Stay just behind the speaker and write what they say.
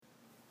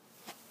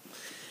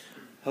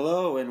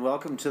Hello and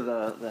welcome to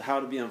the How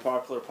to Be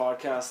Unpopular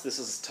podcast. This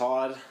is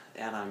Todd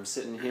and I'm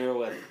sitting here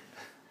with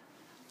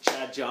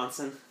Chad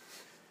Johnson,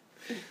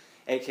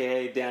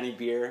 aka Danny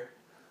Beer,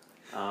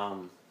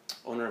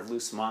 owner of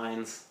Loose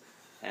Minds,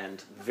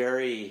 and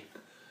very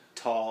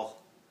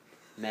tall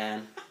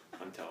man.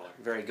 I'm taller.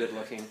 Very good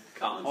looking.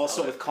 Colin's also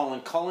taller. with Colin.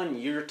 Colin,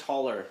 you're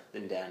taller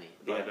than Danny.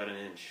 By about an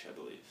inch, I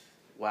believe.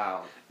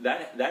 Wow.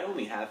 That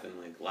only happened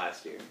like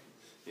last year.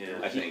 Yeah.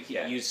 I think,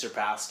 yeah. You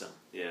surpassed him.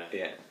 Yeah.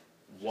 Yeah.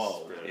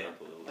 Whoa. Spread it Yeah. up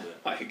a little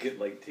bit. By a good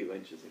like 2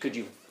 inches. Could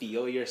you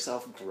feel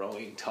yourself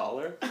growing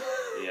taller?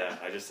 Yeah,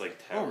 I just like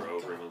Oh tower my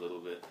over God. him a little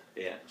bit.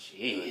 Yeah. Jeez.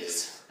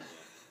 Yeah,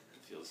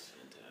 it feels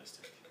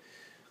fantastic.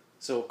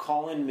 So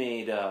Colin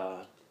made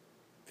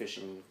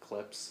fishing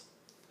clips.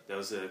 That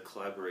was a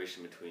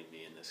collaboration between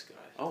me and this guy.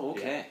 Oh,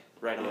 okay.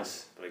 Right on.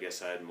 Yes, but I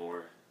guess I had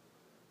more.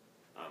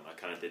 I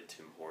kind of did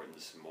Tim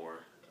Hortons more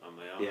on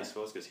my own, Yeah. I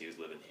suppose, because he was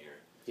living here.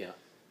 Yeah.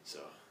 So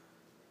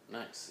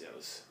Nice. that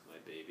was my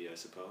baby, I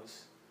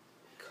suppose.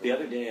 Cool. The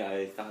other day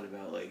I thought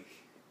about like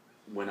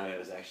when I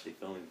was actually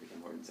filming for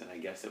Tim Hortons, and I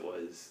guess it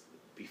was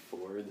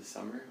before the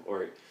summer,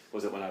 or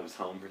was it when I was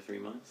home for 3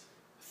 months?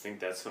 I think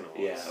that's when it was.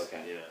 Yeah.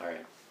 Okay. Yeah. All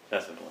right.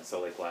 That's when it was.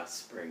 So like last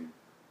spring.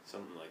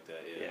 Something like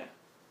that, yeah. Yeah.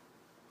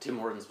 Tim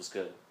Hortons was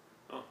good.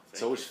 Oh, thank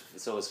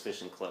So you. was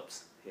Fish and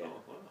Clips. Yeah.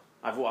 Oh,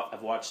 wow.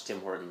 I've watched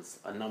Tim Hortons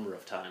a number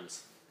of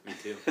times, Me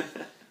too.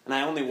 and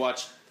I only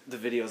watch the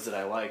videos that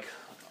I like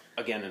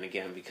again and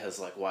again because,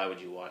 like, why would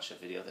you watch a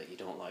video that you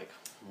don't like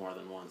more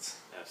than once?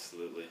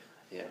 Absolutely.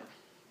 Yeah.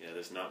 Yeah,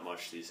 there's not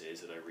much these days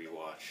that I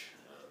rewatch.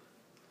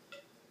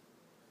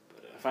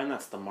 But I find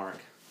that's the mark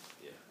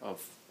yeah.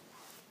 of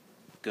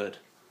good.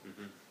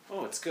 Mm-hmm.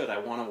 Oh, it's good. I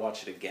want to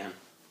watch it again.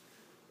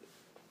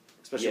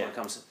 Especially when Yeah. it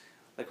comes to,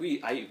 like,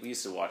 we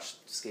used to watch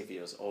skate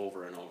videos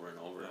over and over and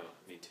over Oh,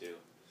 me too.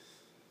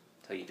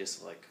 until you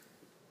just, like,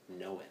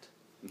 know it.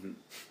 Mhm.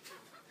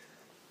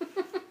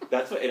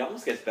 That's what it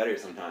almost gets better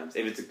sometimes.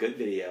 If it's a good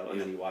video and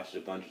then you watch it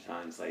a bunch of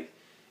times, like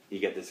you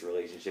get this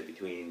relationship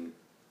between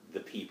the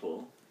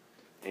people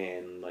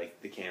and like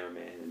the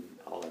cameraman and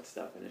all that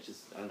stuff, and it's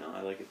just I don't know,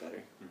 I like it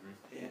better.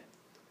 Mm-hmm. Yeah,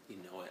 You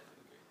know it.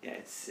 yeah,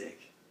 it's sick.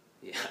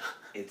 Yeah.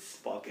 It's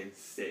fucking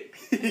sick.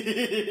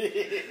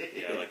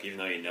 Yeah, like even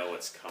though you know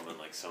what's coming,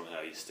 like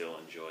somehow you still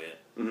enjoy it.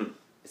 Mm-hmm.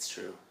 It's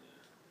true.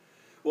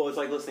 Well, it's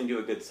like listening to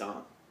a good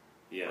song.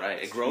 Yeah, Right.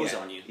 It it's- grows Yeah.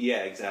 on you.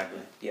 Yeah,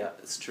 exactly. Yeah,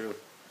 it's true.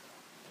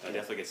 I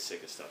definitely get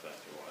sick of stuff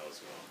after a while as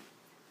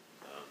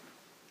well.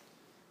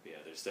 Yeah,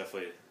 there's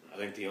definitely. I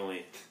think the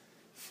only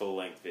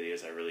full-length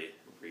videos I really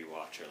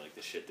rewatch are like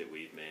the shit that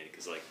we've made,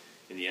 because like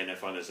in the end, I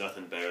find there's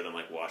nothing better than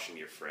like watching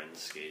your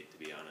friends skate. To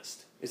be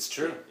honest. It's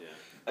true.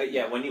 Yeah.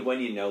 Yeah, when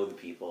you know the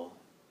people,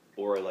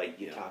 or like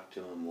you Yeah. talk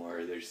to them,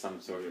 or there's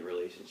some sort of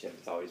relationship,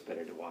 it's always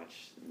better to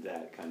watch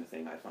that kind of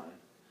thing. I find.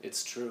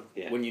 It's true.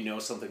 Yeah. When you know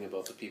something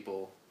about the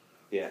people,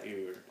 Yeah.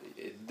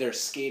 their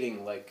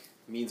skating like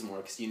means more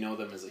because you know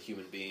them as a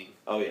human being.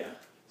 Oh yeah. And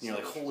you're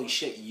like, holy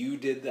shit, you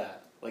did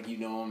that. Like, you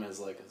know him as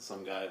like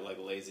some guy like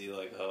lazy,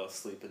 like, oh,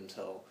 sleep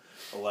until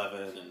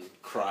 11 and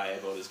cry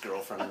about his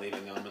girlfriend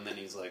leaving him, and then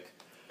he's like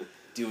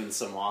doing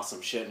some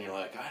awesome shit, and you're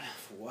like,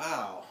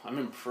 wow, I'm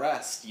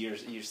impressed. You're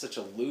such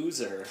a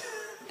loser,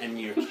 and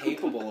you're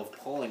capable of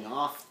pulling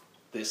off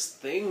this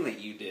thing that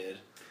you did.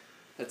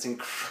 That's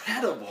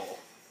incredible.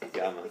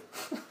 Yeah,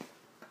 man.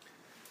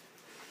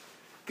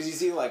 Because you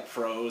see, like,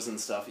 pros and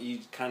stuff, you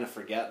kind of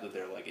forget that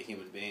they're, like, a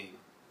human being.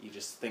 You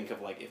just think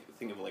of, like,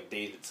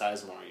 David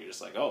Sizemore, you're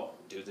just like, oh,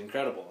 dude's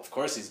incredible. Of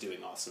course he's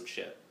doing awesome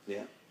shit.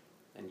 Yeah.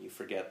 And you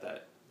forget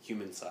that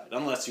human side,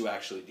 unless you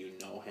actually do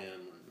know him.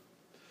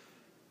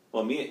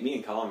 Well, me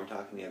and Colin were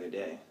talking the other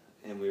day,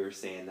 and we were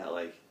saying that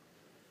like,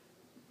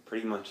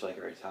 pretty much like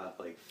our top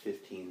like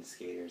 15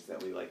 skaters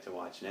that we like to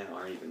watch now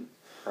aren't even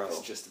pro.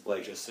 It's just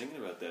like, just thinking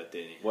about that,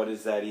 Danny. what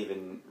does that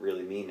even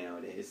really mean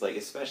nowadays? Like,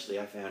 especially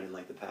I found in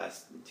like the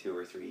past 2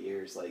 or 3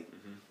 years, like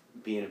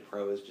being a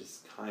pro is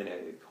just kind of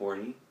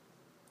corny.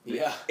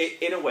 Yeah.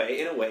 In a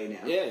way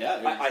now.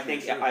 Yeah. I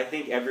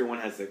think everyone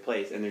has their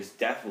place, and there's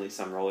definitely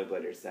some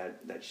rollerbladers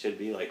that should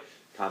be like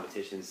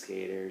competition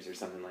skaters or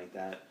something like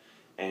that,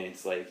 and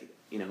it's like,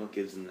 you know, it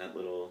gives them that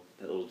little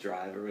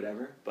drive or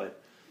whatever. But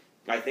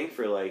I think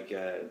for like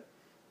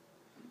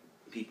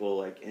people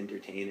like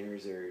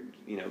entertainers or,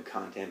 you know,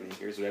 content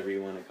makers, whatever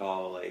you want to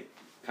call like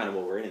kind of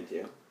what we're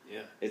into,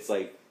 Yeah. it's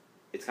like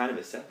it's kind of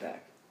a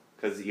setback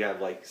because you have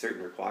like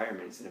certain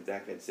requirements, and if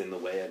that gets in the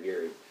way of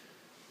your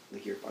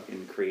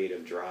fucking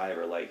creative drive,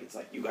 or like it's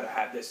like you gotta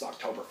have this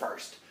October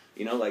 1st,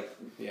 you know, like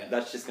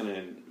that's just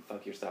gonna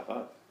fuck your stuff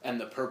up. And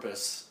the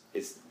purpose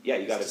It's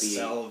you gotta is be to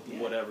sell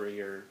whatever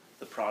whatever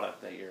the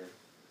product that you're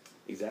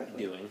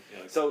exactly doing.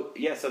 Yeah, like,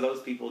 So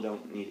those people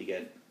don't need to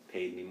get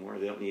paid anymore.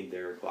 They don't need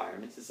their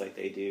requirements. It's like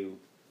they do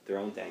their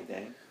own thing,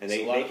 and There's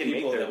they a lot they of can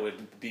people make their. that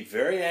would be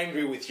very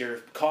angry with your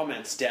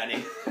comments,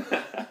 Danny.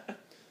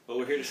 well,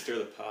 we're here to stir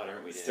the pot,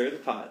 aren't we, Danny? Stir the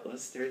pot.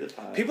 Let's stir the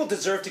pot. People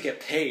deserve to get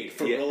paid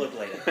for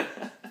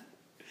rollerblading.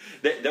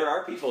 There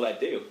are people that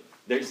do.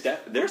 There's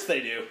Of course they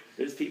do.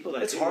 there's people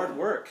that It's do hard that.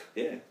 work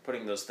Yeah.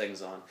 putting those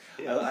things on.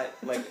 Yeah.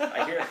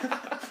 I hear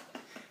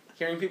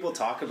hearing people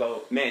talk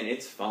about Man,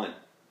 it's fun.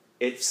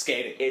 It's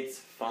skating. It's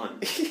fun.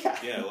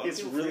 Yeah, a lot of It's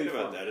people really forget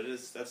about fun.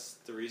 that. That's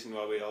the reason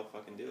why we all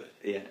fucking do it.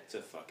 Yeah. It's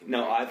a fucking.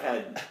 No, great I've fun.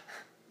 had,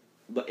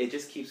 but it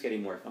just keeps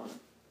getting more fun.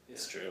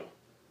 It's true.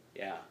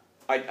 Yeah.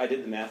 I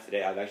did the math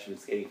today. I've actually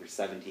been skating for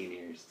 17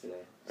 years today.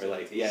 Or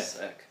like, 17? yeah.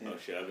 Sick. Oh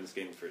shit! I've been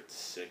skating for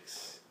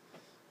 6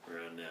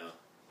 around now.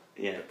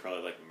 Yeah.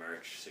 Probably like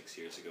March 6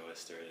 years ago I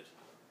started.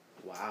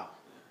 Wow.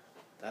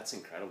 That's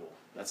incredible.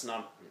 That's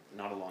not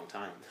a long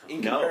time. In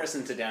No.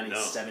 comparison to Danny's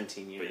No.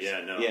 17 years. But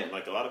yeah, no, Yeah.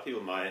 like a lot of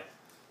people I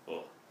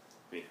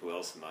mean, who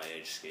else my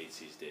age skates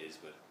these days?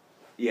 But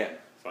Yeah.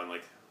 I find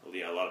like,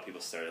 a lot of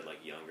people started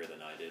like younger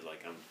than I did.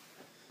 Like I'm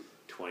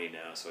 20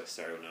 now, so I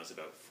started when I was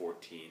about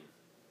 14.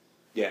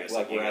 I Yeah. guess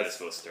Like you when guys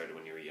both started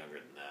when you were younger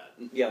than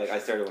that. yeah, like I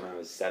started when I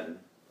was 7.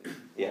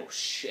 Yeah. Oh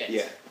shit.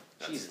 Yeah.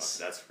 Jesus.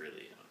 That's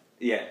really young.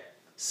 Yeah.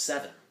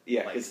 7.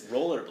 Yeah. Like 'cause-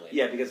 rollerblade.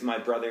 yeah, because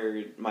my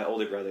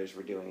older brothers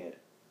were doing it,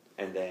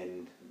 and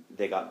then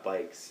they got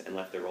bikes and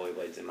left their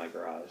rollerblades in my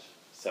garage.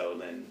 So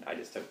then I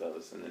just took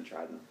those and then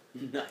tried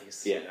them.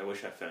 Nice. Yeah. I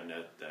wish I found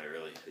out that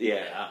early. Yeah.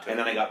 Yeah. And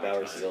then I got More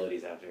Bauer time.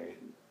 facilities after,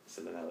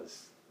 so then that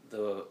was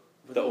The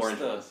the orange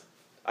ones.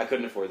 I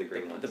couldn't afford the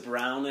green The ones.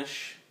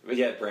 brownish. But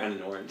yeah, brown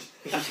and orange.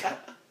 Yeah.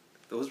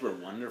 Those were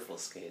wonderful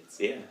skates.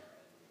 Yeah.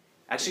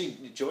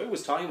 Actually, Joey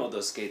was talking about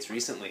those skates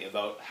recently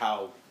about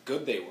how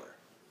good they were.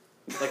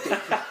 Like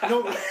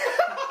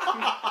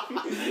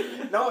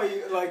no,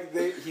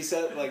 he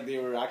said like they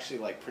were actually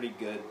like pretty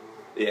good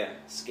Yeah.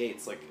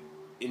 skates, like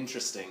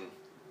interesting.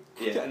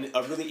 Yeah. And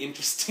a really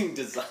interesting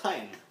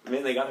design. I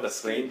mean, they got Of the a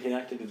skate. frame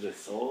connected to the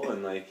sole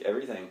and like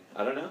everything.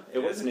 I don't know. It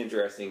was an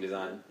interesting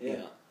design.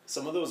 Yeah.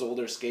 Some of those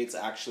older skates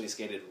actually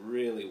skated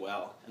really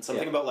well, and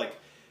something Yeah. about like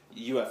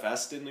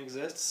UFS didn't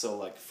exist, so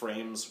like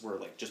frames were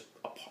like just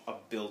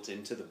built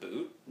into the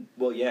boot.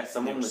 Well, yeah.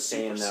 Someone They were was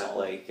saying super that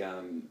solid. like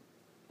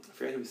I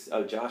forget who was,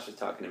 Josh was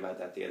talking about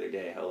that the other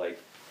day. How like,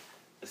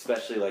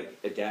 especially like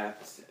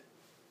Adapt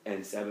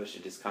and Seba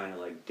should just kind of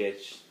like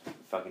ditch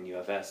fucking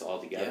UFS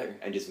altogether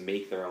and just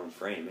make their own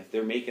frame. If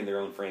they're making their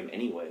own frame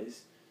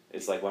anyways,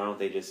 it's like why don't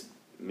they just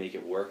make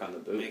it work on the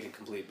boot? Make a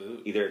complete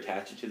boot. Either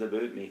attach it to the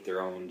boot, make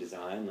their own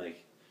design.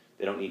 Like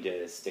they don't need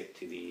to stick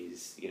to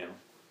these,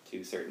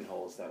 2 certain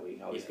holes that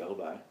we always Yeah. go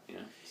by.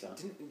 So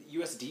Didn't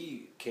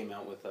USD came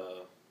out with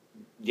a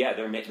yeah,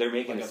 they're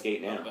making like a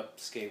skate now. a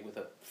skate with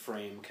a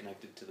frame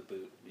connected to the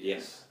boot.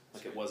 Yes.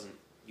 Like it wasn't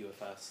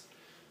UFS.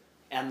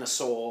 And the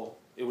sole,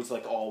 it was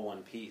like all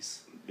one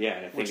piece. Yeah,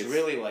 and I think Which it's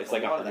really like it's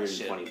like a lot of that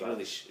shit $120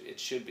 really it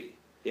should be.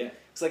 Yeah.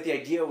 It's like the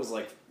idea was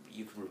like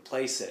you could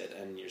replace it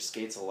and your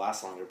skates will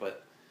last longer,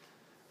 but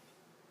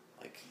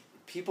like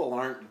people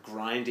aren't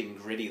grinding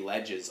gritty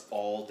ledges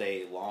all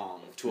day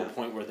long to a No.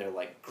 point where they're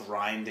like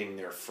grinding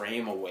their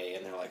frame away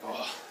and they're like,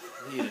 oh,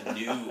 I need a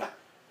new.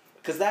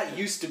 Because that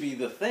used to be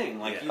the thing.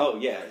 Like, Yeah. you, Oh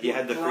yeah, you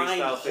had the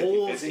grind freestyle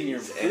holes in your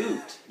 50/50s, and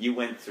boot. You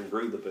went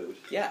through the boot.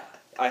 Yeah.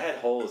 I had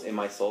holes in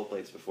my sole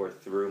plates before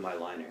through my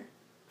liner,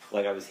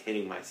 like I was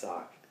hitting my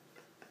sock.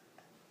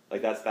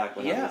 Like that's back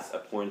when I Yeah. was a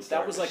porn star.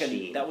 That was like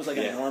machine. a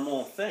Yeah.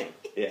 normal thing.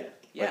 Yeah.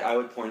 Yeah. Like I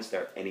would porn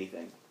star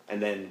anything,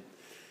 and then,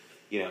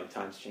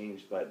 times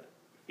changed. But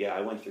yeah,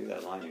 I went through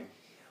that liner.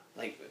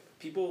 Like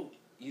people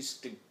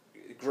used to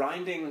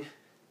grinding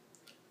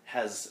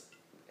has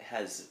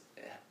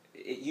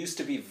it used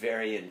to be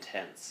very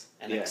intense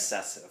and Yeah.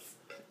 excessive.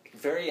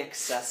 Very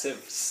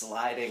excessive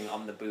sliding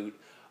on the boot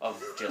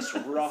of just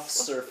rough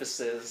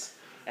surfaces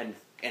and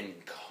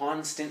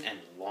constant and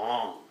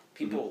long.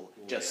 People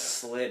Mhm. just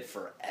Yeah. slid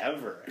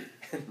forever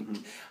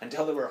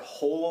until there were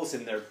holes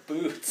in their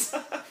boots.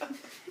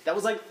 that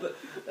was like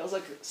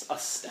a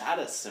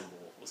status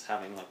symbol, was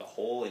having like a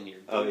hole in your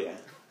boot. Oh yeah,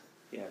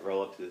 yeah.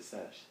 Roll up to the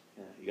sesh.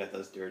 Yeah, you got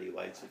those dirty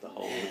whites with the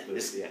hole in the boot.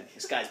 This, Yeah.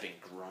 this guy's been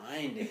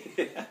grinding.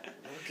 Look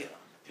at him.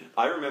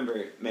 I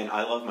remember, man,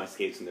 I love my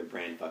skates when they're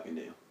brand fucking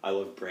new. I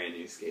love brand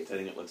new skates. I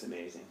think it looks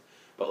amazing.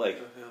 But like,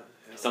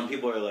 some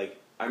people are like,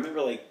 I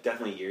remember like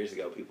definitely years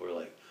ago, people were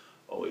like,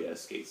 oh yeah,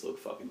 skates look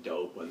fucking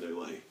dope when they're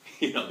like,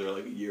 they're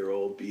like a year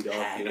old, beat up,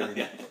 Haggard.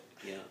 Yeah.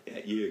 Yeah. Yeah,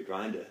 you a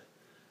grinder.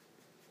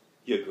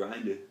 You a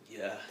grinder.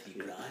 Yeah,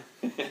 you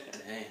grind.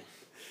 Dang.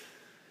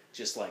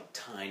 Just like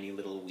tiny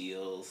little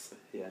wheels,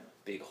 Yeah.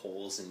 big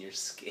holes in your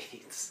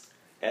skates.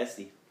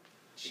 SD.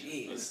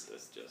 Jeez.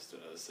 That's just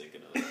what I was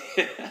thinking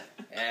of.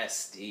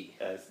 SD.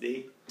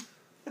 SD.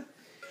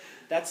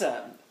 That's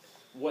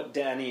what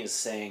Danny is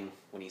saying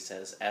when he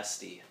says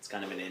SD. It's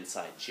kind of an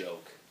inside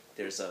joke.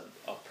 There's a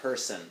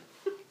person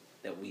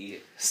that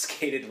we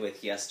skated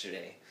with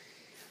yesterday.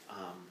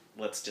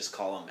 Let's just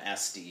call him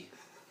SD.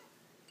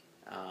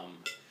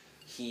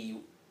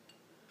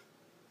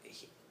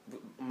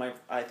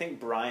 I think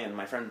Brian,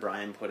 my friend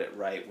Brian, put it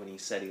right when he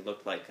said he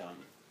looked like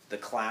the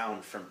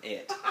clown from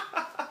It,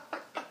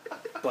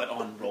 but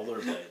on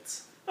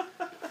rollerblades.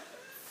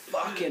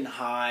 Fucking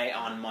high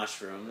on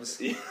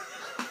mushrooms.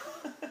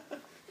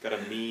 Got a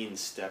mean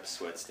step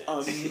sweat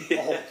stance.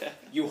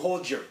 You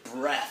hold your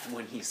breath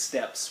when he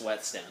steps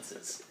sweat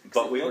stances.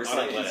 But we It were looks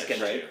saying, like he's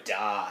gonna right?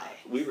 die.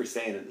 We were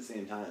saying at the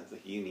same time, it's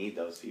like you need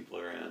those people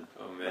around.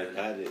 Oh man, Like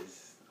that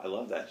is, I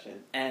love that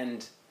shit.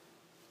 And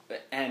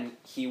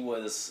he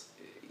was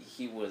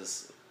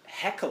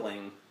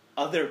heckling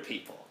other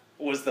people.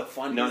 Was the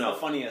No. the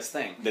funniest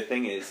thing. The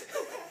thing is,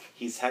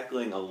 he's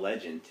heckling a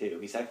legend too.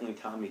 He's heckling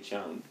Tommy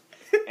Chong,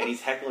 and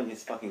he's heckling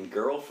his fucking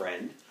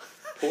girlfriend.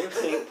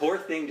 Poor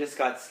thing just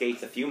got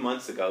skates a few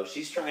months ago.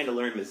 She's trying to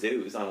learn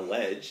Mizzou's on a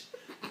ledge,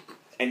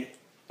 and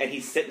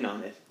he's sitting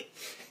on it.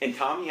 And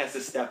Tommy has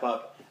to step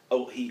up.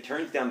 Oh, he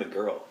turns down the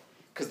girl.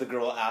 Because the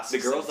girl asks. The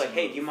girl's him like, to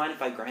 "Hey, move. do you mind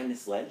if I grind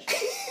this ledge?"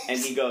 And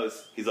he's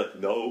like,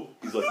 "No."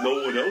 He's like, "No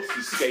one else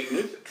is skating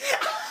it."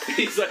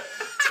 He's like,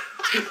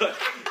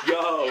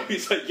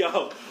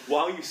 "Yo,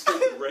 why don't you skate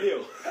the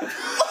rail?"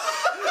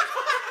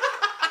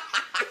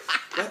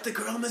 Let the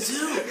girl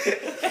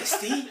Mizzou,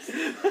 Esty.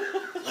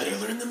 Let her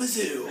learn the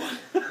Mizzou.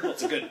 Well,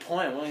 that's a good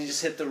point. Why don't you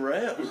just hit the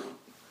rail?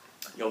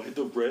 Yo, hit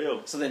the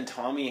rail. So then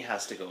Tommy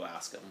has to go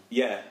ask him.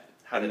 Yeah.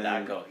 How did And that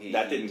then go?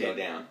 That didn't go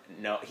down.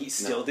 No, he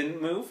still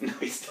didn't move? No,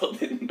 he still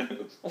didn't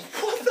move.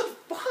 What the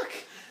fuck?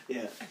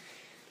 Yeah.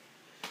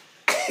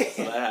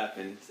 So that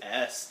happened.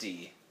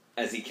 Esty.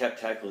 As he kept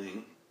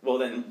heckling, well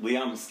then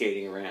Leon's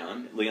skating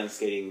around. Leon's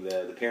skating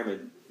the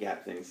pyramid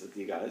gap things with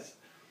you guys.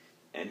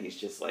 And he's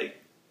just like,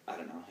 I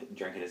don't know,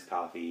 drinking his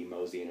coffee,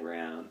 moseying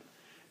around.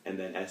 And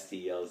then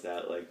ST yells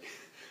out like,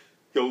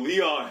 "Yo,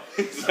 Leon!"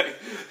 He's like,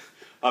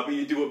 "I bet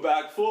you do a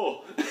back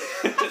full."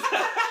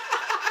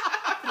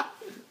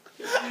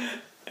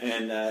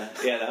 And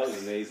yeah, that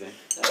was amazing.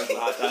 That was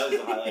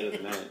the highlight of the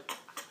night.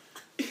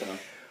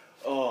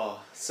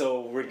 So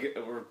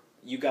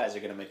you guys are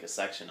gonna make a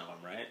section of him,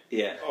 right?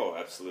 Yeah. Oh,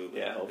 absolutely.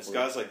 Yeah, It's hopefully.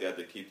 guys like that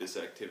that keep this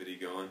activity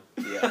going.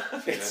 Yeah,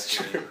 it's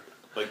Yeah. true.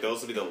 Like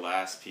those will be the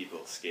last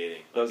people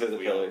skating. Those Like, are the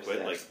if we all pillars, quit,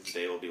 yeah. like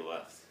they will be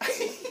left.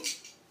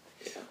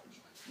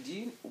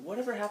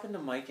 Whatever happened to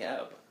Mike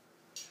Ebb?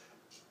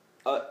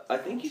 I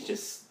think he's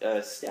just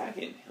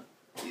stacking.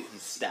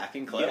 He's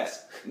stacking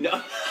clips.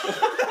 Yeah.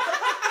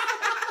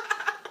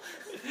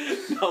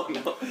 No.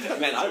 No.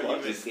 Man, I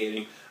love his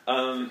skating.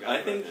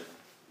 I think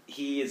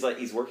he's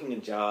working a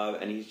job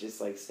and he's just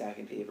like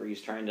stacking paper.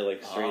 He's trying to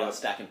like straight up.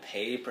 Stacking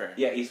paper.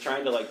 Yeah, he's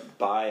trying to like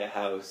buy a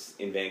house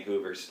in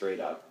Vancouver straight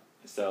up.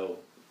 So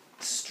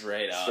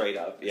Straight up. straight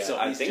up. Yeah, So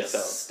I he's think just so.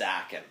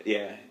 stacking.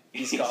 Yeah.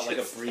 He's got like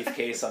a just-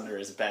 briefcase under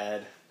his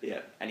bed, Yeah.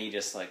 and he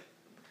just like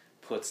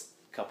puts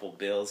a couple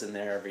bills in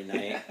there every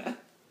night.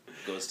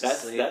 Goes to That's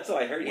sleep. that's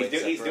what I heard. He's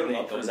wakes doing up early,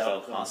 well for goes out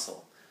himself. and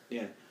hustle.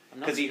 Yeah. I'm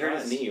not Because he hurt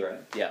his surprised. knee, right?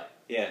 Yeah.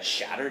 Yeah.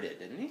 Shattered it,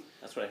 didn't he?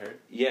 That's what I heard.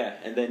 Yeah,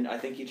 and then I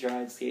think he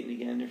tried skating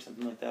again or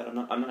something like that.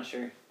 I'm not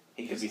sure.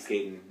 He could be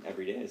skating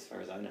every day as far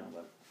as I know,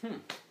 but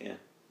yeah.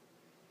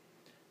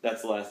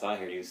 That's the last I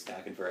heard. He was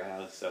stacking for a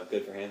house, so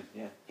good for him.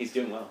 Yeah, he's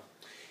doing well.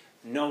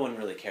 No one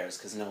really cares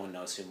because no one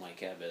knows who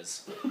Mike Ebb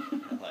is.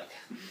 Like,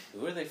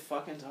 who are they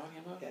fucking talking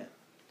about? Yeah.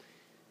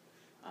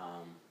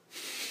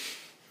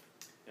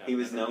 Yeah, He I've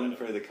was never known met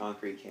for him. the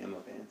concrete camo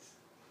pants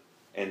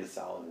and the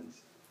Solomons.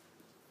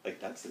 Like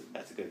that's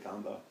a good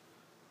combo.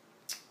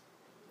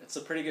 It's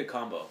a pretty good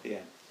combo. Yeah.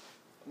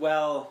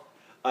 Well,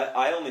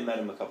 I only met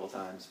him a couple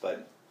times,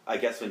 but I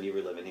guess when you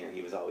were living here,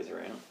 he was always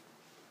around.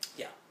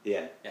 Yeah.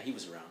 Yeah. yeah, he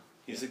was around.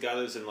 He's the guy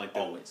that was in like the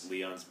Always.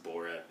 Leon's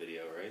Borat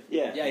video, right?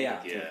 Yeah.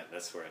 Yeah. Yeah,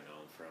 that's where I know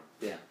him from.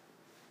 Yeah.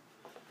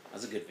 That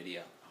was a good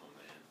video. Oh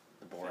man.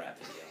 The Borat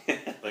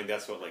video. Like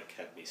that's what like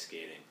kept me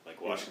skating. Like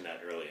watching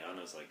that early on,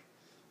 I was like,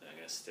 I'm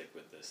gonna stick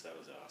with this. That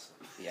was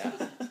awesome. Yeah.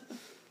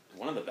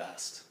 One of the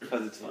best.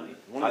 Because it's funny.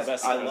 One of the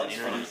best I stuff on love the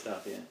funny internet.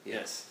 stuff. Yeah.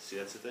 Yes. See,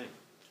 that's the thing.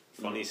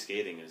 Funny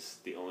skating is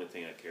the only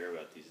thing I care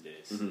about these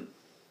days. Mm-hmm.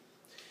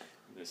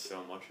 There's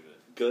so much of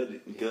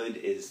it. Good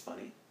is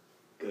funny.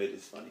 Good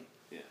is funny.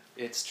 Yeah.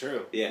 It's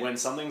true. Yeah. When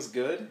something's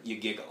good, you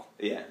giggle.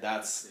 Yeah.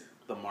 That's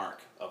the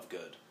mark of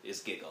good,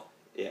 is giggle.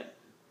 Yeah.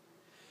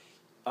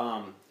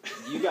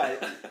 You guys,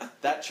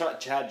 that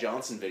Chad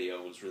Johnson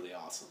video was really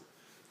awesome.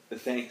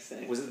 Thanks.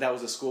 That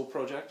was a school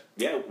project?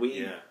 Yeah, we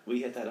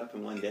hit that up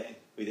in one day.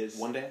 We did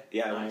One day?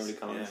 Yeah, I Nice. went over to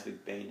Collins. Yeah. We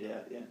banged it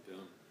out. Yeah. Boom.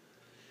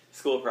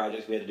 School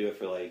projects. We had to do it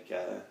for like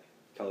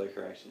color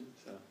correction.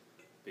 So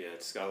But yeah,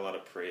 it's got a lot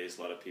of praise.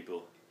 A lot of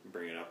people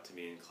bring it up to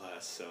me in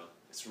class. So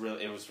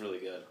It was really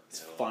good.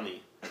 It's Yeah,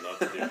 funny. I'd love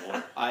to do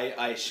more.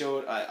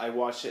 I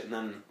watched it, and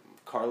then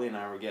Carly and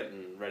I were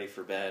getting ready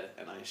for bed,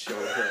 and I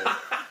showed her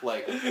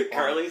like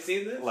Carly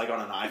seen this? like on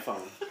an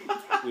iPhone.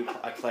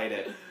 I played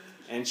it,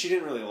 and she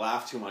didn't really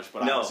laugh too much,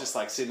 but I No. was just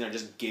like sitting there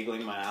just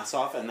giggling my ass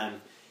off, and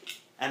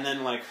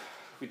then like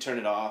we turned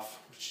it off,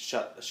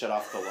 shut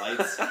off the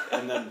lights,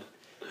 and then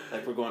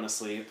like we're going to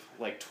sleep.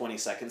 Like 20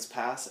 seconds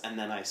pass, and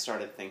then I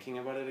started thinking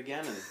about it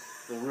again, and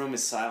the room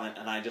is silent,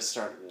 and I just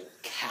start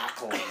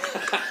cackling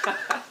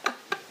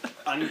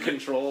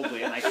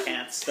uncontrollably, and I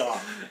can't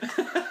stop.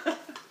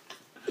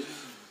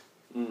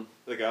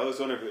 Like I always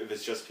wonder if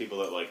it's just people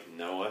that like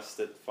know us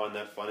that find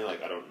that funny.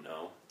 Like I don't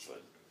know,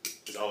 but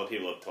because all the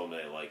people have told me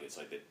they like it, it's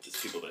like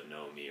it's people that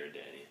know me or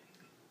Danny.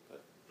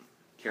 But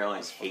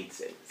Caroline hates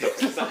it.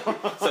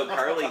 So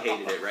Carly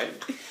hated it,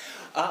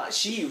 right?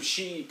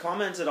 She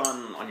commented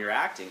on your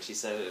acting. She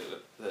said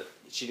that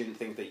she didn't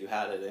think that you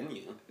had it in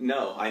you.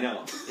 No, I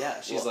know.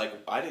 Yeah, she's like,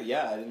 I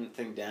didn't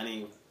think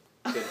Danny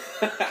could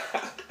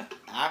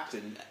act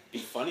and be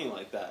funny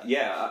like that.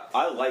 Yeah,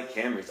 I like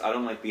cameras. I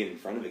don't like being in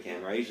front of a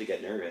camera. I usually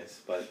get nervous,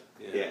 but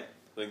yeah.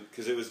 Like,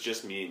 because it was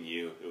just me and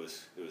you. It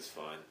was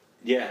fine.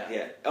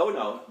 Yeah. Oh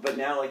no, but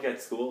now like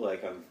at school,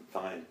 like I'm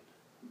fine.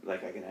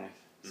 Like I can act.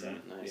 So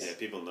Nice. Yeah,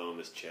 people know him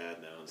as Chad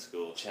now in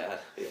school. Chad.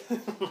 yeah.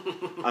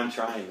 I'm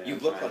trying, man. You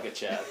look like a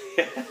Chad.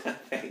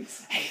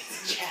 Thanks. Hey,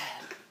 it's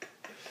Chad.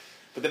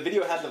 But the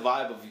video had the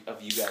vibe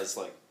of you guys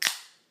like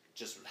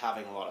just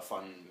having a lot of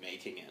fun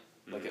making it.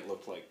 Like it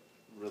looked like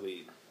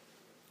really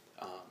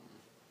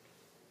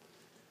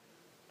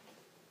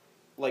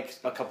like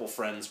a couple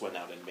friends went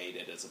out and made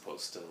it as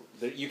opposed to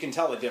you can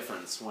tell a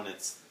difference when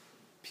it's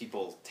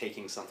people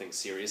taking something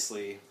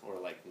seriously or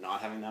like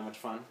not having that much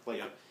fun.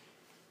 Like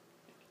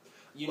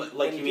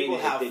when people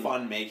have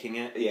fun making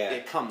it,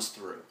 it comes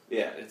through.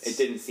 Yeah, it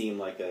didn't seem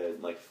like a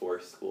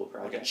forced school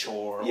project. Like a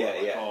chore. Yeah, or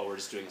like, yeah. Oh, we're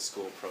just doing a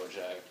school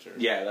project. Or,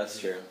 yeah, that's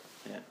true.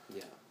 Yeah.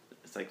 Yeah.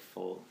 It's like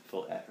full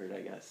effort,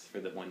 I guess, for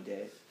the one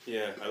day.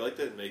 Yeah, I like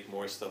to make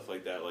more stuff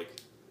like that, like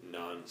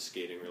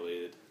non-skating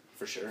related.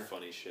 For sure.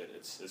 Funny shit.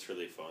 It's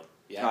really fun.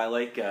 Yeah. I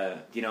like. Do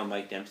you know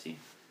Mike Dempsey?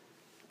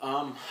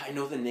 I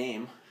know the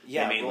name.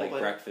 Yeah. They made like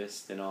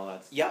Breakfast and all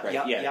that.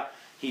 Yeah.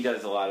 He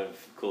does a lot of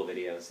cool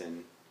videos,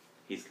 and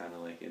he's kind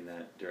of like in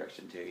that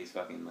direction too. He's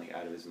fucking like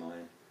out of his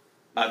mind.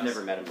 I've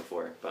never met him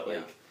before, but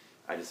like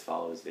I just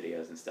follow his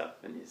videos and stuff,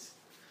 and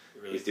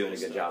he's doing a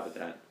good job at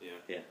that.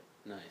 Yeah.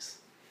 Nice.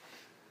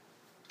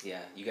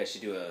 Yeah, you guys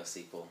should do a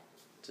sequel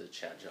to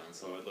Chad Johnson.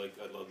 So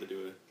I'd love to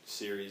do a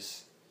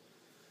series.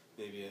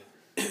 Maybe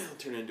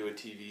turn into a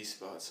TV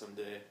spot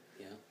someday.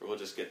 Yeah. Or we'll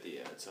just get the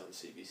ads on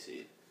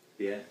CBC.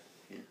 Yeah.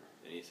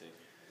 Anything.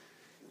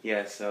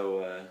 Yeah.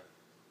 So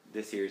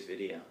this year's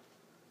video.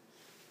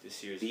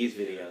 These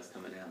videos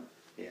coming out.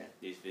 Yeah.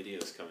 These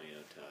videos coming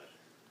out, Todd.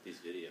 These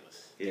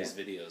videos. Yeah. These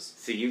videos.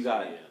 So you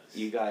got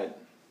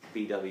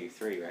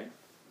BW3, right?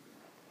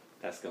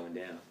 That's going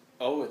down.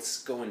 Oh,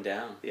 it's going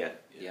down. Yeah.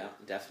 Yeah,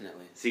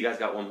 definitely. So you guys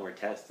got one more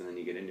test and then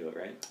you get into it,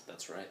 right?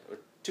 That's right. Or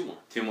two more.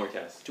 Two more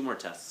tests. Two more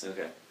tests.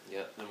 Okay.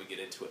 Yeah, then we get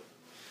into it.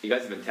 You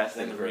guys have been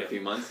testing for a few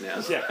months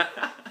now. Yeah.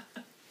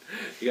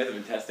 You guys have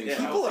been testing for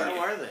People how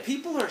are they?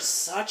 People are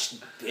such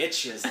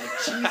bitches.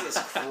 Like Jesus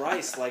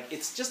Christ. Like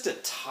it's just a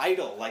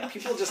title. Like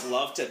people just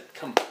love to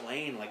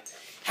complain. Like,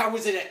 how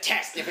is it a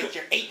test if it's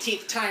your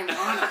 18th time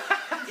on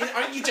it?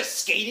 Aren't you just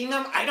skating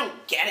them? I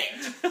don't get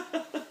it.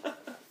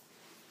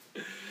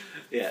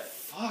 Yeah.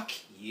 Fuck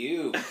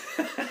you.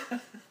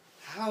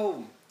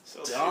 How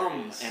So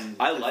dumb serious. and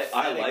I like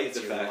pathetic the is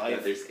your fact life.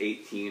 that there's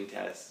 18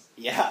 tests.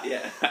 Yeah.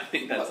 Yeah, I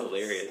think that's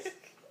hilarious.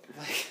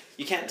 Like,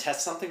 you can't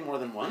test something more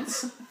than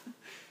once?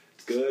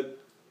 It's good.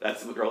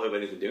 That's what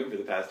rollerblading's been doing for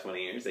the past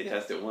 20 years. They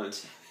test it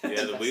once.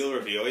 Yeah, the wheel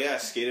review. Oh yeah, I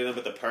skated them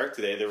at the park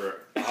today. They were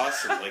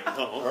awesome. Like,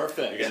 no,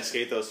 Perfect. You're gonna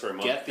skate those for a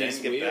month. Get then these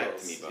get wheels. back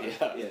to me,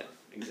 bud. Yeah. Yeah,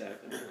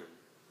 exactly.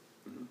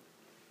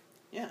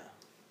 Yeah.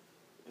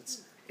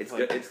 It's It's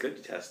like, good. It's good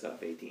to test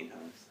stuff 18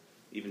 times,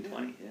 even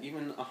 20. Yeah.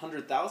 even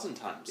 100,000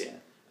 times. Yeah.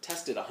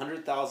 Tested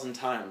 100,000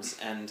 times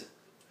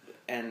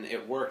and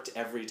it worked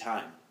every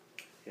time.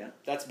 Yeah.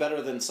 That's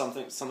better than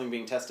something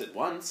being tested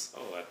once.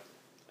 Oh,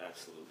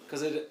 absolutely.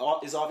 Because it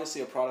is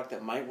obviously a product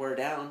that might wear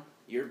down.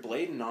 You're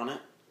blading on it.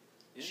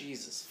 Yeah.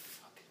 Jesus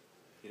fuck.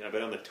 You know, I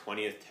bet on the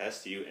 20th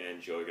test, you and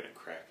Joe are gonna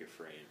crack your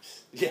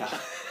frames. Yeah.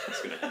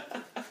 It's gonna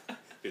happen.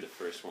 Be the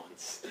first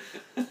ones.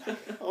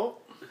 Oh.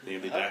 Then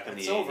you'll be back in the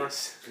It's 80s. over.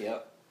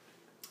 Yep.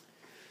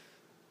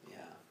 Yeah.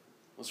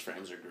 Those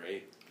frames are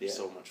great. They're Yeah.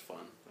 so much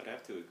fun. I'd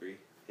have to agree.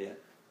 Yeah.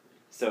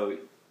 So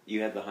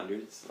you had the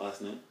hundreds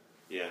last night?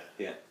 Yeah.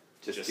 Yeah.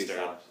 Just two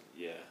started. stops.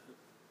 Yeah.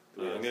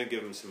 Yeah. I'm gonna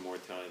give him some more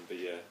time, but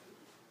yeah.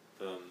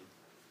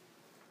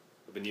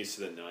 I've been used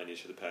to the 90s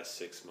for the past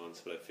 6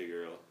 months, but I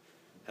figure I'll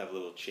have a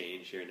little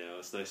change here now.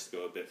 It's nice to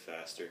go a bit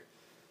faster.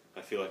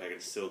 I feel like I can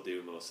still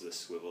do most of the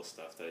swivel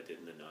stuff that I did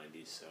in the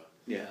 90s, so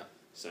Yeah.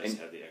 it's nice And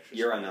to have the extra.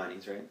 You're on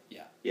speed. 90s, right?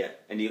 Yeah. Yeah.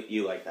 And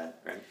you like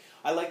that, right?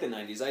 I like the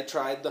 90s. I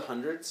tried the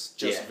hundreds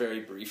just Yeah. very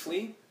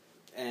briefly,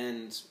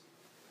 and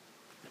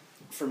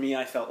for me,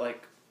 I felt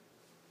like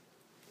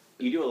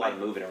You do a lot of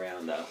moving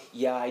around, though.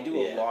 I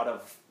do a Yeah. lot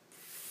of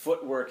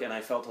footwork, and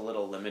I felt a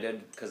little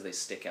limited because they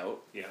stick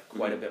out Yeah.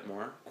 quite a bit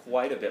more.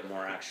 Quite a bit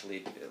more,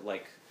 actually.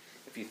 Like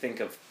if you think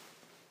of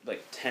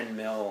like 10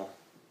 mil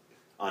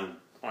On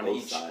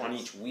on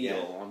sides. each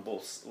wheel on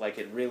both, like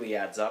it really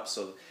adds up.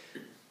 So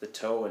the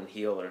toe and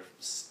heel are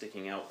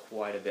sticking out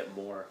quite a bit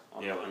more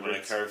on Yeah, the when I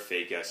hundreds. carve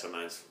fake, I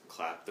sometimes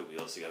clap the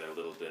wheels together a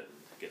little bit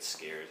and get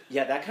scared.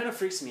 Yeah, that kind of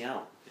freaks me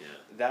out. Yeah.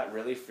 That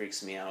really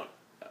freaks me out.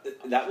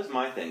 That was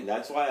my thing.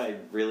 That's why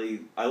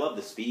I love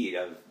the speed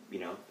of,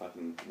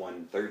 fucking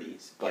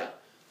 130s. But,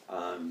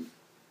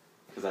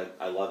 because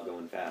I love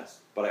going fast.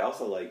 But I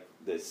also like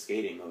the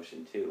skating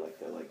motion too.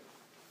 Like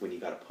when you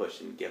gotta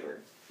push and give her.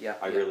 Yeah.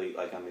 I really,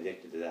 I'm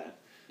addicted to that.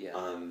 Yeah.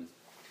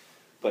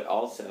 But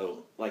also,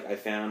 like I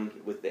found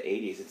with the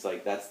 80s, it's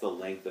like that's the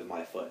length of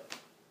my foot.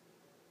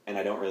 And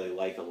I don't really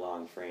like a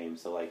long frame,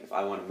 so like if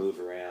I want to move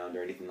around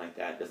or anything like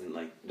that, doesn't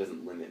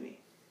limit me.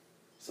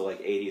 So like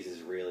 80s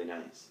is really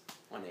nice.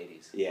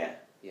 180s. Yeah.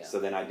 Yeah. So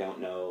then I don't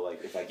know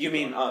like if I keep You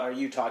mean, going up. are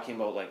you talking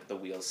about like the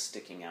wheels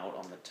sticking out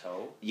on the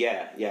toe?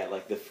 Yeah,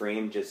 like the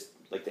frame just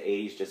like the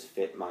 80s just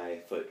fit my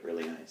foot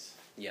really nice.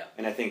 Yeah.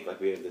 And I think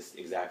like we have this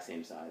exact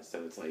same size,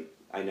 so it's like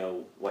I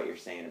know what you're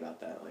saying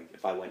about that. Like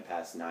if I went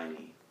past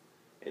 90,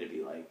 it'd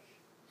be like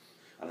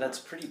I don't That's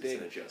know. pretty It's big.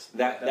 an adjustment.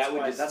 That would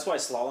why, just that's why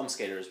slalom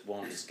skaters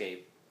won't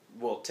skate.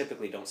 Well,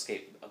 typically don't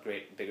skate a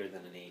great bigger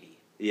than an 80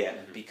 yeah.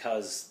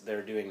 because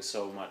they're doing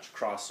so much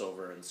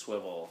crossover and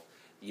swivel.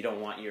 You don't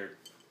want your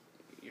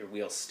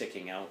wheels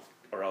sticking out,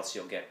 or else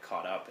you'll get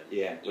caught up and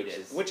Yeah, eat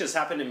it. Which has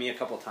happened to me a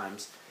couple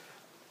times.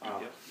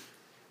 Yep.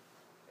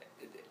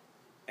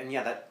 And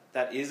yeah,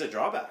 that is a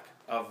drawback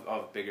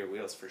of bigger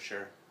wheels for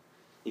sure.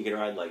 You can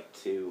ride like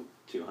two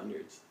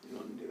 200s. You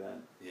want to do that?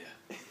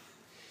 Yeah.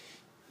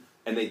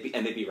 And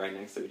they'd be right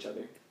next to each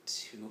other.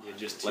 200. Yeah,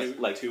 just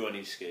Like- two on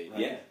each skate.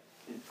 Yeah.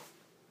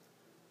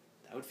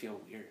 That would feel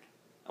weird.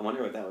 I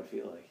wonder what that would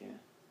feel like. Yeah.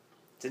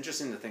 It's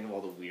interesting to think of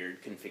all the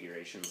weird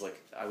configurations. Like,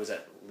 I was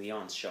at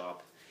Leon's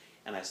shop,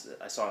 and I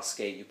saw a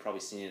skate. You've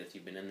probably seen it if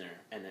you've been in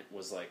there. And it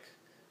was like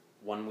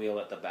one wheel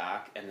at the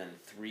back, and then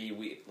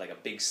like a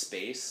big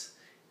space,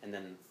 and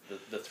then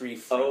the three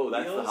front Oh,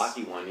 that's wheels. the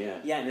hockey one. Yeah.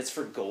 Yeah, and it's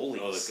for goalies.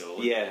 Oh, the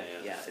goalie. Yeah.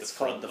 Yeah, The it's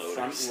called the loaders.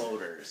 front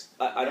loaders.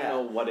 I don't Yeah.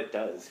 know what it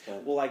does.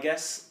 But Well, I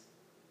guess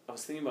I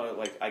was thinking about it.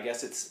 Like, I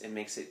guess it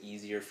makes it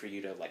easier for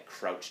you to like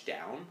crouch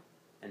down,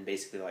 and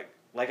basically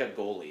like a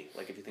goalie.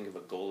 Like if you think of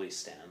a goalie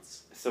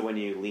stance. so when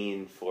you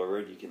lean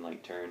forward, you can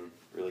like turn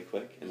really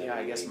quick. And then Yeah, I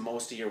when you guess lean-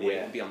 most of your weight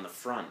Yeah. would be on the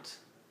front.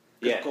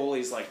 Yeah.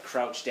 Goalies like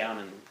crouch down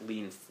and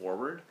lean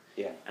forward,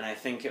 Yeah. and I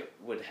think it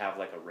would have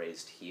like a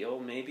raised heel,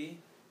 maybe.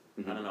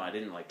 Mhm. I don't know. I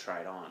didn't like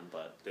try it on,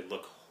 but They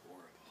look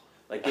horrible.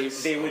 like they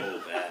So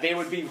would bad. they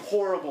would be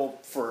horrible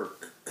for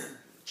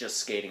just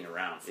skating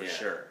around for Yeah.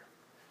 sure.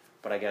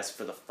 But I guess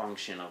for the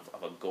function of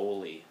a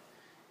goalie,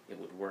 it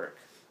would work.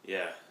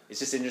 Yeah. It's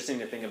just interesting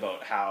to think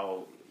about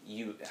how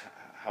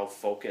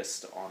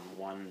focused on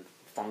one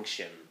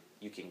function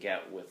you can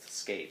get with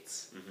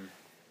skates. Mhm.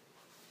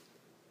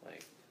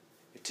 Like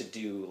to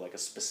do like a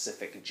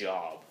specific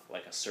job,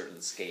 like a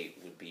certain skate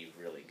would be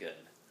really good.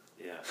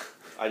 Yeah.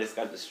 I just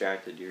got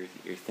distracted. Your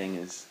thing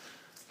is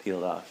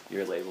peeled off.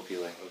 Your label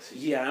peeler.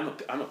 Yeah,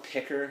 I'm a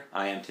picker.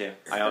 I am too.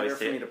 It's I always better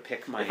for say me to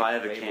pick my if I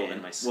have a label can.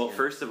 than my skin. Well,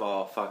 first of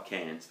all, fuck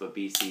cans, but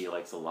BC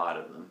likes a lot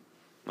of them.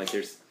 Like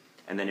there's,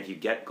 and then if you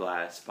get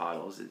glass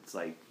bottles, it's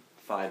like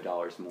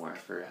 $5 more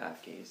for a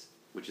half case,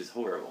 which is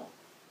horrible.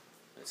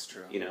 That's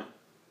true. You know,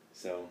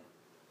 so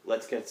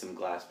let's get some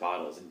glass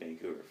bottles in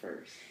Vancouver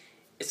first.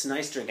 It's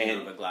nice drinking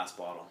And- out of a glass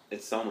bottle.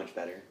 It's so much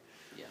better.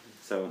 Yeah.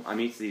 So I'm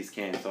used to these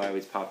cans, so I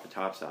always pop the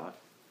tops off.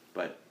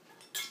 But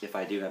if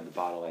I do have the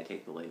bottle, I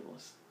take the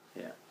labels.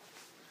 Yeah.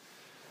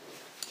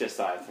 Just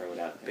thought I'd throw it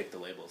out there. Pick the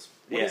labels.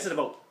 What Yeah. is it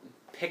about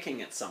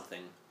picking at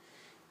something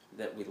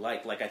that we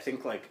like? Like I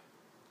think like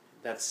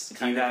that's Do you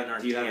kind of have, in our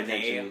do you have DNA.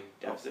 attention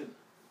deficit?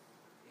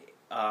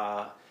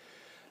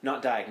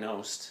 Not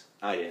diagnosed,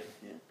 Oh yeah,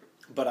 yeah.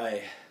 but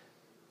I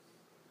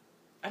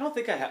don't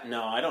think I have.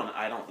 No, I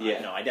don't.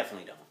 Yeah. No, I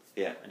definitely don't.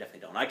 Yeah. I definitely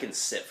don't. I can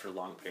sit for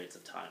long periods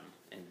of time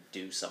and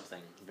do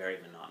something very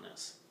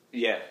monotonous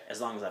Yeah.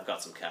 as long as I've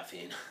got some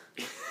caffeine.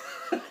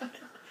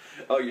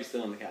 Oh, you're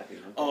still in the caffeine.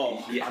 Okay.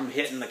 Oh, yeah. I'm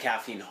hitting the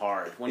caffeine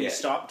hard. When you Yeah.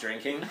 stop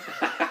drinking,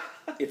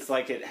 it's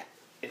like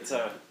it's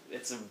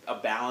a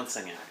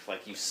balancing act.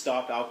 Like you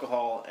stop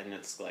alcohol and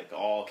it's like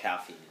all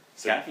caffeine.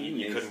 So Caffeine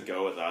you is- couldn't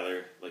go with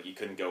either. Like you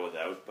couldn't go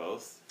without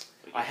both.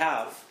 Like, I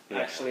have Yeah.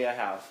 actually. I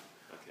have.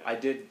 Okay. I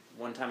did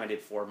one time. I did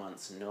 4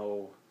 months.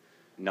 No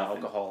Nothing.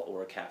 alcohol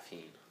or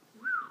caffeine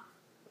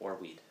or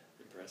weed.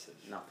 Impressive.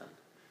 Nothing.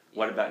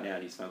 What about now?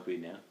 Do you smoke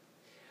weed now?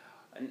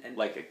 And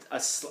Like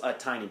a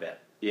tiny bit.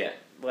 yeah.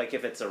 Like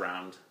if it's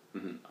around,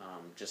 Mm-hmm.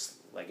 just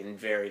like in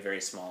very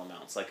very small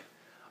amounts. Like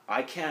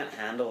I can't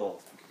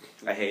handle.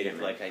 I hate it.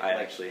 Man. Like I like,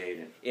 actually hate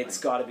it. It's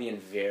Like, got to be in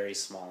very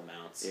small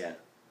amounts. yeah.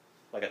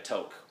 Like a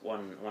toke,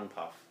 one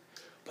puff.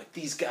 But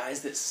these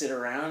guys that sit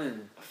around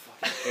and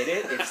fucking hit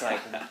it, it's like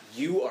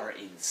you are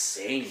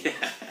insane.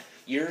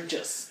 You're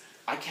just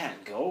I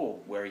can't go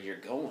where you're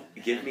going.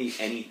 Give me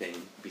anything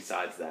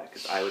besides that,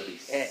 because I would be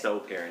so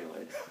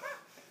paranoid.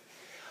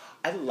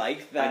 I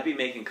like that. I'd be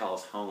making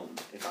calls home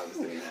if I was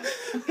doing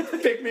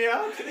that. Pick me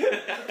up.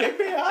 Pick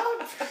me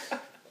up.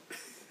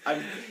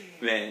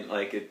 Man,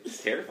 like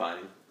it's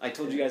terrifying. I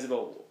told you guys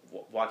about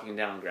walking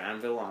down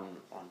Granville on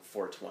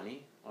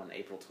 420 on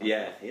April 20th.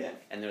 Yeah, yeah.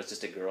 And there was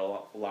just a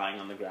girl lying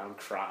on the ground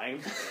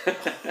crying.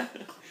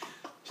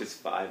 Just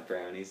 5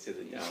 brownies to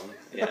the dome.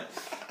 Yeah.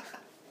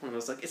 And I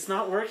was like, it's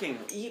not working.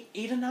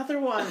 Eat another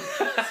one.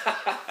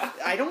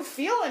 I don't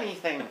feel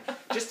anything.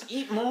 Just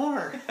eat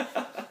more.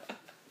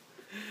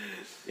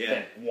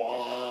 Yeah.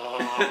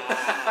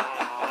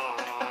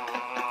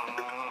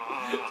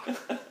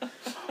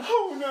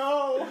 Oh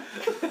no.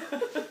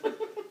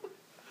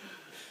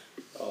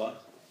 Oh.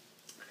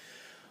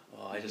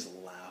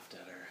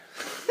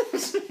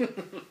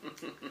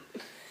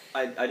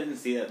 I didn't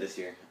see that this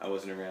year. I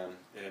wasn't around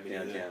Yeah, me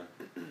neither. downtown.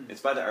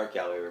 It's by the art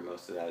gallery where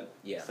most of that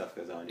Yeah. stuff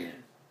goes on. Yeah,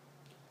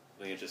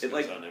 I think it just It,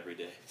 goes like- on every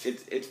day.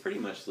 it's pretty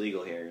much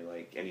legal here.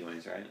 Like,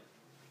 anyways, right?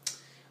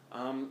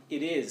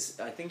 It is.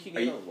 I think you Are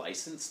get you- a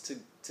license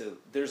to.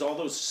 There's all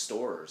those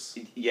stores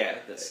Yeah,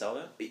 that sell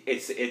it.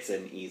 it's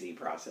an easy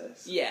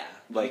process. Yeah.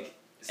 Like,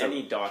 so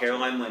Any doctor.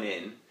 Caroline went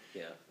in,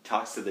 Yeah.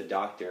 talks to the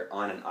doctor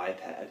on an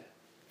iPad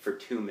for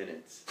 2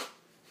 minutes.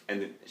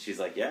 And then she's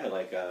like, yeah,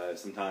 like,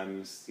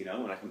 sometimes, you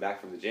know, when I come back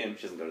from the gym,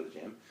 she doesn't go to the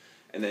gym.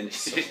 And then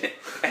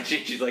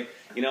she's like,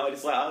 you know, I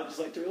just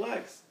like to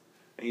relax.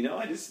 And, you know,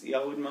 I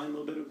wouldn't mind a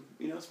little bit of,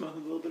 you know,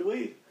 smoking a little bit of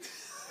weed.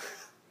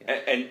 Yeah.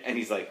 And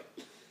he's like,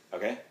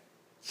 okay.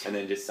 And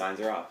then just signs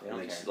her off. They And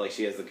don't then care.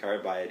 she has the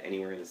card, buy it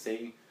anywhere in the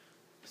city,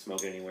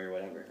 smoke it anywhere,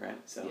 whatever, right?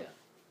 So,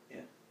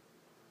 Yeah.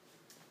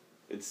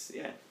 it's,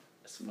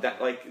 That's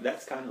fun.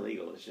 that's kind of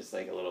legal. It's just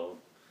like a little,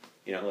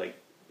 you know, like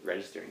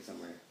registering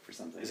somewhere for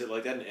something. Is it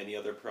like that in any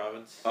other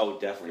province? Oh,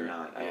 definitely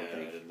not. I Yeah, don't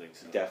think. I didn't think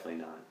so.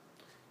 Definitely not.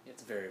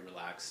 It's very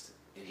relaxed.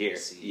 in Here,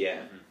 BC. yeah.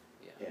 Mhm.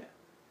 Yeah.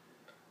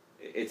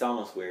 It's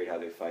almost weird how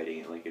they're fighting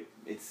it. Like,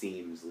 it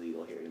seems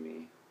legal here to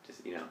me.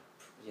 Just, you know.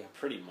 Yeah,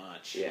 pretty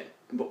much. Yeah.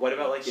 But what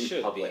about, like, in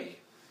Should public?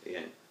 be.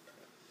 Yeah.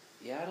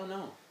 Yeah, I don't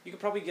know. You could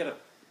probably get a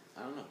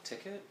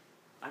ticket.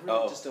 I really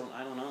Oh. just don't.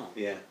 I don't know.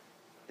 Yeah.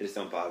 I just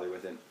don't bother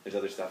with it. There's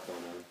other stuff going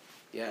on.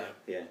 Yeah.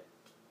 Yeah.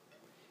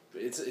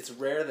 It's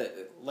rare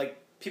that like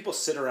people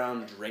sit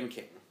around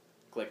drinking,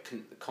 like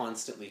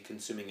constantly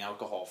consuming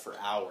alcohol for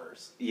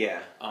hours.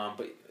 Yeah.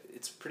 But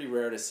it's pretty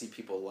rare to see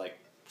people like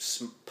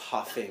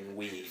puffing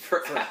weed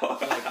For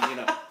hours. like, you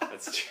know,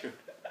 That's true.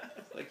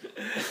 like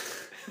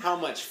how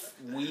much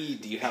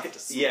weed do you have to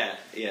smoke? Yeah.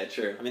 Yeah,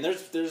 true. I mean,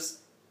 there's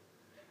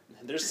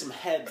some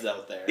heads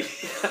out there.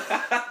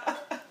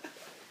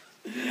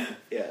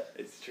 Yeah,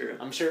 it's true.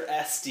 I'm sure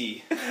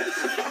Esty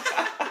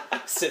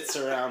sits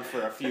around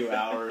for a few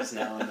hours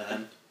now and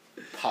then,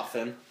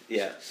 puffing.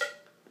 Yeah.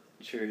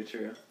 True,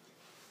 true.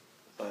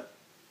 But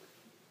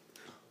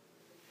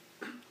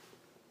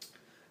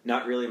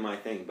not really my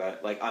thing,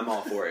 but like I'm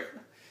all for it.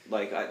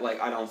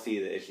 I don't see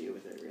the issue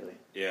with it really.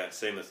 Yeah,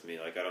 same with me.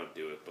 Like, I don't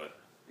do it, but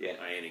Yeah.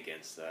 I ain't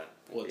against that.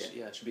 Well,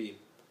 it should be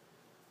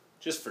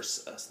just for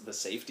the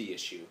safety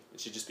issue. It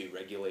should just be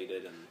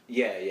regulated, and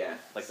Yeah, yeah.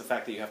 like the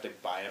fact that you have to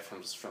buy it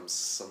from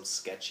some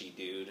sketchy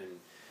dude and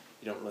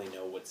you don't really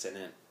know what's in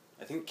it.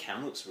 I think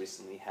Kamloops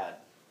recently had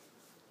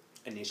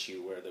an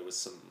issue where there was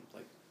some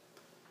like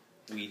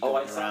weed Oh,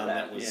 going I saw around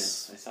that.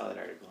 was Yeah, I saw that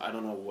article. I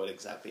don't know what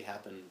exactly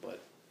happened, but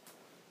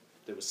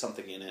there was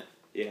something in it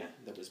Yeah.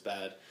 that was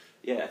bad.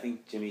 Yeah, I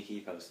think Jimmy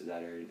Key posted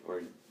that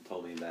or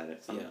told me about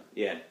it.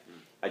 Yeah.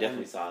 I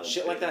definitely saw it.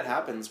 Shit like that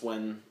happens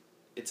when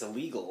it's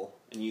illegal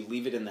and you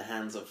leave it in the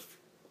hands of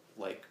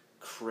like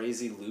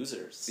crazy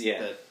losers.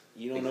 Yeah. That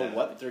you don't know Exactly.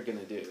 what they're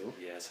gonna do.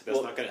 Yeah, so that's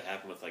Well- not going to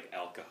happen with, like,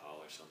 alcohol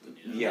or something,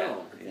 you know? Yeah,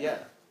 No, yeah.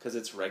 because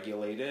it's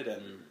regulated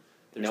and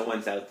there's No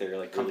one's out there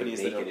like companies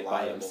really that are making it by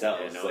liable.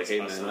 themselves. Yeah, no It's like, one's hey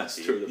man, hustling let's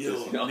to screw you.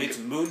 this. You know? make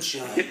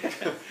moonshine.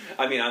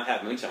 I mean, I've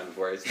had moonshine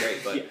before. It's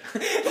great, but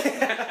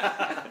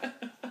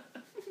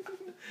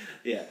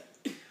yeah.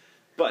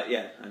 But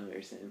yeah, I know what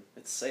you're saying.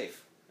 It's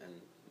safe and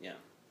yeah.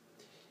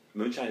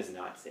 Moonshine is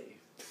not safe.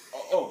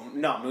 Oh,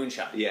 not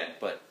moonshine. Yeah.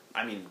 But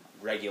I mean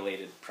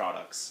regulated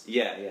products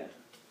Yeah, yeah,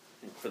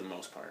 for the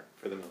most part,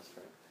 for the most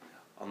part.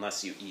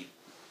 unless you eat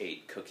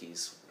 8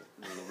 cookies.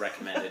 And the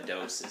recommended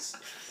dose is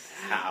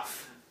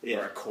half or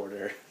Yeah. a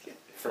quarter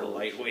for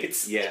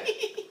lightweights. Yeah.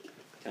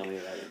 Tell me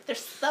about it. They're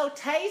so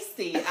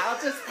tasty.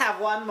 I'll just have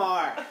one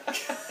more.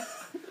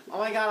 Oh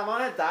my god, I'm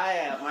on a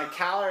diet. My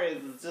calories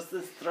is just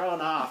this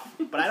thrown off,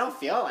 but I don't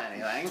feel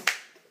anything.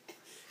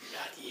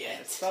 Not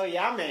yet. It's so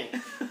yummy.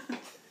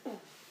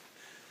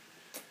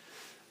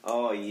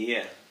 Oh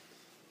yeah.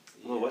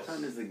 Well, what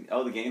time is the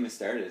game has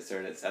started? It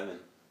started at 7.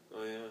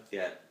 Oh, yeah.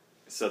 Yeah.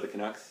 So the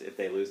Canucks, if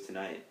they lose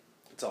tonight,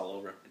 It's all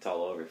over. it's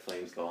all over.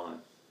 Flames go on.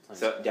 Flames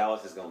So go on.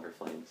 Dallas is going for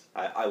Flames.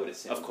 I would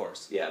assume. Of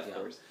course. Yeah, of Yeah.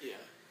 course. Yeah.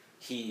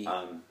 He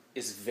Um,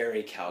 is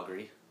very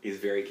Calgary. he's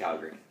very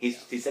Calgary. He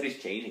said he's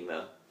changing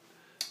though.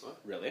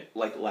 Really?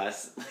 Like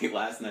last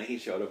night he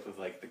showed up with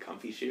like the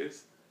comfy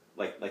shoes,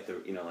 like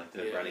the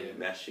Yeah, running yeah.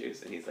 mesh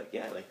shoes, and he's like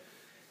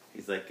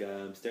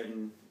I'm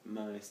starting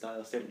my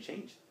style starting to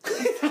change.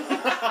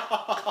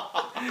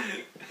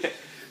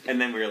 And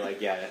then we were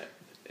like, yeah,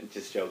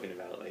 just joking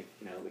about like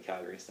the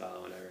Calgary style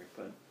or whatever,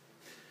 but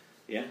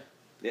yeah,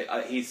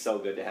 he's so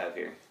good to have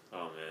here.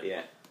 Oh, man.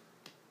 Yeah,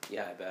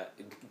 Yeah, I bet.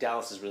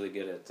 Dallas is really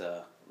good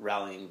at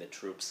rallying the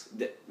troops.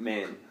 the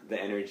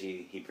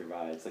energy he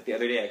provides. Like the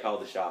other day I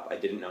called the shop, I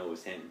didn't know it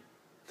was him.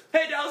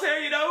 Hey Dallas,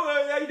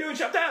 how you doing,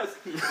 Shop Dallas?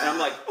 And I'm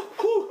like,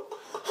 whew.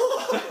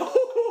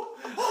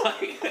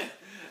 Like,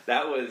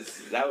 that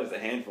was a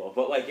handful,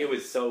 but like it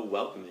was so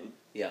welcoming.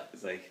 Yeah.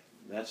 It's like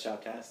that's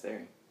Shop Task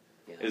there.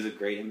 Yeah. It was a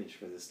great image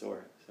for the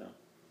store, so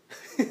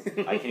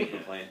I can't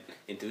complain.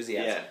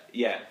 Enthusiasm.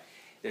 Yeah,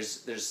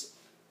 There's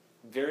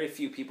very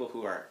few people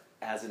who are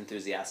as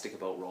enthusiastic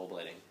about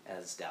rollerblading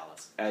as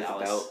Dallas.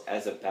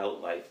 As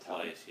about lifetime.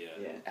 Life, yeah.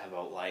 Yeah.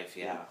 About life,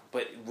 yeah.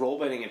 But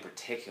rollerblading in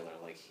particular,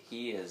 like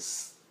he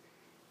is,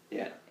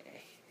 Yeah.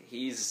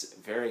 he's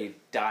very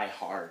die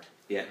hard.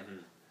 Yeah.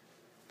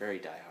 Very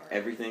die hard.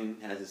 Everything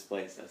has its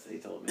place. That's what he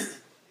told me.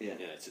 Yeah.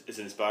 Yeah, it's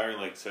inspiring,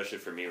 like, especially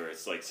for me, where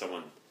it's like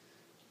someone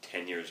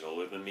 10 years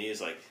older than me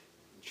is like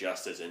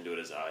just as into it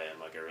as I am.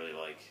 Like, I really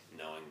like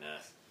knowing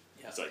that.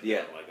 Yeah. It's like,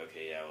 Yeah. I'm like,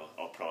 okay, yeah, well,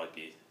 I'll probably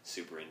be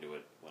super into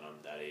it when I'm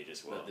that age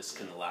as well. But this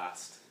can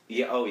last.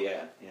 Yeah. Oh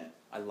yeah. Yeah.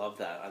 I love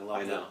that. I love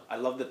I know. I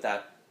love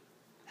that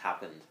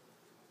happened.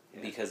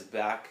 Yeah. Because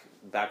back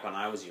when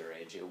I was your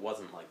age, it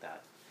wasn't like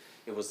that.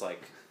 It was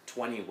like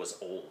 20 was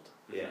old.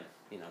 Yeah.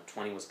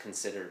 20 was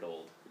considered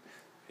old.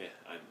 Yeah,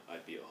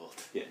 I'd be old.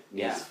 Yeah.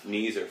 Yeah.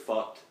 Knees are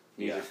fucked.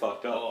 Knees Yeah. are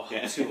fucked up. Oh,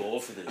 yeah. I'm too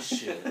old for this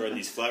shit. Where are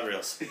these flat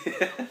rails?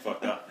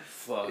 Fucked up.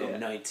 Fuck, Yeah. I'm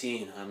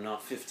 19. I'm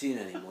not 15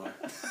 anymore.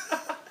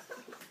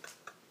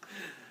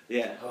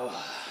 Yeah.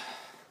 Oh,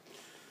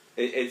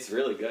 It's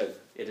really good.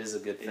 it is a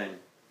good Yeah. thing.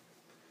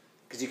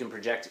 Because you can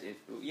project it.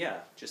 Yeah,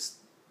 just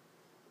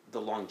the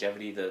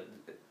longevity, the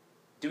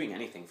doing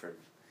anything for.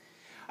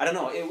 I don't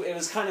know. It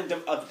was kind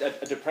of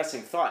a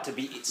depressing thought to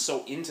be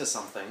so into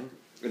something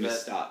And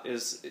just stop.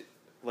 is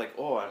like,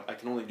 oh, I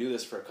can only do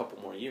this for a couple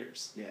more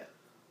years. Yeah.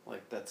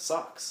 Like that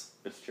sucks.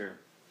 That's true.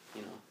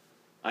 You know.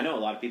 I know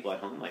a lot of people at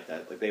home like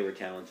that. Like they were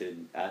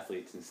talented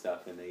athletes and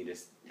stuff, and they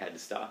just had to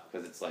stop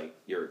because it's like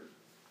you're a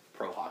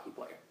pro hockey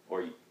player,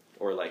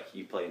 or like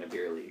you play in a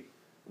beer league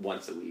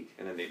once a week,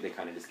 and then they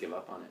kind of just give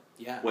up on it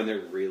Yeah. when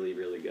they're really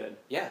really good.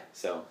 Yeah.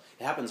 So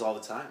It happens all the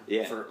time.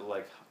 Yeah. For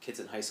like kids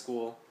in high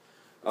school.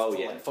 oh for,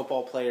 yeah, like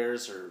football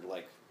players or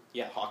like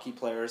hockey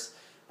players.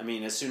 I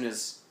mean, as soon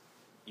as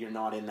you're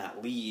not in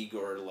that league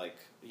or like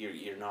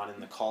you're not in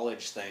the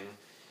college thing,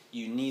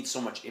 you need so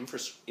much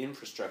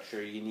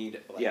infrastructure. You need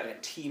like Yeah. a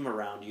team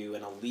around you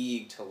and a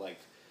league to like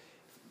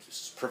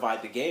just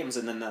provide the games,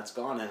 and then that's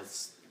gone, and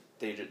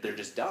they're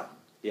just done.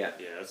 yeah,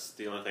 Yeah, that's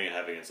the only thing I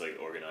have against like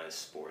organized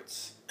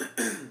sports.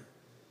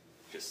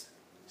 Just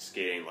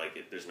skating, like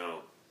there's no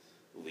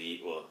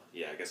league. Well,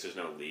 yeah, I guess there's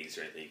no leagues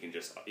or anything.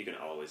 You can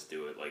always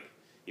do it. Like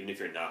even if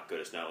you're not good,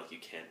 it's not like you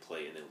can't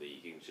play in the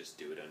league. You can just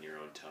do it on your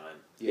own time,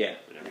 yeah.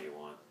 whenever you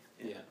want.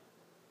 Yeah.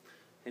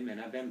 Hey man,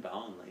 I've been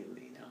balling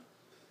lately. You know,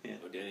 yeah.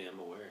 Oh, Danny, I'm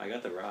aware. I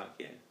got the rock.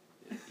 Yeah,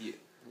 You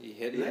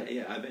hitting yeah, it?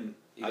 yeah. I've been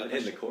You got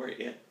in the that court.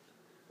 Yeah.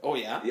 Oh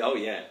yeah. Oh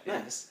yeah.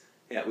 Nice.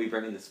 Yeah, we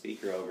bringing the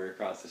speaker over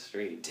across the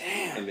street.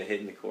 Damn. And been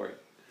hitting the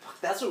court. Fuck,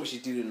 that's what we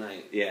should do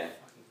tonight. Yeah,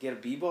 Get a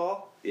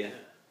b-ball. yeah.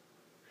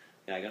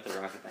 Yeah, I got the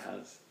rock at the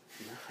house.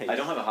 Nice. I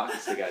don't have a hockey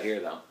stick out here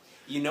though.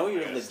 You know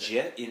you're Yeah,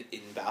 legit in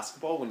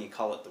basketball when you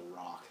call it the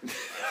rock.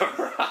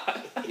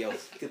 Rock. Yo,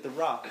 get the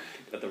rock.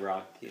 Got the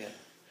rock. Yeah.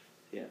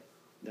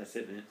 That's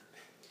it, man.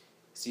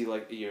 So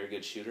you're a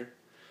good shooter?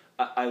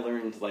 I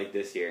learned like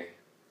this year.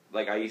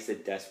 Like I used to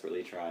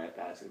desperately try at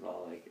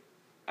basketball. Like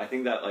I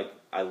think that like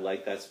I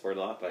like that sport a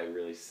lot, but I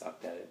really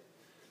sucked at it.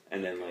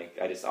 And then like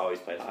I just always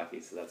played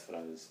hockey, so that's what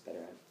I was better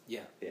at.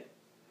 Yeah. Yeah.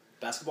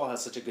 Basketball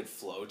has such a good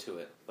flow to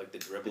it, like the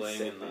dribbling It's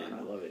sick, and man.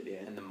 I love it.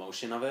 Yeah. the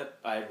motion of it.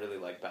 I really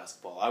like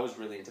basketball. I was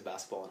really into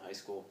basketball in high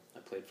school. I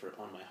played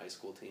on my high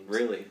school teams.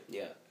 Really?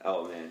 Yeah.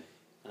 Oh man,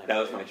 And I that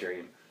was played- my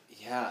dream.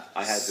 Yeah.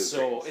 I had those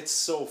so dreams. it's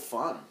so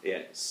fun.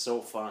 Yeah.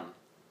 So fun.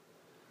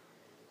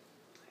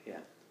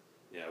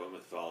 Yeah, I went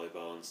with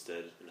volleyball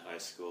instead in high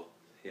school.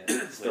 Yeah.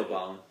 Still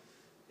balling.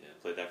 Yeah,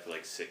 played that for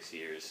like 6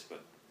 years,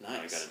 but I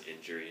Nice. got an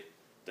injury.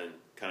 Then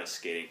kind of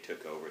skating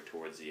took over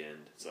towards the end.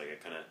 It's like I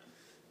kind of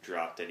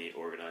dropped any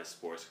organized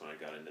sports when I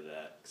got into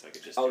that because I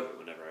could just do it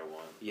whenever I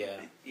want. Yeah.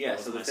 Yeah.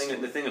 That So was the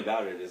my thing story.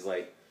 about it is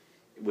like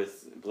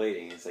with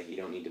blading, it's like you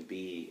don't need to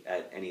be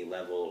at any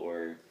level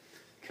or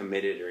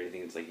committed or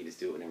anything. It's like you just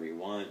do it whenever you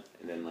want,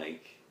 and then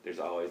like there's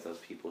always those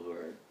people who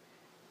are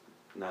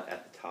not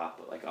at the top,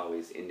 but like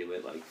always into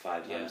it, like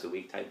 5 times a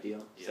week type deal.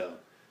 Yeah. So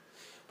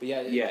But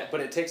yeah, yeah,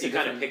 but it takes you a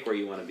kind of different- pick where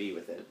you want to be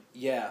with it.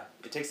 Yeah,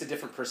 it takes a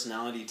different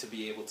personality to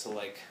be able to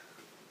like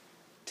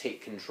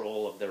take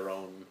control of their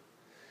own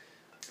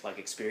like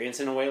experience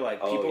in a way. Like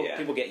Oh, people yeah.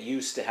 people get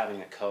used to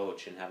having a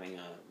coach and having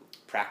a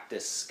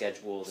practice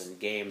scheduled and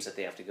games that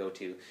they have to go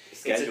to.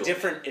 Schedule.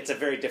 It's a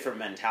very different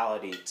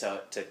mentality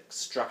to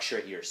structure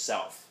it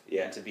yourself.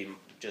 Yeah. And to be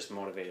just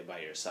motivated by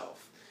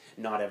yourself.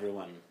 Not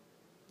everyone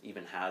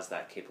even has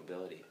that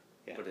capability.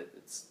 Yeah. But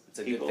it's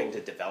a People- good thing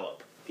to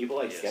develop. People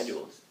like Yes.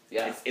 schedules.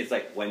 Yeah. It's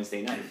like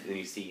Wednesday night, and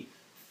you see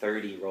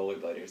 30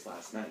 rollerbladers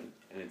last night,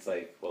 and it's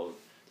like, well,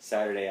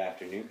 Saturday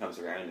afternoon comes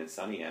around and it's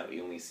sunny out.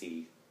 You only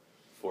see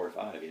 4 or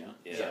 5, you know.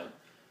 Yeah. Yeah.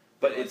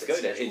 But Like it's the good.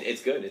 schedule.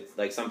 It's good. It's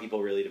like some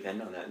people really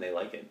depend on that and they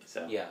like it.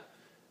 So Yeah.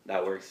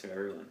 that works for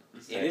everyone.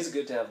 It is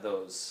good to have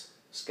those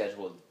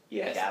scheduled.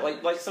 Yes.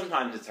 gatherings. Like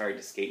sometimes it's hard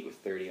to skate with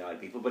 30 odd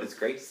people, but it's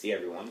great to see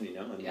everyone. You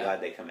know, I'm Yeah. glad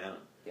they come out.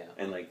 Yeah.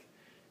 And like,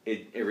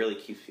 it really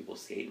keeps people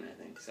skating.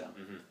 I think so.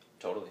 Mm-hmm.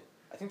 Totally.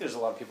 I think there's a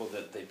lot of people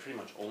that they pretty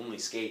much only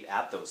skate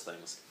at those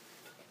things.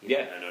 Yeah.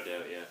 Yeah, no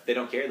doubt. Yeah. They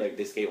don't care. Like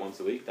they skate once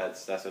a week.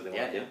 That's what they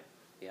want to do.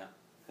 Yeah.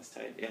 That's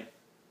tight. Yeah.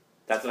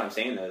 That's what I'm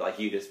saying though. Like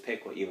you just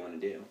pick what you want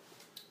to do.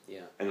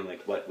 Yeah. And then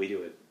like what we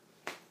do it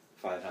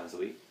 5 times a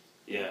week.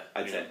 Yeah,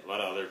 I'd say. a lot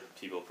of other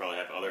people probably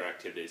have other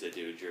activities they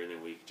do during the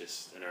week.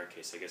 Just in our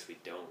case, I guess we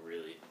don't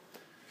really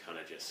kind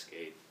of just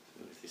skate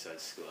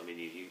besides school. I mean,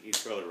 you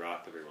throw the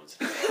rock every once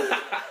in a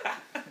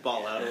while.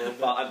 Ball out a little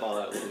bit. I ball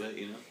out a little bit,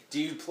 you know.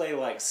 Do you play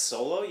like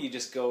solo? You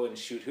just go and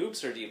shoot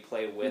hoops, or do you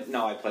play with?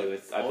 No, I play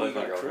with you my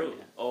got a girlfriend. crew.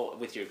 Oh,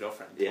 with your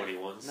girlfriend. Yeah.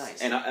 21s.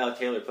 Nice. And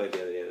Taylor played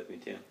the other day with me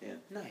too. Yeah.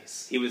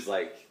 Nice. He was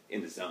like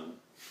in the zone.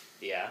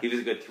 Yeah. He was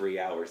a good 3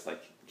 hours,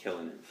 like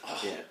killing it. Oh.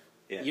 Yeah.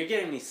 Yeah. You're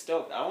getting me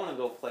stoked. I want to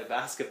go play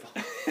basketball.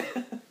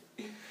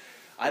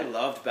 I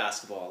loved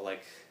basketball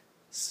like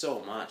so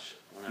much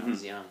when I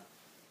was young.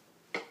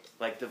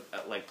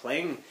 Like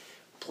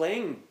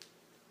playing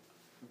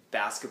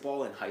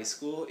basketball in high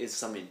school is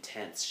some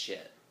intense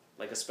shit.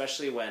 Like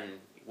especially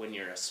when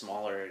you're a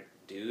smaller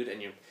dude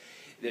and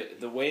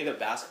the way that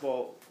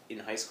basketball in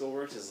high school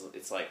works is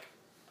it's like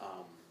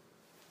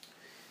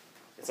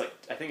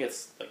I think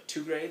it's like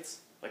 2 grades,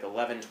 like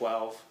 11,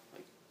 12,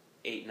 like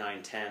 8,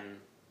 9, 10.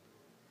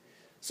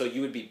 So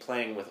you would be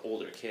playing with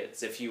older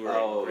kids if you were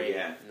in grade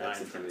 9, that's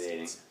for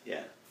intimidating. instance.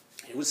 Yeah.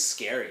 It was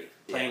scary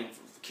playing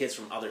kids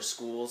from other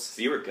schools.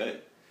 So you were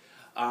good.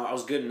 I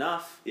was good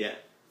enough. Yeah.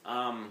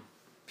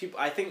 People,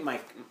 I think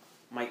my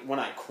when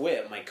I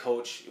quit, my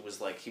coach, it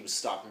was like he was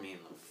stopping me in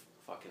the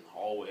fucking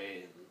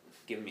hallway and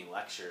giving me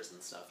lectures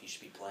and stuff. You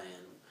should be playing,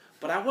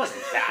 but I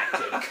wasn't that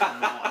good.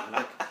 Come on,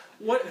 like,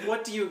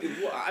 what do you?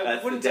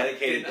 That's the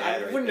dedicated dad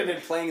I right wouldn't there. have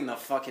been playing in the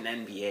fucking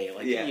NBA.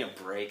 Like, give me a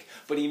break.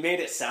 But he made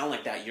it sound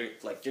like that.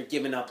 You're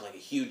giving up like a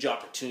huge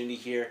opportunity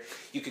here.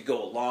 You could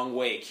go a long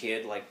way,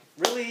 kid. Like,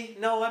 really?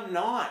 No, I'm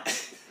not.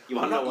 You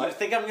want to know what? You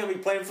think I'm going to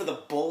be playing for the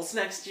Bulls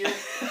next year?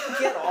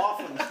 Get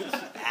off of me, you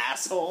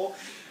asshole.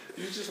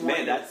 You just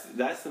want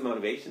that's the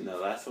motivation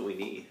though. That's what we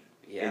need.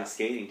 Yeah. In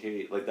skating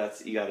too. Like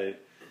you gotta.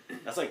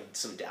 That's like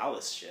some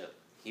Dallas shit.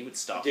 He would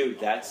stop. Dude,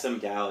 me. that's some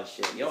Dallas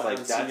shit. Yo, It's I like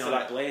haven't seen you on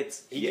what the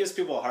blades. He gives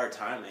people a hard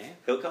time, eh?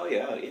 He'll call you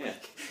out. Yeah.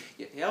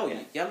 Yo,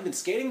 you haven't been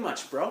skating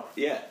much, bro.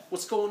 Yeah.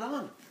 What's going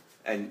on?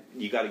 And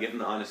you got to give him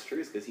the honest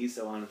truth because he's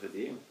so honest with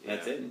you.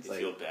 That's it. It's you like,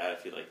 feel bad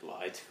if you like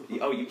lie to him.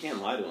 oh, you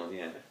can't lie to him.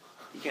 Yeah.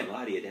 You can't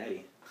lie to your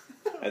daddy.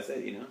 That's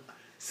it. You know.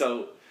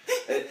 So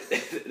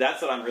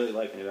that's what I'm really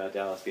liking about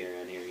Dallas being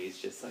around here. He's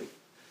just like,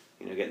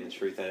 getting the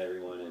truth out of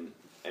everyone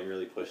and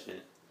really pushing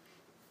it.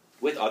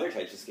 With other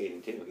types of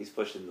skating too, he's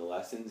pushing the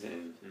lessons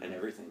and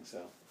everything.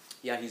 So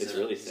Yeah, he's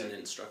sick. an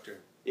instructor.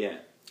 yeah,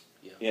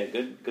 Yeah.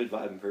 good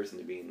vibing person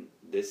to be in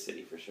this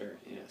city for sure.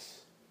 Yes.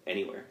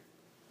 Anywhere.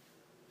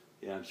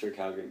 Yeah, I'm sure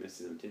Calgary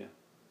misses him too.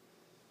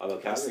 Although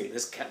Calgary,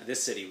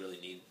 This city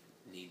really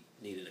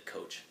needed a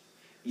coach.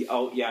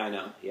 yeah, I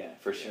know. Yeah,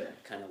 for sure.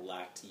 Kind of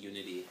lacked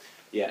unity.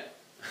 Yeah.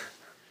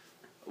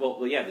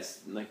 Well, yeah.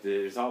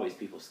 There's always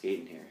people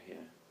skating here. Yeah,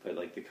 but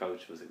like the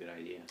coach was a good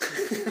idea.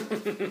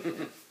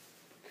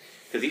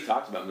 Because he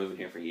talked about moving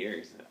here for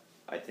years,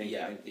 I think.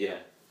 Yeah, right? yeah.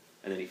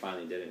 And then he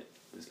finally did it.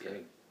 It was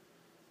great.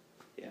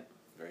 Yeah.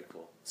 Very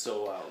cool.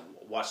 So,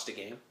 watch the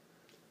game.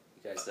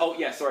 You guys. Oh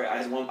yeah, sorry. I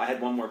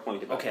had one more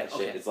point about Okay, that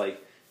shit. okay. It's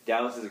like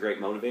Dallas is a great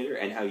motivator,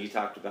 and how you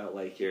talked about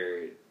like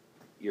your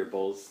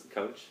Bulls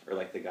coach or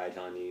like the guy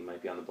telling you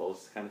might be on the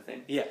Bulls kind of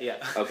thing. Yeah.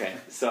 Okay,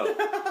 so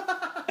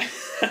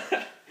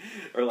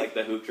or like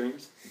the hoop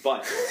dreams,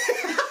 but.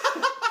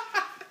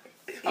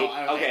 I'm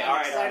all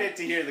right. excited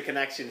to hear the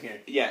connection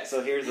here. Yeah,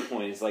 so here's the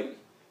point. It's like,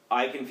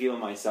 I can feel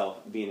myself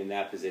being in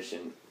that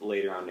position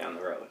later on down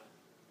the road.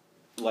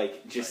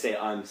 Like, just say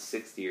I'm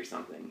 60 or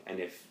something, and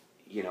if,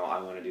 I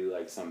want to do,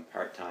 like, some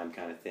part-time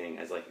kind of thing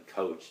as, like, a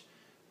coach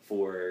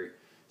for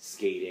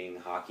skating,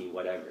 hockey,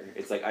 whatever.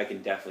 It's like, I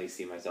can definitely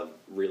see myself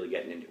really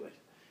getting into it.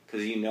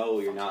 Because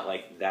you're not,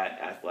 like,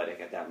 that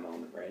athletic at that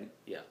moment, right?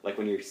 Yeah. Like,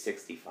 when you're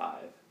 65,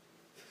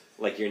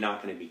 like, you're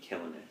not going to be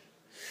killing it.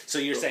 So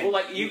you're saying Well,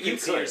 like, you you can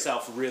see could.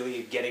 yourself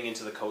really getting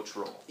into the coach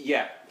role.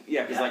 Yeah,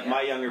 because Yeah,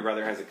 my younger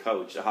brother has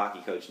a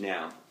hockey coach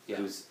now, Yeah.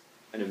 who's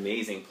an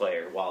amazing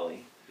player,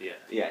 Wally. Yeah.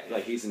 Yeah,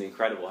 like he's an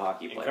incredible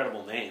hockey player.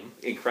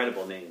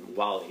 Incredible name,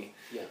 Wally.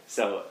 Yeah.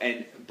 So,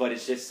 but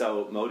it's just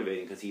so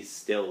motivating because he's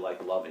still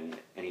like loving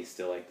it, and he's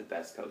still like the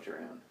best coach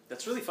around.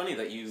 That's really funny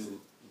that you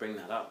bring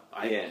that up.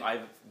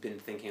 I've been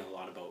thinking a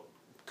lot about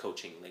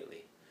coaching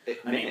lately.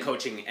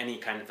 Coaching any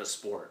kind of a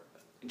sport.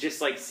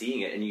 Just like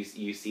seeing it, and you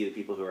see the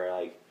people who are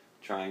like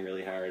trying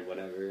really hard,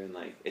 whatever, and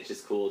like it's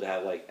just cool to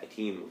have like a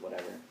team of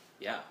whatever.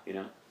 Yeah.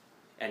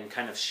 And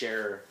kind of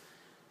share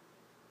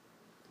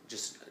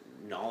just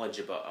knowledge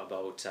about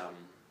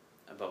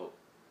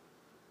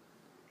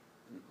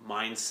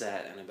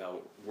mindset and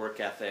about work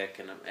ethic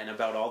and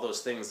about all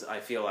those things. I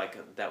feel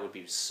like that would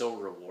be so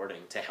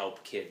rewarding to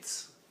help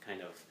kids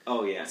kind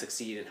of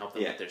succeed and help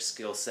them with their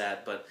skill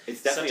set. But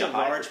it's definitely such a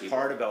high for large people.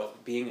 part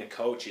about being a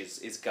coach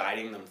is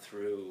guiding them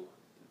through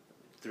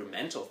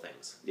mental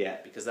things. Yeah.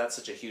 Because that's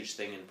such a huge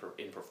thing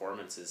in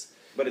performances.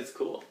 But it's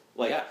cool.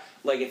 Like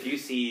if you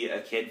see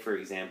a kid, for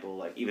example,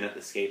 like even at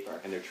the skate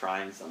park, and they're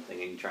trying something,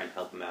 and you try and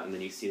help them out, and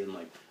then you see them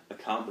like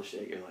accomplish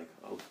it, you're like,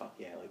 oh fuck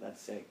yeah, like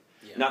that's sick.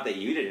 Yeah. Not that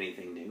you did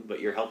anything new, but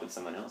you're helping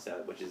someone else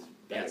out, which is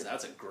Yeah, better.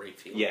 that's a great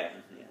feeling. Yeah,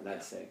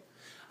 that's sick.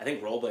 I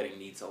think rollerblading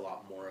needs a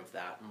lot more of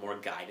that, more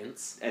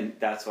guidance. And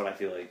that's what I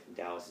feel like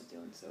Dallas is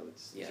doing, so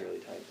it's really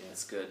tight. Yeah.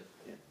 That's good.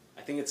 Yeah.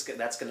 I think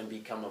that's going to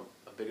become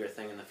a bigger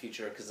thing in the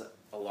future because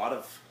a lot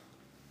of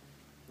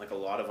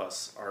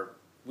us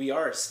we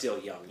are still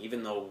young,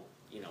 even though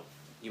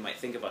you might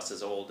think of us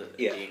as old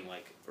being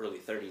like early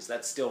 30s.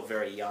 That's still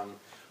very young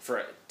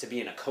to be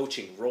in a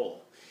coaching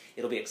role.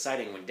 It'll be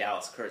exciting when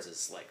Dallas Kurtz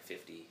is like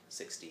 50,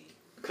 60.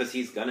 Because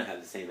he's gonna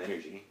have the same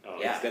energy. Oh,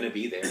 yeah. It's gonna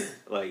be there.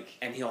 Like,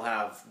 And he'll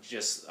have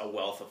just a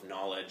wealth of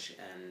knowledge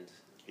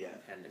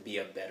and be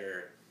a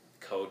better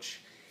coach,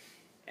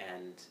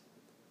 and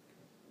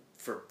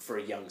for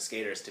young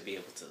skaters to be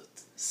able to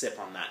sip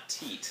on that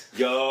teat.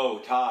 yo,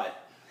 Todd.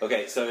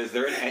 Okay, so is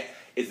there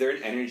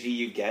an energy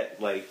you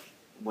get like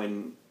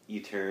when you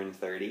turn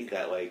 30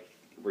 that like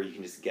where you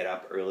can just get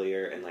up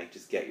earlier and like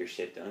just get your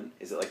shit done?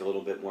 Is it like a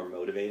little bit more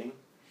motivating?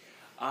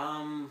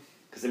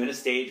 Because I'm in a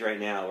stage right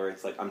now where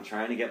it's like I'm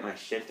trying to get my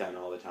shit done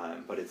all the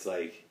time, but it's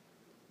like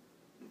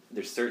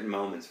there's certain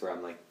moments where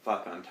I'm like,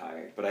 fuck, I'm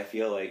tired. But I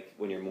feel like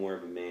when you're more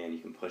of a man, you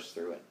can push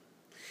through it.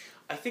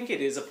 I think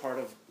it is a part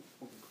of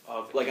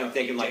Like I'm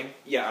thinking, aging. like,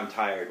 yeah, I'm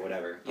tired,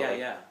 whatever. But Yeah, like,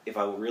 yeah. If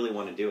I really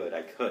want to do it,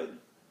 I could,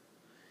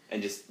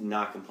 and just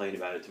not complain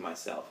about it to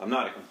myself. I'm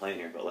not a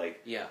complainer, but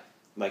like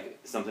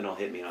something will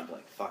hit me, and I'll be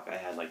like, fuck, I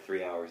had like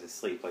 3 hours of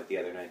sleep, like the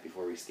other night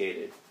before we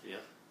skated. Yeah.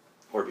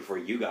 Or before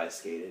you guys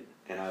skated,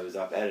 and I was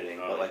up editing,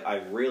 Oh, but like yeah. I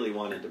really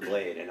wanted to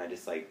blade, and I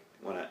just like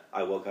when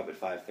I woke up at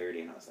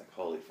 5:30, and I was like,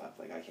 holy fuck,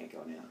 like I can't go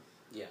now.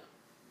 Yeah.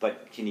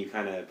 But can you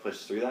kind of push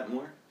through that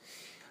more?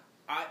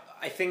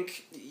 I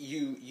think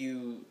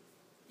you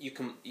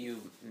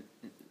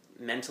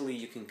mentally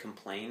you can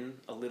complain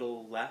a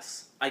little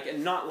less.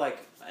 Not like,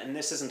 and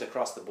this isn't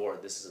across the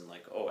board. This isn't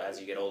like, oh, as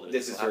you get older,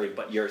 This is will happen,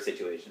 for your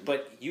situation.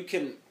 But you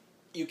can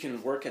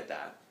work at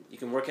that. You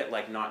can work at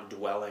like not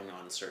dwelling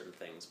on certain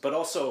things, but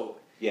also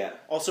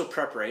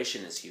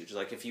preparation is huge.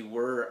 Like if you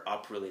were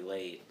up really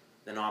late,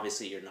 then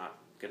obviously you're not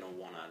gonna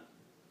want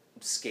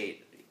to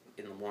skate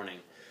in the morning.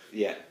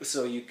 Yeah.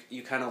 So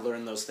you kind of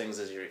learn those things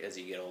as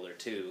you get older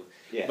too.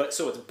 Yeah. But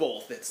so it's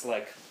both. It's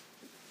like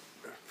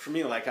for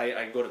me, like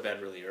I go to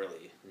bed really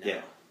early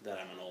now that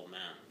I'm an old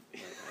man.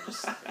 Like I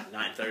just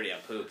 9:30,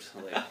 I'm pooped.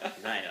 Like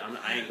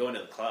I ain't going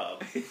to the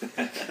club.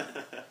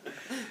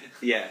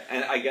 Yeah,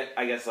 and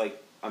I guess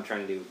like I'm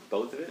trying to do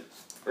both of it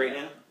right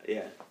now.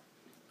 Yeah.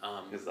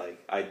 Because like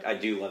I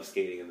do love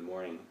skating in the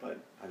morning, but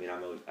I mean I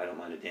don't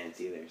mind to dance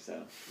either.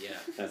 So Yeah.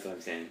 that's what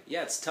I'm saying.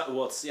 Yeah, it's tough.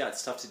 Well,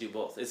 it's tough to do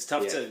both. It's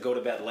tough to go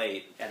to bed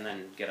late and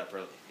then get up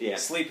early. Yeah.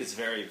 Sleep is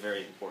very, very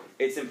important.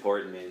 It's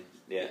important, man.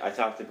 Yeah, I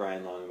talked to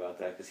Brian Long about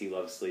that because he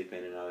loves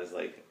sleeping, and I was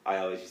like, I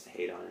always used to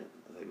hate on it.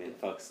 I was like, man,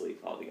 fuck sleep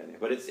altogether.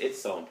 But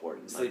it's so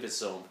important. Sleep is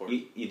so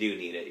important. You do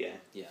need it, yeah.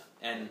 Yeah,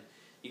 and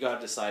you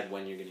gotta decide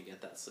when you're gonna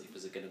get that sleep.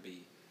 Is it gonna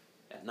be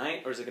at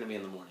night or is it gonna be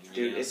in the morning? Are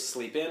you gonna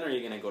sleep in or are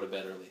you gonna go to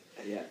bed early?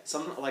 Yeah.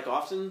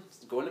 Often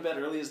going to bed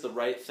early is the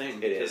right thing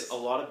It because is. a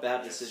lot of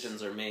bad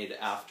decisions are made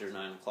after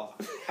 9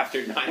 o'clock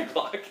After 9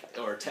 o'clock.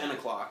 or 10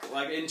 o'clock.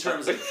 Like in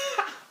terms of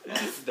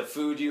the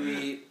food you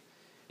eat,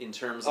 in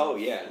terms of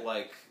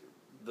like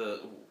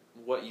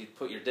what you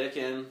put your dick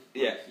in.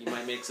 Yeah. You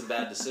might make some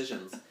bad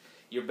decisions.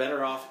 You're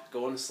better off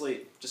going to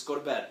sleep. Just go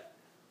to bed.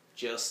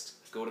 Just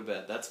go to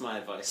bed. That's my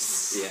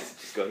advice. Yeah,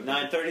 just go to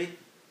bed. 9:30.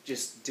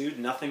 Just dude,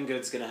 nothing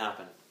good's gonna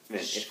happen.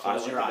 Man, Shh, if I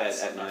close went your to bed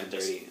eyes at and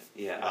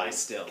 9:30, lie I'd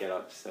still. get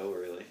up so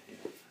early.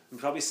 You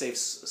probably save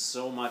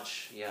so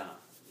much. Yeah,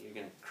 you're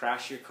gonna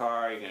crash your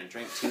car. You're gonna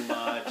drink too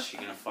much.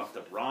 You're gonna fuck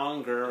the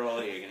wrong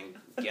girl. You're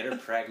gonna get her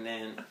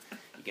pregnant.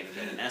 You're gonna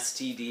get an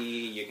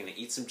STD. You're gonna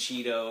eat some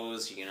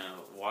Cheetos. You're gonna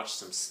watch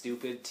some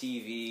stupid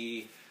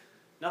TV.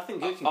 Nothing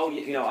good can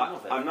come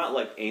of it. I'm not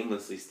like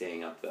aimlessly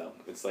staying up though.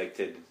 It's like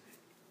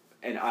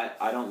and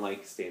I don't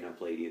like staying up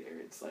late either.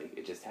 It's like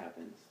it just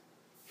happens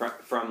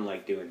from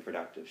like doing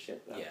productive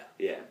shit though. Yeah.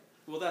 Yeah.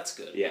 Well, that's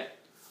good. Yeah.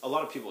 A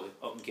lot of people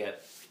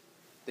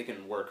they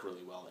can work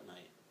really well at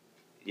night,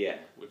 Yeah.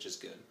 which is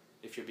good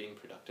if you're being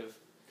productive.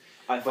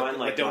 I find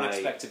But don't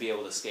expect to be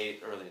able to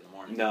skate early in the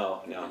morning.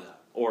 No. Do that.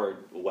 Or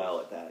well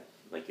at that.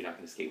 Like you're not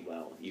going to skate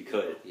well. You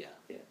could. Yeah.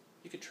 Yeah.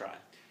 You could try.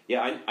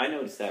 Yeah, I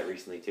noticed that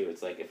recently too.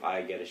 It's like if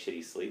I get a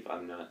shitty sleep,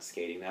 I'm not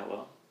skating that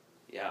well.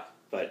 Yeah.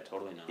 But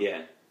Totally not.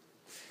 yeah.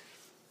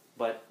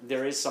 But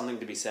there is something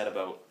to be said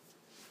about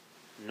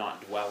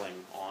not dwelling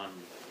on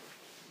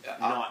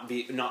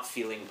not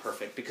feeling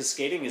perfect, because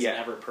skating is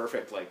never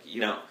perfect. Like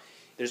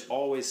there's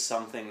always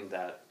something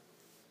that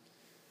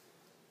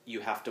you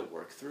have to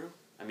work through.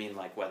 I mean,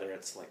 like whether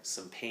it's like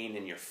some pain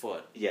in your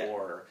foot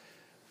or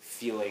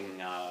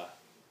feeling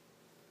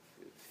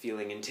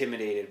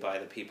intimidated by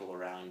the people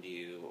around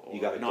you, or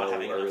You gotta not go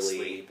having enough early.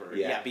 sleep, or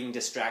Yeah. being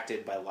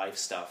distracted by life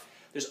stuff.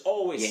 There's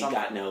always You ain't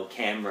something. got no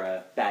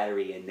camera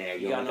battery in there.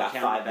 You only got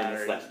 5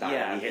 minutes left on it.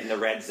 Yeah. You hitting the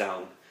red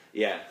zone.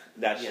 Yeah,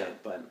 that Yeah.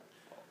 shit. But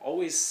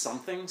Always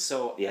something.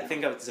 So I Yeah.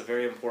 think it's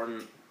very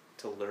important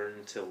to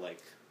learn to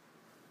like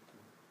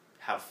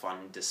have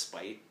fun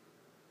despite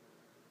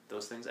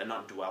those things and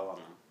not dwell on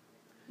them.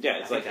 Yeah, I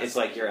it's think like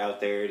that's you're out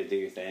there to do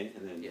your thing,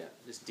 and then Yeah,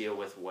 just deal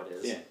with what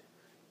is. Yeah.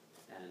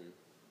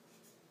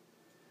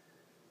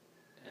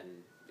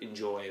 And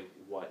enjoy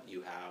what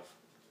you have.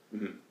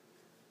 Mm-hmm.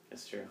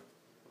 That's true.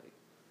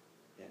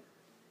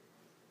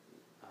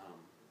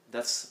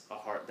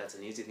 That's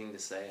an easy thing to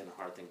say and a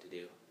hard thing to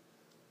do.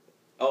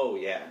 Oh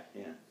yeah,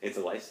 it's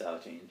a lifestyle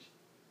change.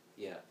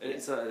 Yeah,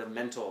 it's a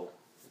mental.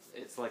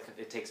 It's like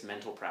it takes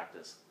mental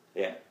practice.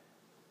 Yeah,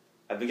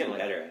 I've been getting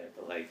better at it,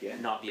 but like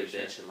not be a for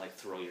bitch sure. and like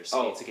throw your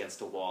skates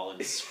against a wall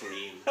and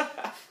scream.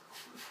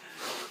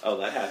 Oh,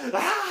 that happens.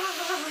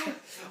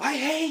 I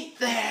hate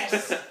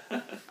this.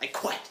 I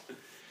quit.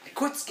 I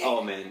quit skating.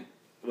 Oh man,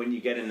 when you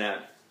get in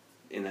that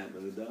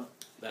mood though,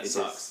 That it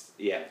sucks.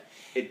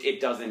 It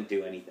doesn't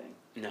do anything.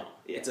 No,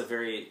 Yeah. it's a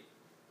very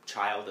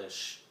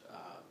childish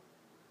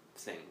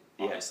thing,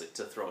 obviously,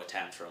 to throw a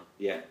tantrum.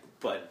 Yeah.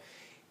 But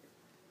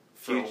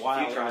for Few a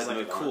while, it tries was like a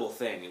move on. cool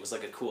thing. It was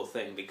like a cool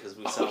thing because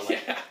we saw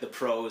the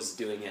pros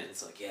doing it.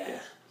 It's like,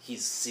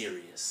 he's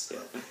serious.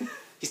 Yeah.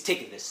 He's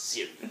taking this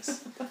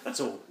serious.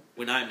 So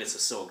when I miss a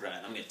soul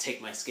grind, I'm going to take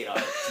my skate off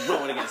and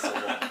throw it against the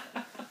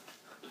wall.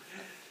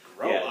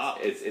 Grow up.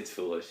 It's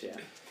foolish. Yeah.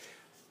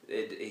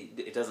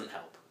 It doesn't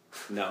help.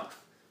 No.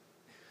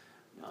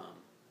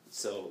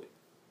 So,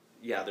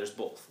 yeah, there's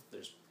both.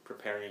 There's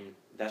preparing,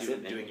 That's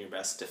it, man. doing your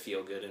best to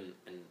feel good and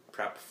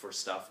prep for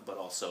stuff, but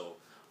also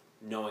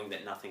knowing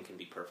that nothing can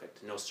be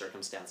perfect. No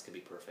circumstance can be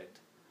perfect.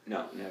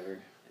 No, never.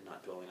 And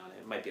not dwelling on it.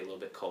 It might be a little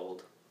bit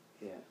cold.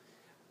 Yeah.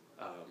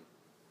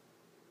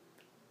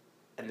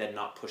 And then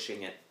not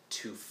pushing it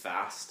too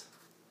fast.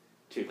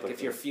 Too Like quickly.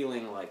 if you're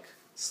feeling like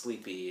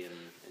sleepy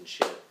and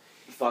shit,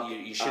 Fuck,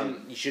 you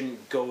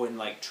shouldn't go and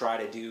like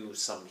try to do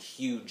some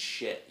huge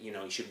shit. You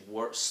know, you should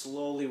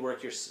slowly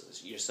work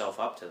yourself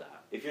up to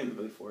that. if you're in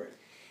the mood for it.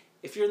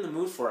 If you're in the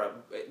mood for it,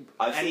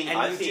 I've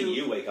and seen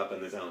you wake up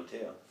in the zone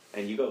too,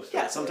 and you go.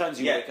 straight Yeah, for sometimes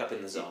it. you wake up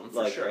in the zone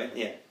for like, sure. Right?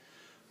 Yeah,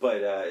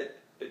 but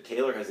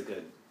Taylor has a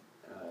good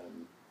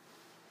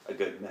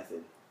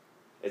method.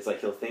 It's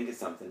like he'll think of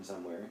something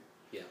somewhere.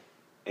 Yeah.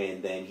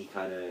 And then he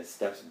kind of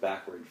steps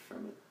backward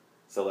from it.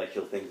 So like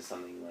he'll think of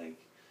something like,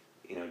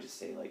 just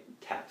say like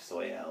tap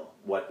soy L,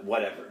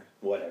 whatever,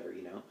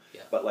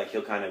 Yeah. But like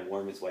he'll kind of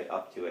worm his way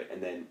up to it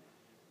and then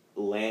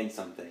land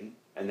something,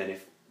 and then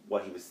if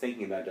what he was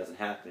thinking about doesn't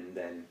happen,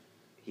 then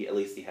at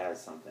least he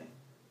has something.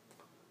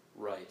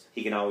 Right.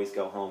 He can always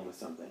go home with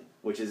something,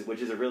 which is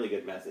a really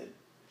good method,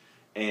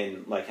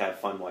 and like have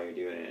fun while you're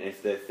doing it. And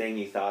if the thing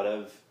you thought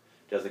of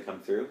doesn't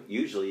come through,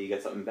 usually you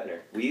get something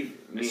better. Me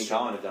and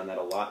Colin have done that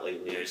a lot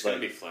lately. Yeah, you It's just gotta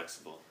like- be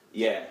flexible.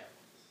 Yeah.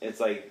 It's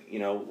like,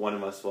 one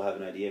of us will have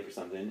an idea for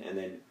something, and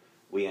then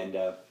we end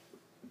up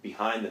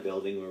behind the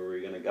building where we're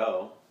going to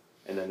go,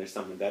 and then there's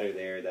something better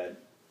there that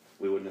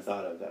we wouldn't have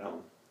thought of at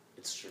home.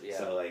 It's true. Yeah.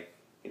 So, like,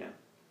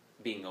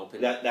 Being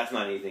open. that's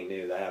not anything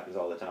new. That happens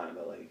all the time,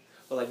 but, like...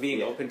 But like being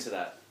Yeah. open to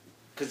that,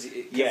 because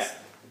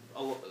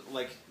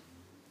like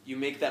you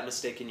make that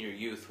mistake in your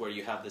youth where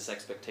you have this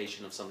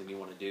expectation of something you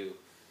want to do,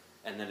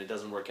 and then it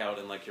doesn't work out,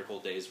 and like your whole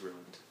day's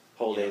ruined.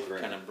 Whole day's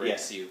ruined. Kind of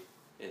breaks you.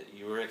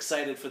 You were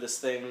excited for this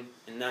thing,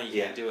 and now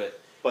you can't do it.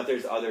 But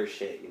there's other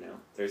shit,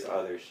 There's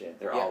other shit.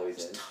 There always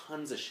there's is.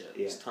 tons of shit.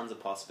 Yeah. There's tons of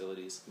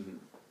possibilities, Mhm.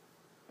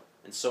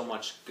 and so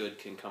much good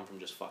can come from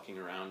just fucking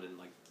around and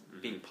like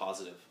being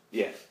positive.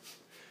 Yeah.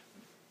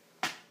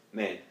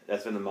 Man,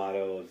 that's been the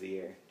motto of the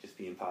year. Just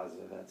being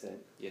positive, that's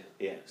it. Yeah.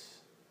 Yeah.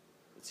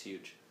 It's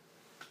huge.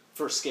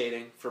 For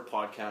skating, for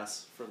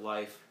podcasts, for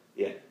life.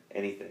 Yeah,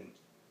 anything.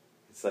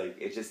 It's like,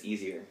 it's just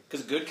easier.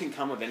 Because good can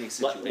come of any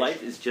situation.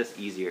 Life is just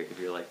easier if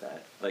you're like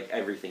that. Like,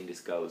 everything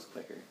just goes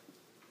quicker.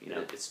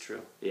 It's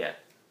true. Yeah.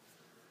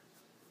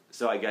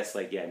 So I guess,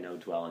 like, no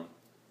dwelling.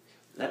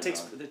 That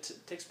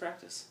takes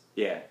practice.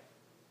 Yeah.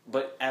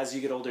 But as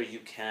you get older, you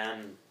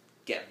can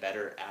get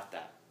better at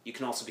that. You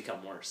can also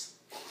become worse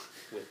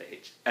with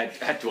age.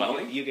 At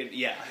dwelling? You can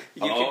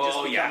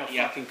just become a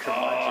fucking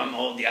curmudgeon I'm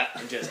old, yeah.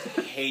 and just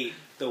hate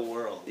the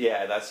world.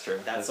 Yeah, that's true.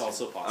 That's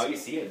also true. possible. Oh, you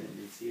see it.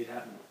 You see it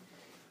happen.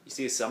 You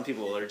see some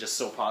people are just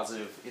so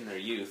positive in their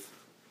youth,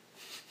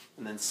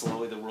 and then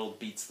slowly the world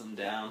beats them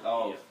down.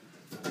 Oh,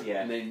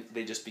 yeah. And then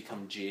they just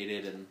become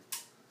jaded, and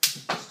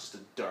it's just a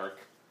dark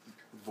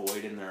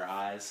void in their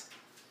eyes.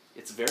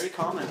 It's very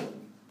common.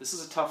 This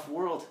is a tough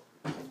world.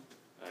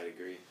 I'd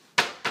agree.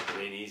 It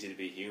ain't easy to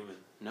be human.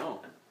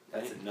 No.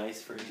 That's a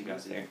nice fridge you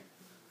got there.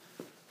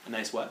 A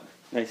nice what?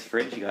 Nice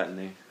fridge you got in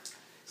there.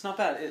 It's not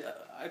bad.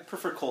 I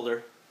prefer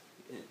colder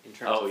in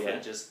terms of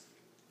fridges.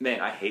 Man,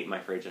 I hate my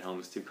fridge at home.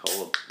 It's too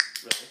cold.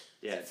 Really?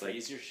 Yeah, it's like...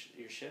 Freeze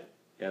your shit?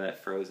 Yeah,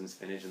 that frozen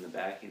spinach in the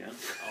back,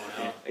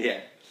 Oh no. Yeah.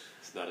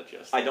 It's not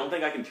adjustable. I don't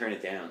think I can turn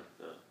it down.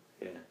 No.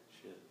 Yeah.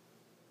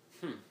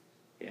 Shit.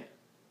 Yeah.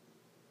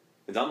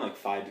 It's on like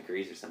 5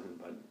 degrees or something,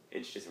 but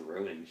it's just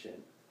ruining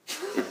shit.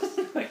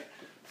 It's like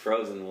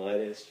frozen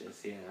lettuce,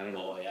 just, I don't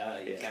know. Oh yeah,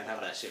 you Yeah. can't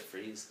have that shit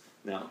freeze.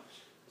 No.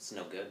 It's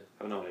no good.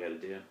 I don't know what I gotta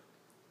do.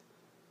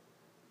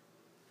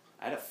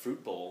 I had a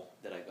fruit bowl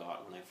that I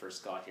got when I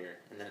first got here,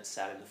 and then it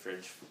sat in the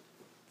fridge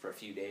for a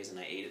few days, and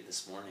I ate it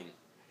this morning.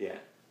 Yeah.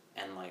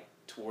 and like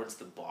towards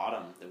the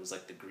bottom there was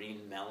like the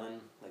green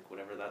melon, like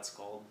whatever that's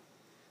called.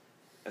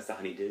 That's the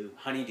honeydew.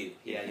 Honeydew.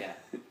 Yeah,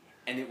 yeah.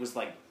 And it was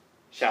like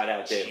Shout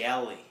out to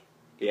jelly.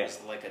 It yeah. was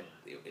like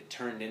it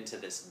turned into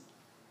this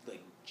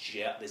like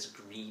this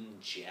green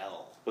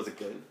gel. Was it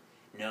good?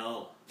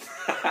 No.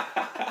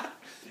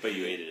 But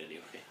you ate it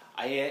anyway.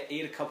 I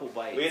ate a couple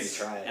bites. We had to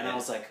try it, and yeah. I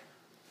was like,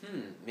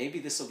 maybe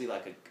this will be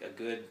like a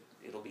good.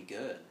 It'll be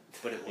good,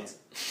 but it wasn't.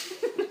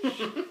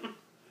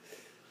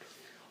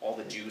 All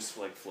the juice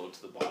like flowed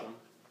to the bottom,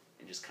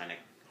 and just kind of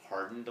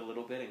hardened a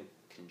little bit and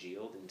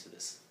congealed into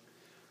this.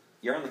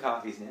 You're on the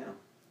coffees now.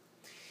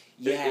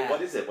 Yeah.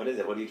 What is it? What are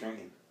you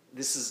drinking?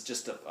 This is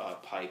just a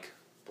Pike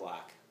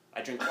Black.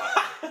 I drink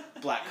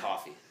black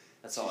coffee.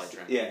 That's all I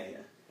drink. Yeah, yeah.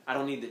 I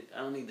don't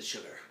need the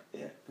sugar.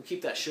 Yeah. We'll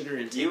keep that sugar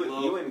intake You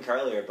low. and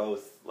Carly are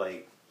both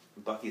like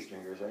Bucky's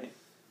drinkers, right?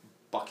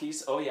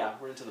 Bucky's? Oh yeah,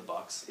 we're into the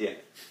Bucks. Yeah.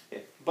 Yeah.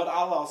 But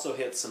I'll also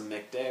hit some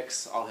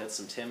McDicks. I'll hit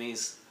some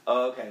Timmy's.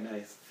 Oh, okay,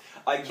 nice.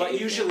 But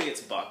usually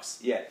it's Bucks.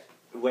 Yeah.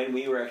 When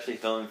we were actually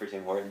filming for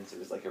Tim Hortons, it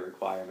was like a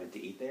requirement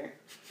to eat there.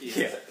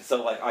 Yeah.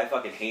 So like I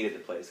fucking hated the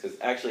place because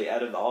actually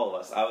out of all of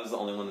us, I was the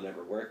only one that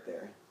ever worked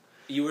there.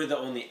 You were the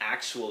only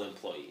actual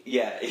employee.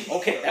 Yeah.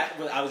 Okay,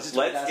 I was just.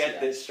 Let's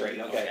get this straight.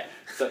 Okay. Okay.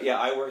 So yeah,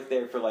 I worked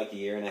there for like a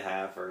year and a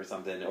half or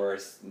something, or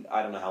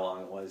I don't know how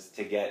long it was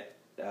to get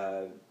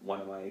one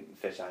of my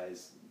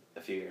fisheyes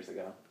a few years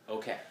ago.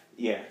 Okay.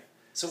 Yeah.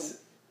 So,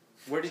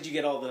 where did you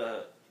get all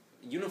the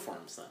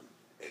uniforms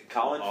then?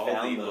 Colin All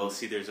found the them. well,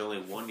 see, there's only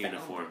one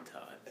uniform,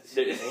 Todd.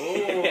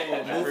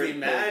 Oh, movie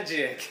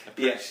magic. I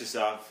purchased this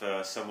off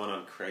someone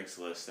on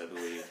Craigslist, I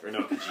believe, or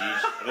no, Kijiji.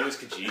 I think it was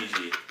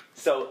Kijiji.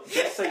 So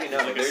just so you know,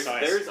 Like a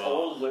size there's small.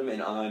 old women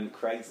on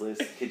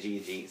Craigslist,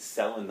 Kijiji,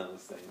 selling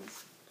those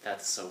things.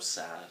 That's so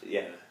sad.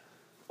 Yeah.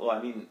 Well,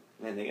 I mean,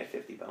 man, they get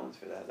 50 bones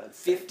for that. That's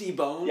 50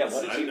 bones? Yeah,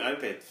 what did you- I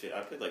paid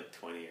like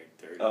 20 or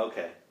 30 Oh,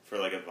 okay. for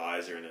like a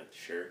visor and a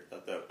shirt.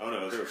 Oh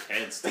no, there were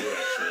pants too.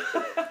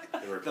 Actually,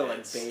 there were The like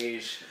pants.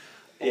 beige,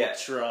 Yeah.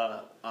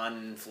 ultra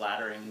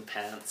unflattering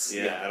pants.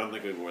 Yeah, I don't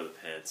think we wore the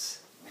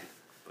pants,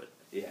 but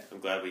Yeah. I'm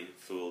glad we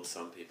fooled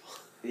some people.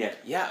 Yeah.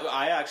 Yeah,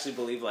 I actually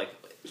believe like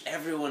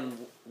everyone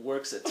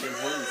works at Tim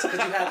Hortons because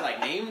you had like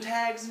name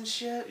tags and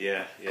shit.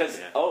 Yeah, Because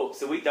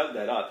so we dug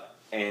that up,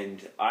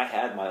 and I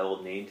had my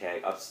old name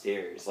tag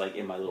upstairs, like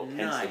in my little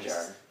pencil Nice.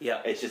 jar.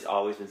 Yeah. It's just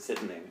always been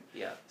sitting there.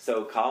 Yeah.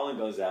 So Colin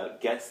goes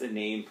out, gets the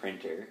name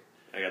printer,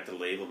 I got the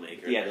label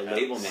maker. Yeah, the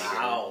label maker.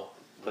 Wow.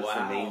 puts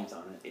wow. the names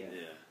on it. Yeah.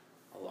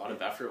 Yeah, A lot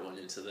of effort went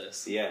into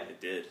this. Yeah. it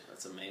did.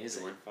 That's They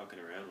amazing. weren't fucking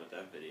around with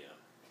that video.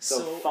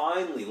 So,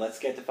 finally, let's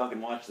get to fucking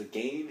watch the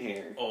game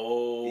here.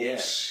 Oh Yeah.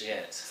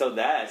 shit. So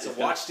that So is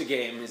watch the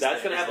game.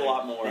 that's gonna have a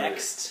lot more-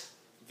 Next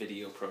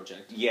video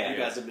project. Yeah. You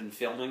guys have been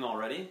filming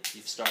already.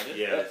 You've started.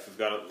 Yeah, we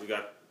got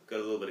a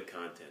little bit of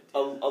content. a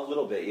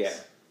little bit, yeah.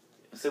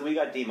 So we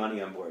got D Money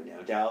on board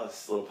now.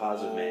 Dallas, little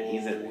positive man,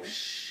 he's in Oh there.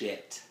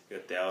 shit. We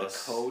got The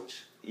Dallas.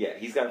 coach. Yeah,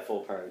 he's got a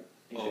full part.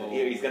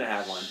 He's gonna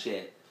have one.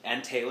 Shit.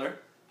 And Taylor.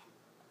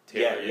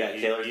 Taylor, Yeah,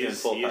 Taylor's doing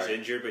full He is part.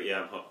 injured, but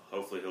yeah,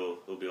 hopefully he'll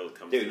be able to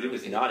come Dude, through. he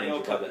was not He'll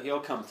injured. come, but he'll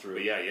come through.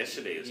 But yeah,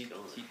 yesterday he was he,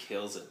 killing it. he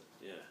kills it.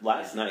 Yeah.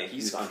 Last Yeah, night he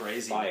he's was on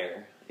crazy.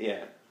 fire.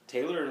 Yeah,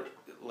 Taylor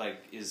like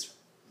is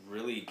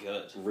really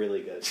good.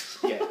 really good.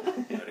 Yeah,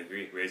 I'd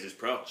agree. Razor's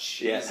Pro. yeah,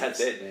 Jesus. that's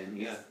it, man.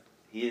 Yeah.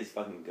 He is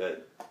fucking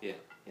good.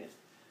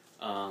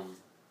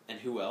 And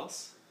who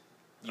else?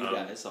 You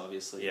guys,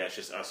 obviously. Yeah, it's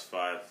just us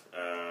five.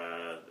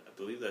 I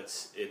believe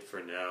that's it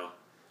for now.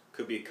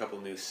 Could be a couple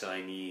new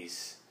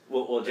signees.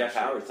 Well, Jeff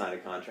Actually- Howard signed a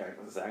contract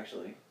with us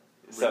actually.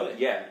 So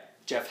Really? yeah,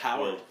 Jeff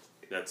Howard. Well,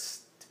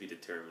 that's to be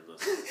determined.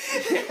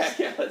 Let's-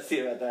 yeah. Let's see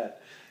about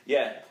that.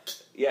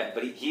 Yeah,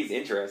 but he's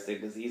interested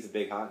because he's a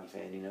big hockey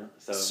fan, you know.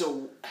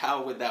 So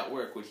how would that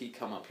work? Would he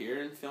come up here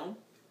and film?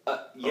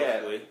 Yeah,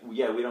 Hopefully.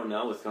 we don't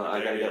know what's going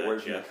on. I gotta Yeah, get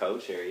word from the Jeff.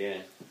 coach here.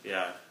 Yeah,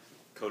 Yeah,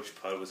 Coach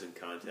Pudd was in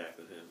contact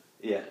with him.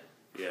 yeah.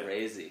 Yeah,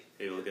 Crazy.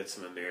 maybe we'll get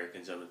some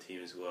Americans on the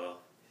team as well.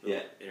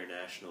 Yeah.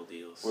 International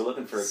deals. We're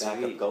looking for a backup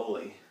Sweet.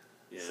 goalie.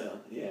 Yeah. So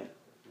yeah.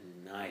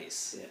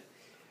 Nice. Yeah.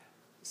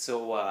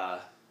 So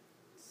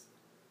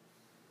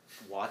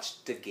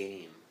watch the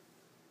game.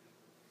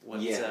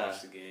 What's, Yeah.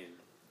 Watch the game.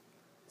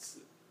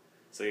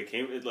 It's like it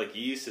came. Like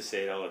you used to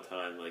say it all the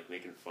time, like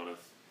making fun of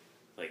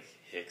like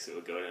Hicks that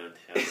would go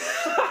downtown.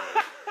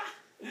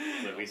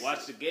 Like we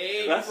watch the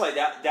game. That's why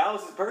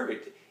Dallas is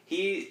perfect.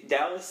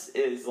 Dallas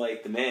is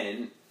like the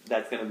man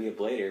that's going to be a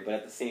blader, but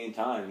at the same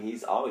time,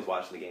 he's always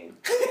watching the game.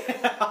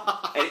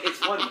 And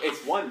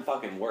it's one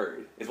fucking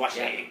word. It's watch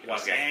the game.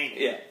 Watch the game.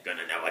 Yeah.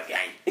 Gonna know what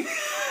game.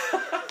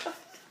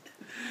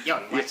 Yo,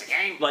 watch the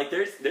game. Like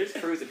there's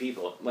crews of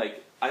people.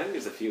 Like I think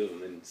there's a few of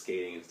them in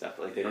skating and stuff.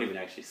 Like they don't even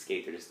actually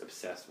skate. They're just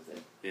obsessed with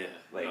it. Yeah.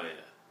 Like- oh yeah.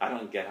 I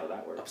don't get how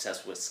that works.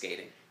 Obsessed with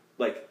skating.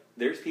 Like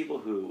there's people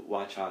who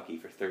watch hockey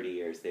for 30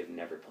 years. They've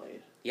never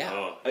played. Yeah.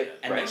 Oh, And yeah.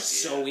 And Right. they're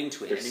so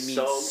into it, They're and it means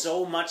so-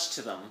 so much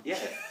to them. Yeah.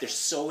 They're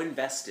so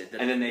invested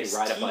that And then they this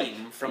ride a team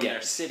bike. from Yeah.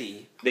 their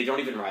city. They don't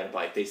even ride a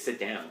bike. They sit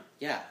down.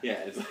 Yeah.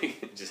 Yeah. It's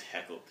like Just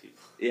heckle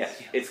people. yeah.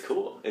 Yeah. It's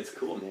cool. It's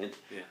cool, man.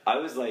 Yeah. I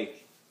was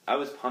like I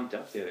was pumped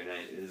up the other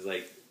night. It was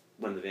like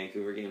when the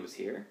Vancouver game was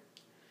here,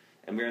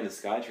 and we were in the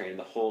SkyTrain, and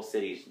the whole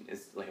city,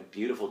 it's like a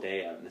beautiful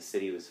day out, and the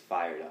city was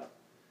fired up.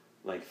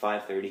 Like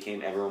 5:30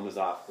 came, everyone was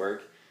off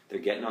work. They're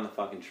getting on the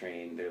fucking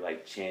train. They're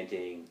like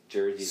chanting,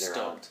 jerseys are on.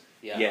 Stoked.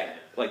 Yeah. Yeah,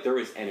 like there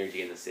was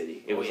energy in the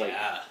city. It was like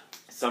yeah.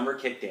 summer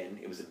kicked in.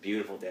 It was a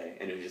beautiful day,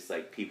 and it was just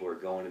like people were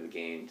going to the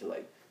game to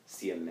like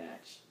see a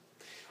match.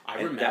 I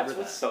And remember that's that.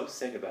 what's so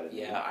sick about it.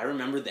 Yeah, man. I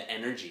remember the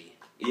energy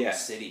in Yeah. the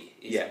city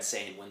is Yeah.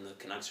 insane when the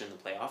Canucks are in the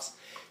playoffs.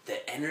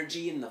 The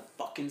energy in the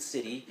fucking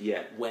city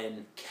Yeah.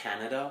 when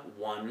Canada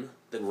won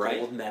the Right.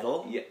 gold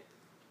medal Yeah.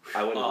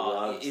 I would have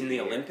loved in to the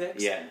hear.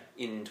 Olympics Yeah.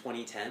 in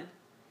 2010.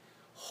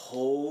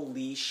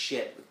 Holy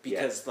shit!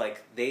 Because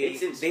like It's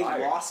they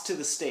inspired. lost to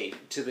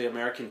the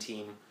American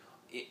team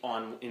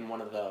in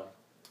one of the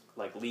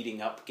like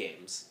leading up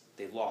games.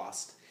 They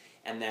lost,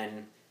 and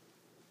then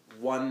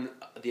won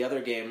the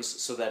other games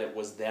so that it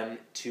was them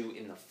two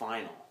in the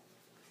final,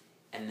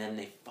 and then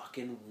they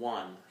fucking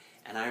won.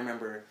 And I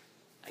remember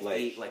I Like-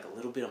 ate like a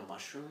little bit of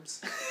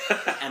mushrooms,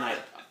 and I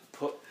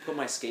put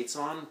my skates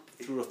on,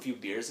 threw a few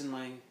beers in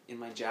my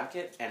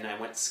jacket, and I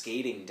went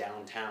skating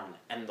downtown.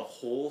 And the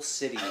whole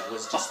city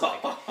was just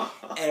like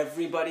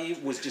everybody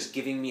was just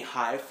giving me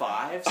high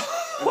fives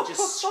and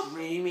just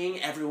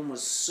screaming. Everyone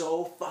was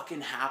so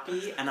fucking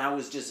happy, and I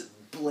was just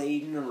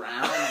blading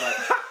around.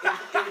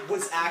 Like it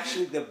was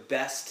actually the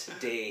best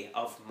day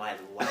of my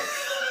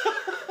life.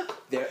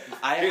 There,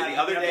 Dude, the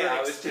other day I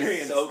was just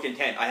experienced so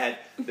content.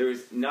 There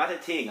was not a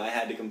ting I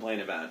had to complain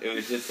about. It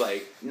was just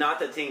like, not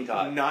the ting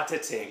talk. not a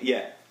ting.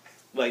 Yeah.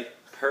 Like,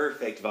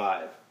 perfect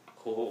vibe.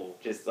 Cool.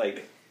 Just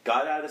like,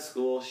 got out of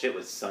school, shit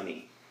was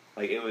sunny.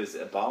 Like, it was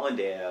a ballin'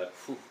 day out.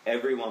 Whew.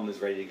 Everyone was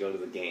ready to go to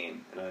the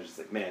game. And I was just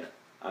like, man,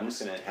 I'm just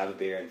gonna have a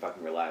beer and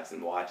fucking relax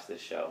and watch this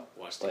show.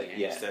 Watch the Like, game.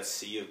 yeah. Just that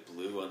sea of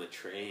blue on the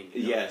train.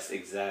 you know? Yes,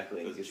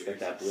 exactly. Those It's got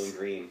that blue jerseys. and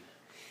green.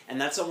 And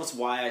that's almost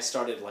why I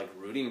started like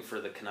rooting for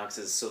the Canucks,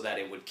 is so that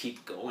it would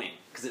keep going.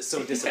 Because it's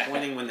so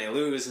disappointing when they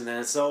lose and then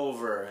it's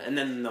over, and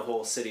then the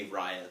whole city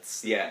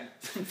riots. Yeah.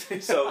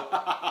 So,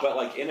 but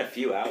like in a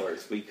few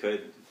hours, we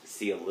could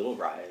see a little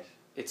riot.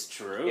 It's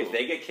true. If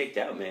they get kicked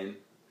out, man.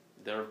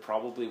 There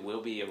probably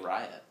will be a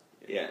riot,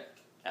 Yeah.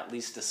 at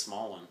least a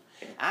small one.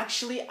 Yeah.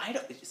 Actually, I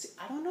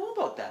don't know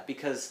about that,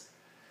 because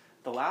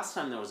the last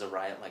time there was a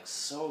riot, like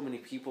so many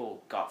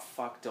people got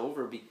fucked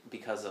over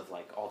because of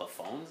like all the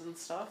phones and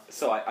stuff.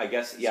 So I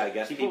guess, yeah, I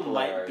guess people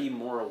might are, be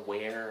more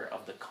aware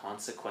of the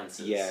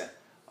consequences Yeah.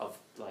 of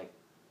like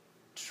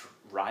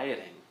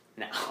rioting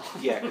now.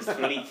 Yeah, because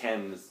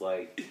 2010 was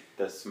like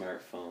the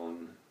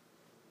smartphone,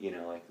 you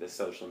know, like the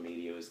social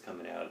media was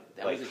coming out.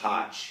 That like was a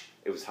hot. huge.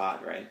 It was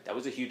hot, right? That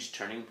was a huge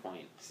turning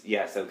point.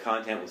 Yeah, so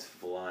content was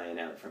flying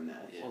out from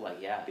that. Yeah. Well, like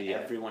yeah, Yeah.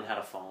 everyone had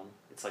a phone.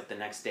 It's like the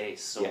next day,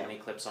 so Yeah. many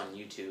clips on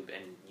YouTube,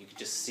 and you could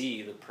just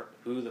see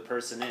who the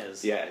person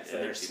is. Yeah, and it's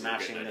they're people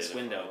smashing getting this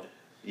identified. window.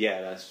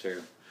 Yeah, that's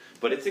true.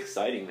 But it's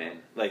exciting,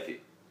 man.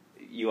 Like,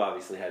 you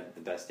obviously had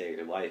the best day of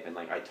your life, and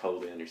like I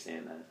totally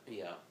understand that.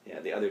 Yeah, Yeah,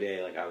 the other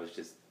day, like I was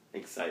just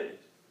excited.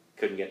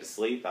 Couldn't get to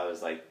sleep. I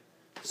was like,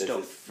 this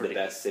Stoked is for the the-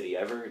 best city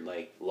ever.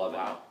 Like, loving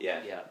wow. it.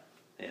 Yeah,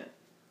 yeah,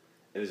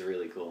 it was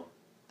really cool.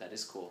 that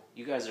is cool.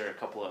 You guys are a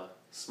couple of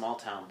small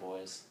town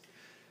boys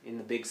in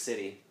the big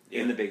city,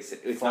 In the big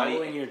city. It's not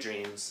following even, your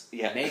dreams,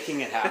 Yeah.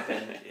 making it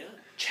happen. Yeah.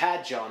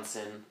 Chad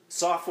Johnson,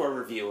 software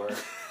reviewer.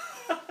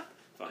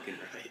 Fucking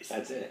right.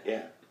 that's it.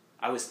 Yeah.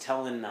 I was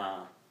telling.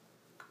 I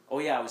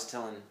was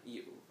telling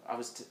you. I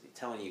was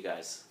telling you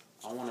guys.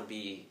 I want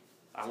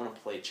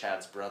to play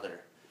Chad's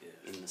brother Yeah.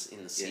 in the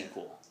Yeah.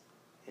 sequel.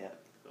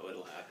 Oh,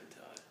 it'll happen,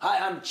 Todd.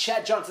 Hi, I'm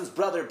Chad Johnson's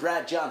brother,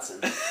 Brad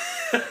Johnson.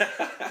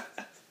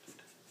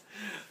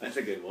 That's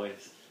a good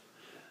voice.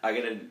 I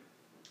gotta.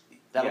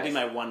 That'll be Yes.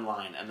 my one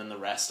line, and then the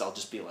rest I'll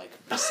just be like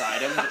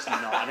beside him, just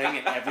nodding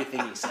at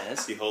everything he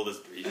says. Behold his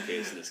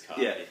briefcase and his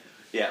coffee. Yeah.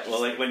 Yeah. Well,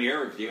 like when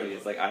you're reviewing,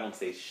 it's like I don't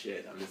say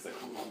shit. I'm just like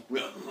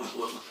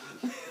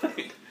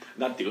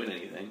not doing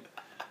anything.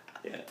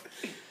 Yeah.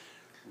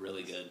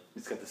 Really good.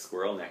 It's got the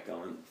squirrel neck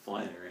going,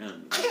 flying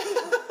around.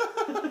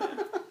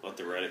 I'll have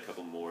to write a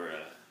couple more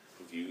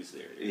reviews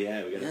there.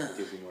 Yeah, we gotta Yeah.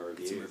 do some more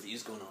Get some reviews.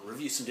 reviews going on.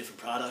 Review some different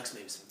products,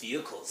 maybe some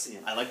vehicles. Yeah.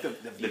 I like the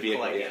vehicle,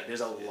 vehicle, idea. yeah.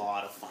 There's a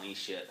lot of funny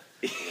shit,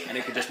 and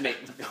it could just make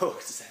no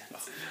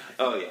sense.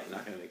 Oh yeah,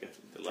 not gonna make it.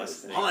 The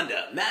less-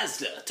 Honda,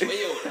 Mazda,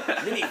 Toyota,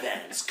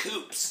 minivans,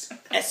 coupes,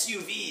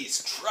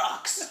 SUVs,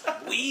 trucks,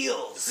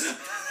 wheels,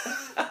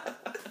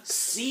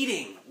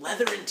 seating,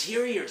 leather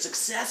interiors,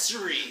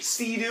 accessories,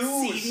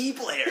 Sea-doos. CD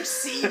players,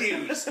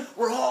 Sea-Doos.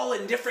 We're all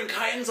in different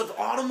kinds of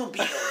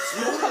automobiles,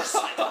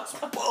 motorcycles,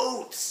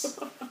 boats.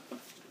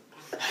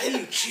 How do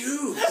you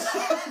choose?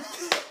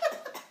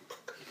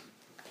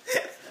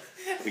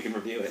 We can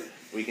review it.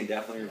 We can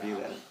definitely review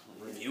that.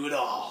 Review it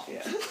all.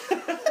 Yeah.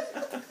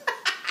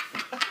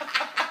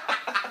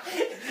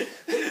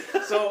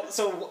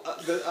 So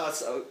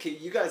okay,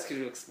 you guys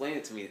could explain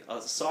it to me.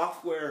 A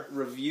software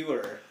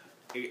reviewer,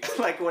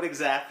 like what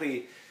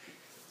exactly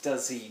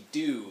does he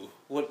do?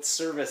 What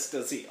service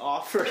does he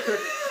offer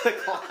the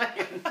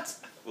client?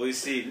 Well, you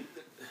see,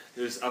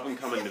 there's up and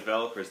coming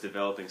developers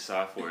developing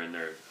software in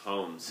their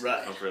homes,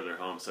 Right. comfort of their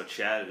homes. So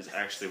Chad is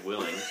actually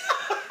willing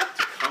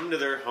to come to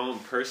their home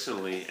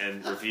personally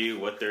and review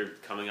what they're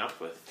coming up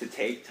with. To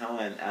take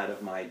time out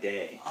of my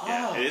day.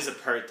 Yeah, it is a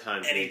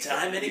part-time thing.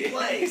 Anytime, any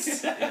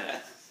place. Yeah.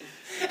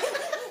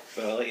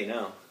 But I'll let you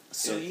know.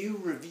 So Yeah. you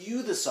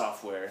review the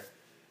software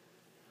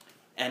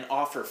and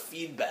offer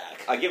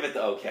feedback. I give it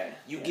the okay.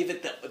 You Yeah. give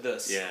it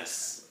the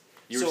Yes.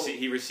 So-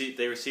 They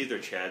received their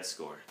Chad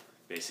score,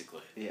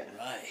 basically. Yeah.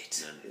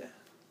 right. And then,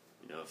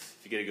 Yeah. if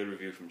you get a good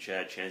review from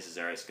Chad, chances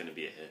are it's going to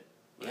be a hit.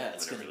 Yeah,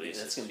 it's when it gonna be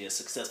releases. that's gonna be a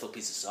successful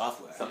piece of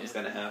software. Something's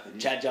gonna happen.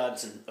 Chad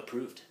Johnson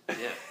approved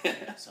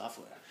Yeah,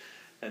 software.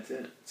 That's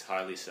it. it's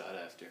highly sought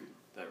after,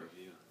 that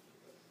review.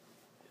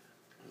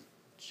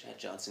 Chad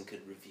Johnson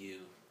could review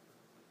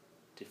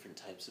different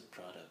types of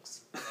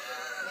products.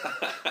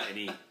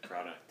 Any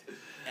product.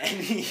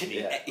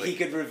 Yeah, He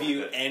could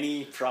review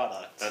any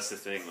product. That's the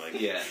thing, like...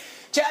 Yeah.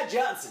 Chad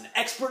Johnson,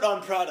 expert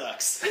on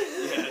products.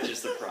 Yeah,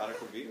 just a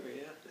product reviewer,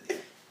 yeah.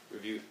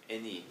 Review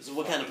any... So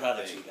what kind of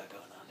products thing. we got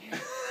going on here?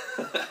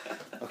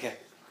 Okay.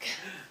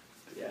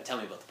 Yeah. Tell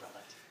me about the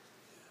product.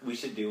 We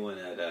should do one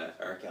at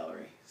Art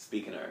Gallery.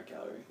 Speaking of Art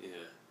Gallery. Yeah.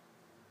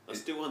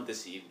 Let's do one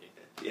this evening.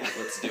 Yeah.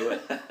 Let's do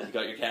it. You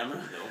got your camera?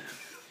 No?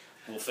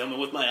 We'll film it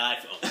with my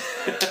iPhone.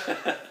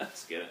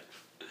 Let's get it.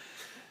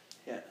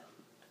 Yeah.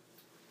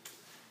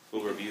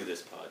 We'll review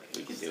this podcast.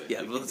 We can do it.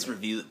 Yeah, let's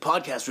review the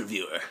podcast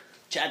reviewer.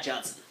 Chad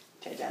Johnson.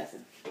 Chad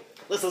Johnson.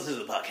 Let's listen to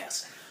the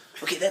podcast.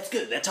 Okay, that's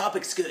good. That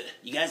topic's good.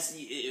 You guys,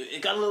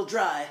 it got a little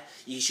dry.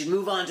 You should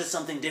move on to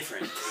something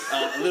different.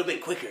 A little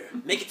bit quicker.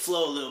 Make it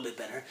flow a little bit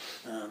better.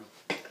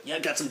 Yeah,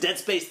 got some dead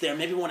space there.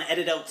 Maybe you want to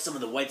edit out some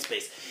of the white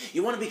space.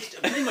 You want to be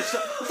pretty much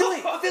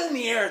filling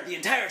the air the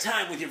entire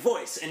time with your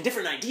voice and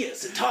different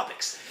ideas and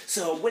topics.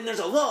 So when there's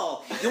a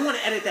lull, you want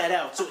to edit that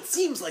out so it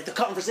seems like the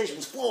conversation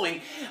was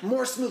flowing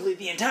more smoothly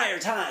the entire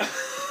time.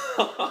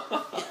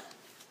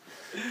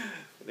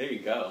 There you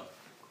go.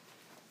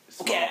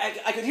 Okay,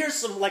 I could hear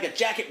some, like, a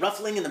jacket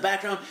ruffling in the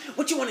background.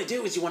 What you want to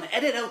do is you want to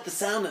edit out the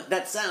sound,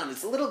 that sound.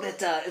 It's a little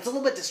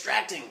bit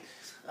distracting.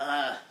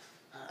 I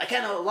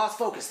kind of lost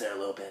focus there a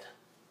little bit.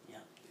 Yeah.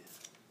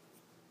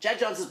 Chad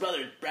Johnson's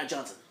brother, Brad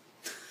Johnson.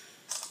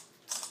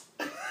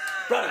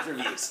 Product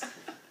reviews.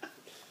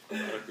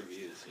 Product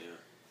reviews,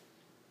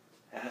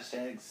 yeah.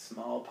 Hashtag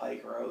small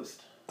pike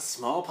roast.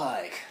 Small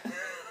pike.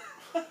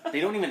 They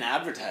don't even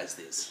advertise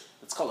these.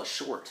 It's called a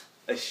short.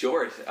 A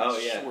short. Oh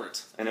yeah.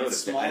 Short. I know what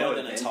It's a, I know smaller what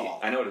than a a venti, tall.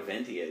 I know what a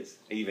venti is.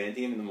 Are you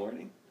ventiing in the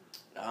morning?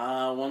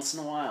 Once in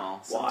a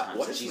while. Why? Sometimes.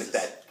 What is Jesus. with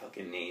that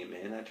fucking name,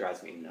 man? That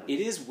drives me nuts. It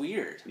is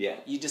weird. Yeah.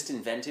 You just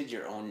invented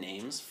your own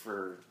names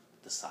for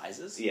the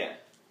sizes. Yeah.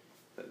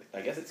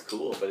 I guess it's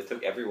cool, but it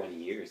took everyone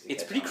years. To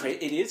It's catch pretty on.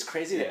 crazy. It is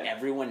crazy that Yeah.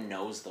 everyone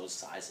knows those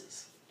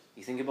sizes.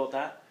 You think about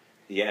that?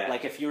 Yeah.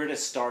 Like if you were to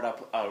start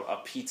up a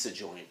pizza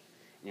joint,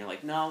 and you're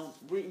like, no,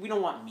 we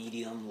don't want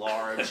medium,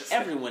 large.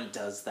 Everyone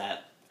does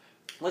that.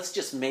 Let's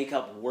just make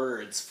up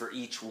words for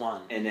each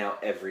one. And now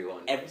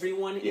everyone.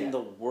 Everyone Yeah. in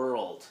the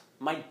world.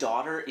 My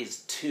daughter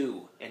is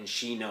 2, and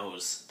she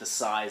knows the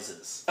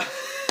sizes.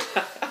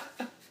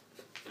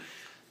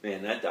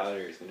 Man, that daughter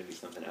is going to be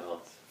something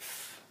else.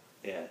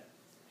 Yeah.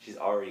 She's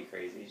already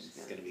crazy.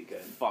 She's going to be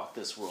good. Fuck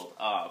this world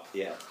up.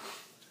 Yeah.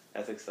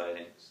 That's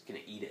exciting. She's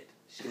gonna eat it.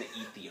 She's gonna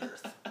eat the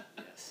earth.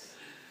 Yes.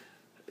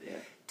 Yeah.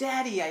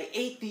 Daddy, I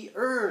ate the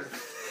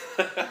earth.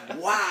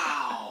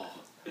 Wow.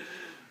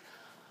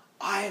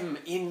 I'm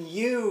in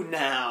you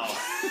now.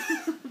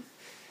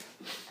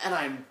 And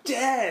I'm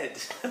dead.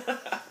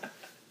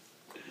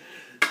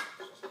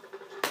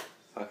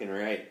 Fucking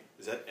right.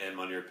 Is that M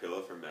on your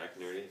pillow from Mac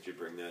Nerdy? Did you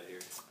bring that here?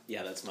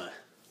 Yeah, that's my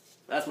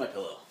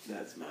pillow.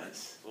 That's nice.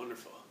 Nice.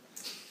 Wonderful.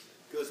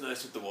 Goes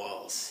nice with the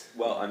walls.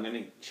 Well, I'm going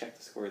to check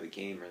the score of the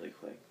game really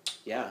quick.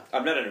 Yeah.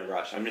 I'm not in a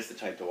rush. I'm just the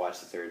type to watch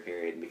the third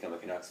period and become a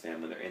Canucks fan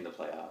when they're in the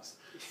playoffs.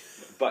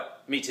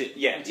 But, Me too.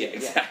 yeah, Me too, yeah,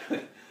 exactly.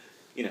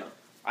 You know.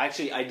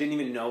 Actually, I didn't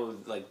even know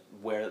like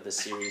where the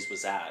series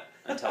was at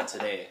until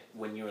today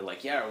when you were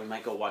like, "Yeah, we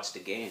might go watch the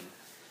game."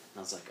 And I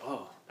was like,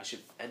 "Oh, I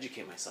should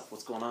educate myself.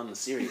 What's going on in the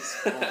series?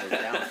 Oh,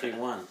 they're down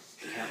 3-1.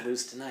 Can't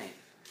lose tonight."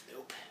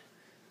 Nope.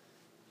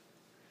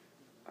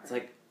 It's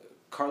like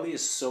Carly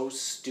is so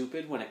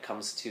stupid when it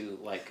comes to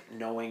like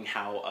knowing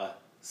how a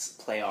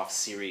playoff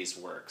series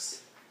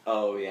works.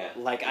 Oh, yeah.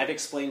 Like I've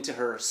explained to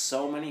her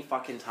so many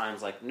fucking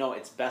times, like, no,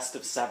 it's best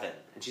of 7,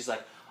 and she's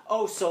like,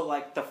 oh, so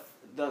like the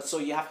so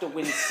you have to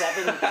win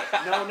 7.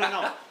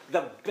 No,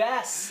 the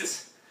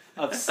best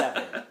of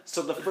 7.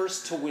 So the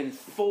first to win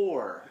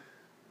 4.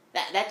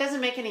 That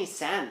doesn't make any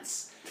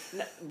sense.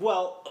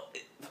 Well,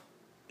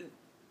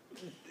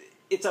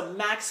 it's a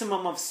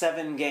maximum of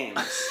 7 games.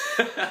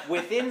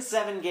 Within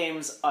 7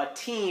 games, a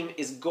team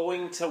is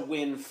going to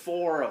win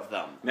 4 of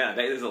them. Man, I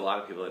bet there's a lot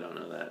of people that don't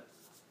know that.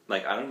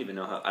 Like, I don't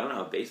know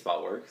how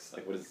baseball works.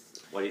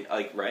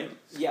 Like, right?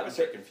 Yeah, Sports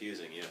are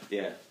confusing, yeah.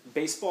 Yeah.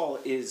 baseball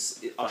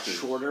is a Fucking-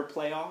 shorter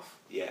playoff.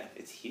 Yeah,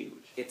 it's huge.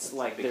 It's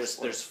like a big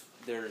sport.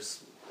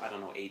 there's I don't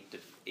know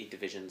 8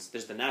 divisions.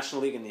 There's the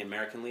National League and the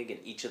American League, and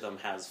each of them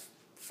has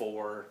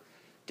 4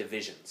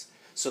 divisions.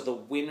 So the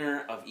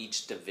winner of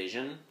each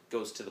division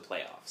goes to the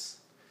playoffs.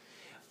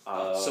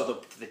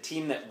 So the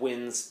team that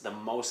wins the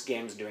most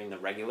games during the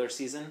regular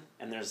season,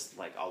 and there's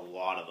like a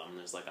lot of them,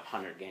 there's like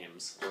 100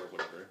 games or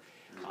whatever,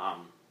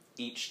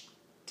 each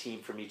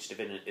team from each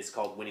division is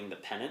called winning the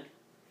pennant,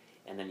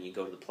 and then you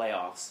go to the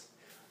playoffs,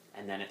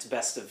 and then it's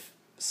best of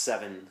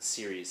 7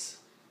 series.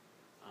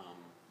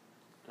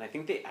 And I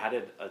think they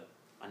added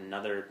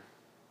another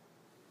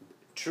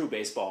true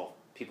baseball,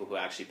 people who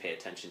actually pay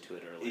attention to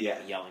it are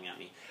like yelling at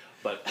me.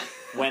 But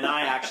when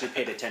I actually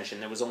paid attention,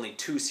 there was only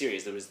 2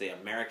 series. There was the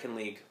American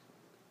League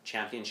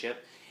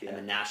Championship and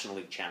the National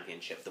League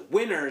Championship. The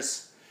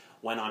winners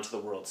went on to the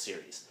World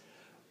Series.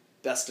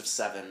 Best of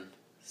 7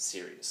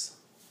 series.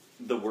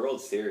 The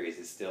World Series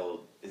is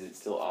it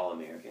still all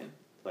American?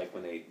 Like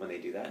when they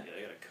do that? Yeah,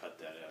 they gotta cut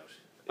that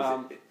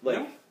out. Is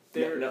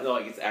it, no,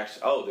 like it's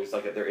actually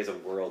there is a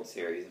World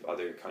Series of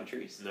other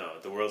countries. No,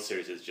 the World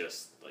Series is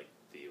just like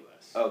the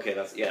U.S. Okay,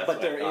 that's But what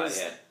I there thought,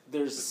 is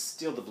there's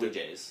still the Blue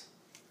Jays.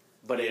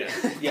 But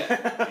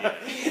yeah.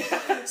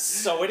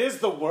 So it is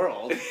the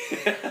world.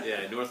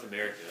 Yeah, North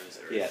America is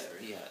Earth. Yeah. Right?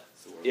 Yeah.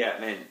 It's the world. Yeah,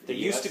 man. There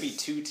the used US to be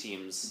 2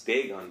 teams.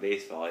 big on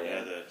baseball.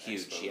 Yeah, the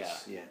Huge, Expos. yeah.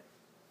 yeah.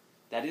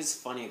 That is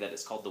funny that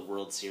it's called the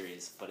World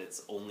Series, but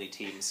it's only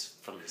teams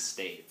from the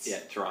States. Yeah,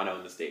 Toronto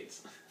in the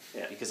States.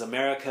 Yeah, Because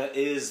America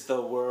is the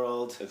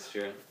world. that's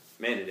true.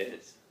 Man, it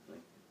is. Like,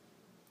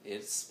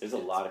 there's a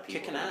lot of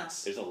people kicking there.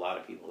 ass. There's a lot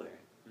of people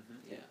there.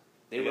 Yeah.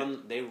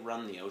 They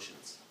run the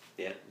oceans.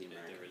 Yeah, The They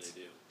Americans.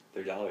 really do.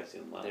 their dollar's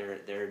doing well.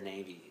 Their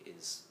navy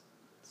is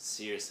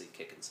seriously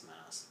kicking some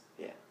ass.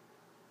 Yeah.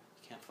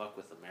 You can't fuck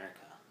with America.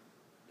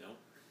 Nope.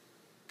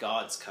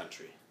 God's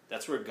country.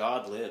 That's where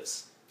God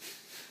lives.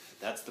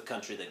 That's the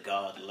country that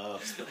God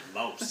loves the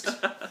most.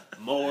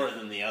 More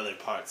than the other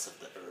parts of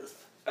the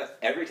earth.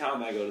 Every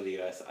time I go to the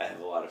U.S., I have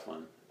a lot of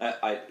fun.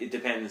 It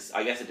depends.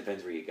 I guess it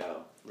depends where you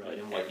go. Right,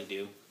 and what you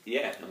do.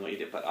 Yeah, and what you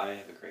do. But I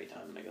have a great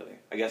time when I go there.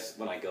 I guess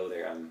when I go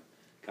there, I'm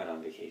kind of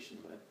on vacation,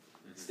 but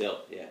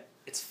still, yeah.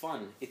 It's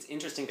fun. It's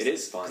interesting. It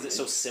is fun. Because it's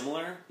so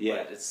similar.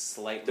 Yeah. But it's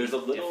slightly There's a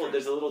different.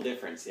 little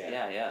difference. Yeah.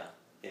 Yeah.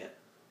 Yeah.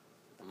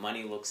 The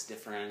money looks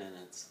different, and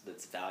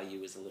its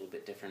value is a little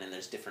bit different, and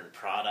there's different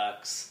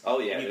products. Oh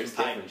yeah. And you There's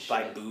can different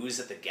buy shit. booze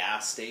at the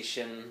gas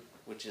station,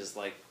 which is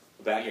like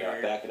Back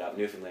weird. it up.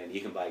 Newfoundland,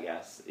 you can buy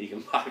gas. You can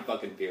buy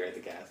fucking beer at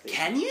the gas station.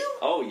 Can you?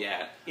 Oh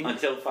yeah. In-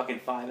 Until fucking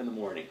 5 in the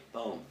morning.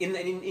 Boom. In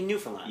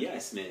Newfoundland?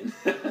 Yes, man.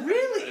 I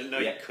Really? didn't know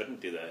Yeah. you couldn't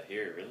do that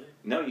here,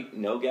 really?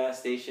 No gas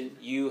station.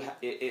 You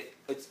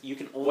you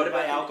can only What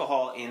buy about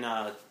alcohol in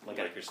a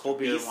Liquor store. cold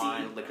beer BC?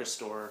 wine liquor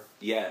store.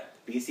 Yeah,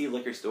 BC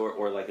liquor store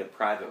or like a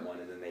private one,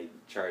 and then they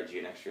charge you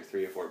an extra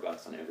 $3 or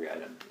 $4 on every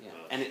item. Yeah,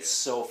 Oh, and shit. it's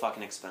so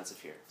fucking expensive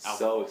here.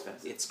 So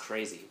expensive. It's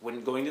crazy.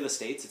 When going to the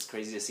States, it's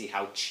crazy to see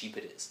how cheap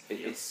it is.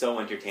 It's so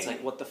entertaining. It's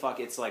like what the fuck?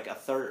 It's like a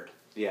third.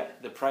 Yeah,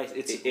 The price.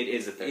 It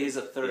is a third. is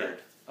a third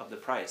of the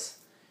price.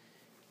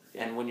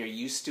 Yeah. And when you're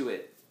used to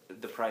it,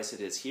 the price it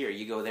is here,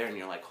 you go there and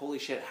you're like, holy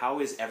shit! How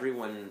is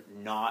everyone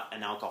not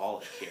an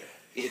alcoholic here?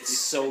 It's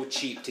so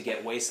cheap to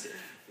get wasted.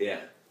 yeah.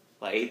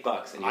 Like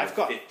 $8 and you I've have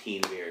got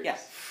 15 beers. yeah,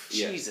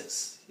 Yeah.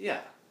 Jesus, yeah.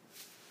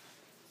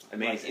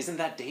 Amazing. Like, isn't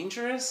that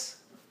dangerous?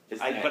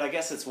 Isn't But I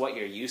guess it's what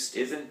you're used to.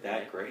 Isn't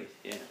that great?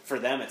 Yeah. For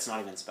them, it's not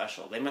even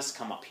special. They must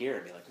come up here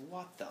and be like,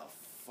 "What the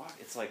fuck?"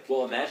 It's like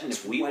Well, imagine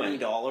if we went.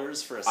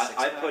 $20 for a I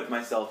six-pack. put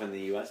myself in the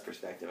U.S.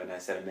 perspective, and I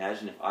said,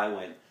 imagine if I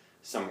went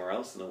somewhere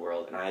else in the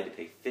world and I had to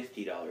pay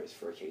 $50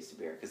 for a case of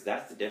beer, because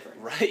that's the difference.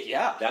 Right?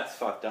 Yeah. That's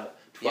fucked up.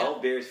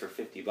 12 beers for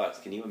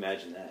 $50. Can you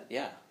imagine that?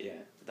 Yeah. Yeah.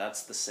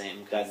 That's the same.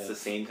 Kind That's of, the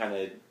same kind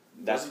of.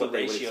 That's those are what the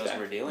they would ratios expect.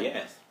 we're dealing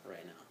Yeah. with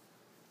right now.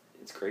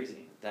 It's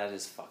crazy. That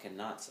is fucking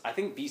nuts. I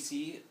think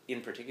BC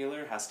in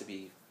particular has to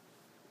be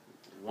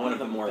One of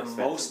the more expensive.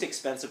 most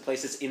expensive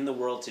places in the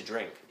world to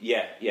drink.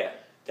 Yeah,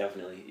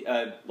 definitely.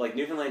 Like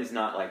Newfoundland is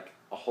not like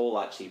a whole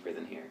lot cheaper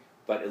than here,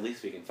 but at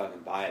least we can fucking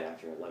buy it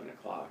after 11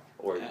 o'clock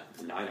or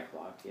 9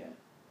 o'clock. Yeah,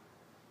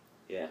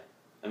 yeah.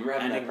 And we're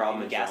having And that problem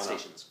in in gas Toronto.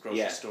 stations,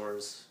 grocery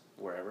stores,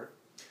 wherever.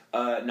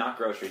 Not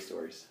grocery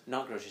stores.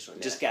 Not grocery stores,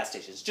 Yeah. just gas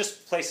stations.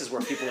 Just places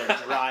where people are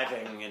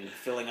driving and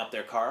filling up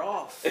their car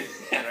off.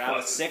 Grab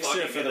a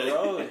sixer for the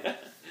road.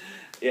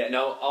 Yeah,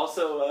 no,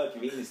 also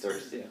convenience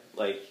stores too.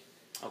 Like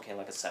Okay,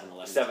 like a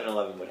 7-Eleven.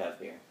 7-Eleven would have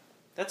beer.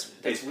 That's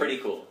It's pretty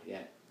weird. cool,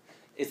 yeah.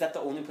 Is that the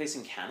only place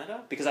in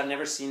Canada? Because I've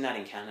never seen that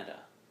in Canada.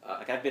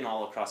 Like I've been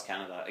all across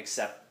Canada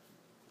except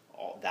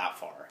all that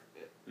far.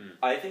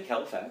 I think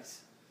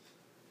Halifax.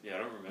 Yeah, I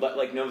don't remember. But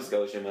like Nova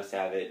Scotia must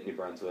have it, New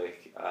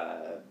Brunswick.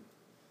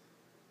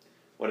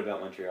 What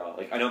about Montreal?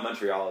 Like I know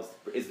Montreal is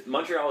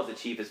the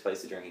cheapest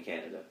place to drink in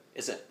Canada.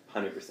 Is it?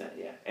 100%,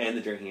 yeah. And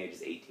the drinking age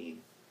is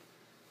 18.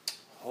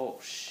 Oh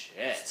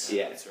shit.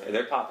 Yeah, That's right.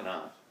 they're popping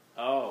off.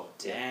 Oh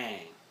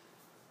dang.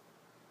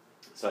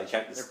 So I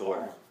checked the They're score.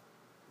 balling.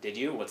 Did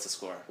you? What's the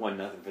score?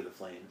 1-0 for the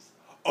Flames.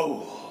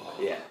 Oh.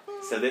 Yeah.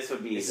 So this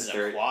would be This the is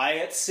third. a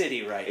quiet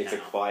city right It's now.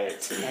 a quiet.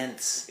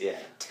 Tense. Yeah.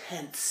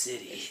 Tense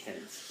city. It's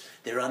tense.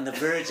 They're on the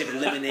verge of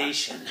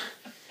elimination.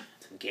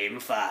 Game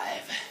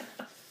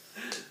 5.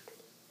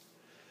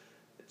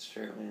 It's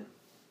true, man.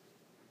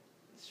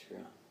 It's true.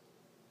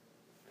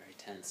 Very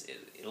tense.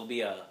 It'll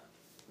be a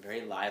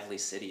very lively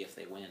city if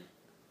they win.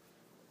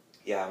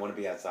 Yeah, I want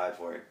to be outside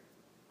for it.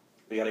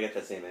 We got to get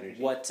that same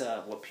energy.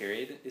 What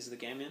period is the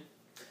game in?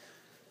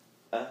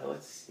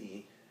 Let's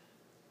see.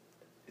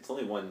 It's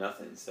only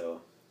 1-0, so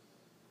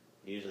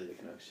usually the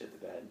Canucks shit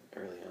the bed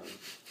early on.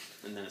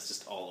 And then it's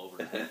just all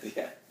over.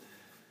 Yeah.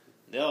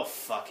 They'll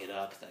fuck it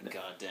up, that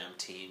goddamn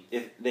team.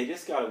 If they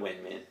just gotta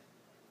win, man.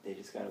 They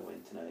just gotta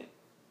win tonight.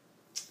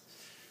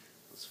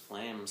 Those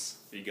Flames.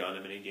 Have you gone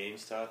to many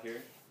games, Todd,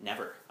 here?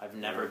 Never. I've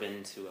never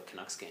been to a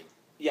Canucks game.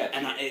 Yeah,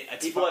 And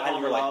people at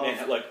home are like, love-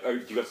 man, like,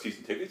 do you got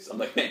season tickets? I'm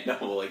like, man,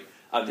 no, like,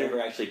 I've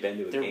never actually been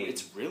to a game.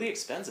 It's really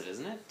expensive,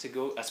 isn't it? To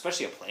go,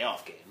 especially a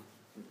playoff game.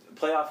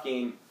 Playoff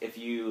game, if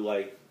you,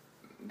 like,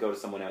 go to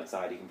someone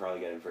outside, you can probably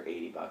get them for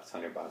 $80,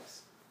 $100.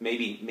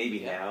 Maybe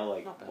Yeah, now,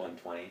 like, not bad.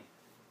 $120.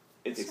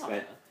 It's It's not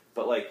expensive. bad.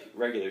 But, like,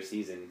 regular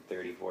season,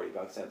 $30,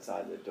 $40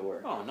 outside the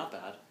door. Oh, not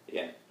bad.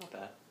 Yeah. Not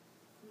bad.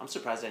 I'm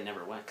surprised I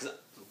never went. Because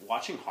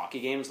watching hockey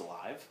games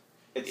live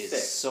It's is sick.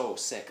 so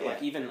sick. Yeah.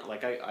 Like, even,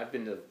 like, I've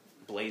been to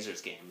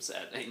Blazers games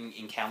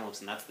in Kamloops,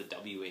 and that's the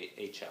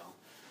WHL.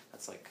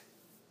 That's like,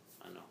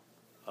 I don't know,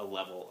 a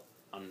level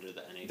under the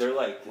NHL. They're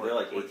like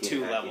We're 18 two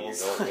and a half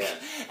levels. years old, yeah.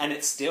 And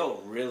it's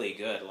still really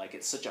good. Like,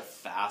 it's such a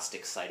fast,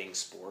 exciting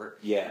sport.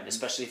 Yeah. And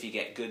especially if you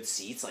get good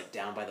seats, like,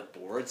 down by the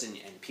boards, and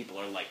people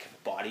are, like,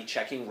 body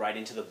checking right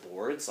into the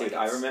boards. Like, Dude,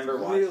 I it's remember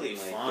really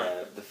watching, fun.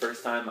 like, the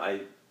first time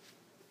I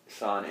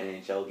saw an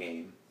NHL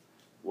game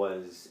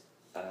was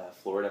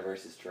Florida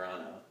versus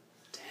Toronto.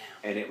 Damn.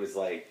 And it was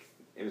like,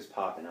 it was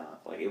popping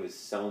off. Like, it was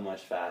so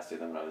much faster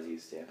than what I was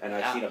used to. And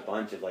Yeah. I've seen a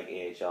bunch of, like,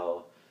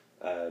 AHL,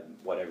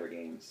 whatever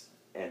games.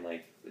 And,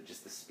 like,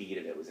 just the speed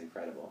of it was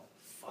incredible.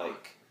 Fuck.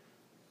 Like,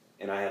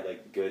 and I had,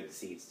 like, good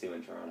seats, too,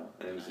 in Toronto.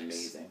 And it was Nice.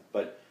 amazing.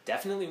 But,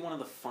 Definitely one of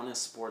the funnest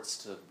sports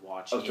to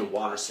watch to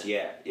watch, person.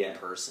 yeah. In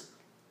person.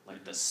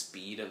 Like, the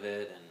speed of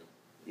it, and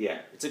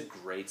Yeah. it's a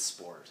great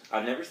sport.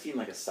 I've never seen,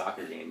 like, a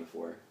soccer game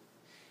before.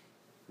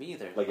 Me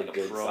either. Like a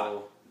good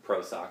pro.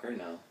 Pro soccer?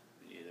 No.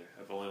 Me either.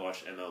 I've only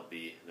watched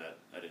MLB. That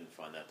I didn't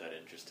find that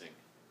interesting.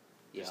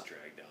 Yeah. Just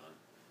dragged on.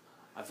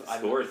 I've, The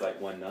score is like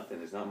 1-0.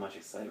 There's not much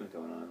excitement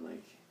going on.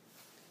 Like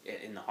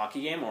in the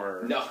hockey game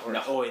or No.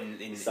 Oh,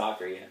 in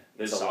soccer, yeah.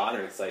 There's a lot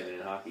of excitement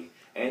in hockey,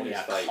 and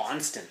there's fights.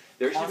 constant.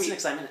 There should Constant be-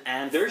 excitement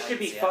and There fights, should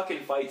be yeah.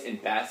 fucking fights in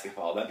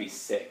basketball. That'd be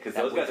sick because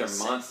That those would guys be are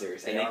sick.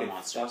 monsters They and they are can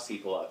monsters. stuff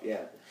people up.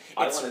 Yeah,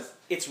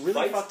 It's really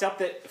fights- fucked up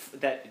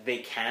that they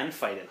can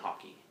fight in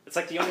hockey. It's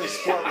like the only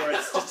sport where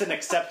it's just an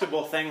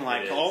acceptable thing.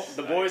 Like, It oh, is.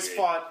 the I boys agree.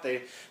 fought.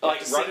 They like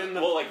have to sit in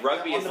the,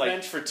 rugby on is the like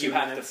bench for 2 you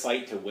have to minutes.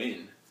 fight to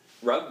win.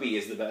 Rugby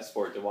is the best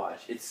sport to watch.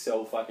 It's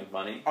so fucking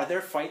funny. Are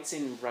there fights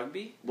in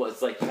rugby? Well,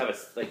 it's like you have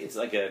it's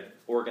like a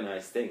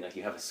organized thing. Like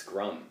you have a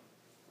scrum.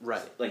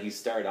 Right. Like you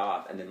start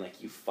off and then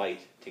like you fight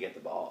to get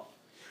the ball.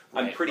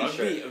 I'm Right. pretty Rugby,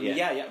 sure.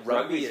 Yeah. Rugby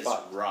Rugby's is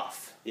fun.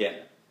 rough. Yeah.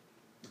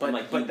 But And,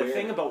 like, but you the wear-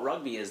 thing about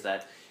rugby is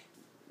that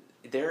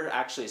they're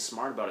actually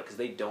smart about it because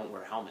they don't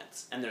wear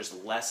helmets and there's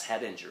less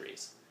head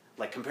injuries.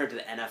 Like compared to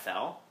the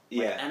NFL. Like,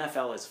 Yeah.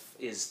 NFL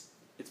is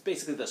it's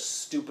basically the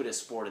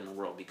stupidest sport in the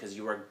world because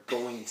you are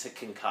going to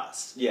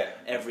concuss Yeah.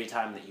 every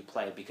time that you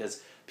play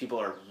because people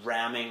are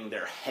ramming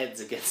their heads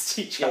against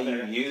each Yeah, other.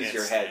 you use Can't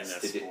your stand heads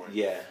that to do. sport.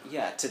 Yeah.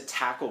 Yeah, to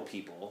tackle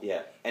people.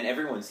 Yeah. And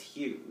everyone's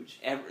huge.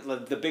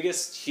 Like, the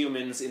biggest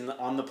humans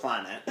on the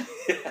planet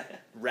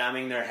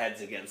ramming their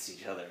heads against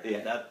each other.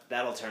 Yeah.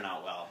 That'll turn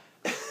out well.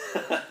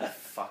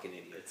 Fucking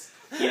idiots.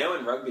 You know,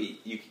 in rugby,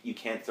 you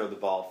can't throw the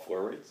ball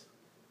forwards.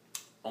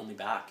 Only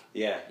back.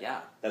 Yeah.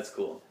 Yeah, That's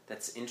cool.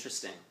 that's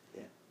interesting.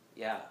 Yeah.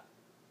 Yeah.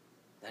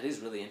 That is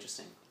really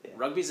interesting. Yeah.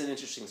 Rugby's an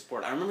interesting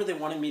sport. I remember they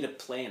wanted me to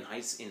play in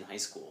high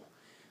school.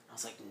 I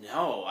was like,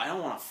 no, I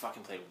don't want to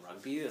fucking play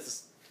rugby. This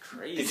is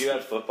crazy. Did you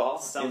have football?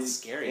 Sounds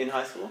scary. In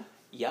high school?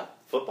 Yep,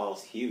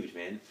 Football's huge,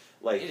 man.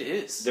 Like it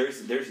is.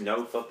 there's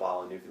no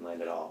football in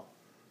Newfoundland at all.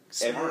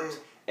 Smart.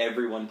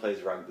 Everyone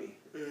plays rugby.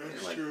 Yeah,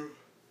 that's true.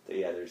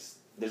 Yeah,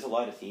 there's a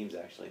lot of teams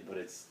actually, but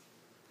it's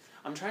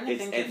I'm trying to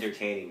think if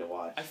entertaining to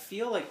watch. I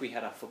feel like we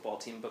had a football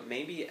team, but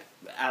maybe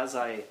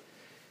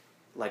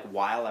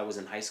while I was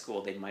in high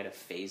school, they might have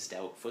phased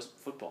out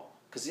football.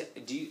 Because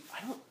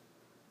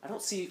I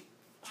don't see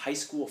high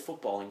school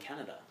football in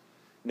Canada.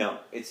 No,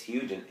 it's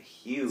huge in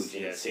Yeah,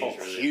 the it's States.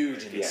 really huge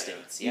in big. the Yeah.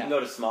 States. You Yeah, can go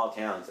to small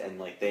towns and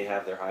like they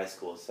have their high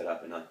schools set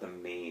up and like the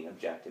main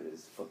objective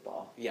is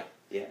football. Yeah.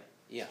 Yeah.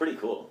 Yeah. It's pretty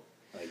cool.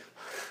 Like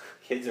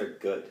kids are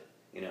good,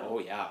 you know. Oh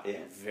yeah. Yeah.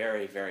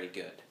 Very, very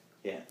good.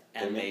 Yeah.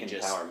 And They're they making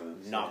just power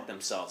moves. knock yeah.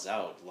 themselves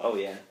out. Like, Oh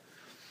yeah.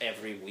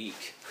 every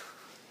week.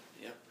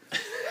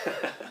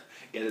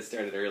 Get it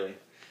started early.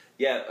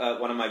 Yeah,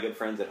 one of my good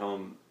friends at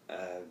home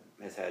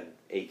has had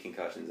 8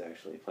 concussions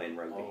actually playing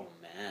rugby. Oh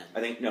man. I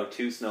think 2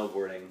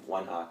 snowboarding,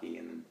 1 hockey,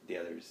 and the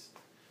others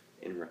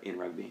in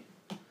rugby.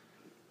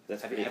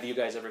 That's pretty. Have you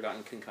guys ever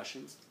gotten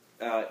concussions?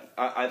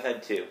 I've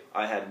had 2.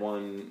 I had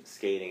 1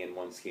 skating and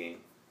 1 skiing.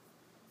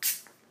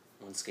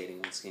 One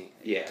skating, one skiing.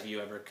 Yeah. Have you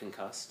ever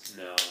concussed?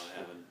 No, I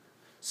haven't.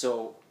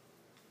 So,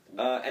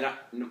 And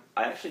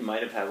I actually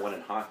might have had one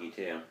in hockey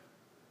too.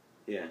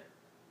 Yeah.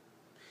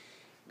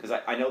 Because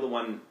I know the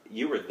one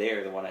you were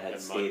there, the one I had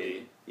At skated.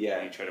 Monday.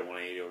 Yeah. You tried a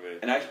 180 over.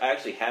 And I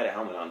actually had a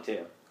helmet on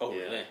too. Oh,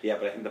 Yeah. really? Yeah,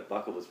 but I think the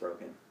buckle was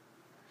broken.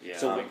 Yeah,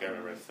 So I think I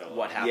remember it fell.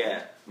 what off. happened?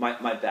 Yeah,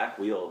 my back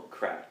wheel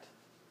cracked,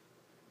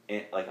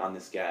 like on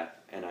this gap,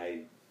 and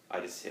I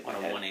just hit my On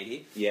a head.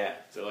 180? Yeah,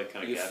 Is it like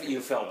kind of You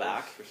fell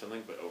back? or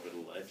something, but over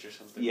the ledge or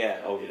something?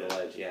 yeah, over the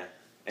ledge, yeah.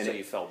 And So it,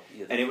 you felt...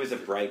 and it was a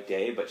bright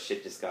day, but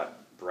shit just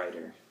got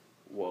brighter.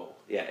 Whoa.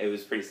 Yeah, it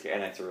was pretty scary,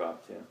 and I threw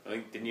up too. I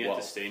think didn't you have Whoa.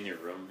 to stay in your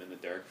room in the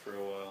dark for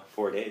a while?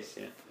 4 days,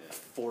 yeah.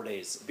 4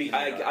 days.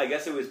 I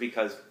guess it was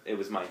because it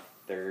was my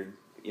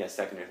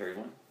second or third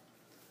one.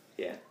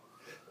 Yeah.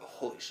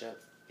 Holy shit.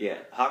 Yeah,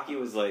 hockey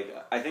was like,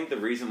 I think the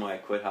reason why I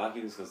quit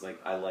hockey was because like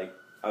I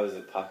was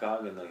a puck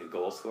hog and like a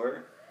goal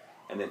scorer,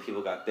 and then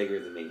people got bigger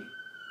than me,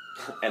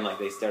 and like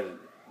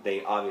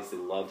they obviously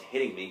loved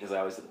hitting me because I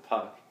always hit the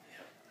puck,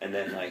 and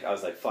then like I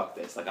was like, fuck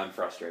this, like I'm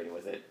frustrated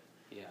with it,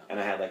 Yeah. and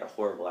I had like a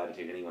horrible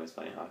attitude anyways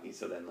playing hockey.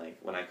 So then like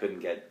when I couldn't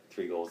get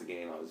 3 goals a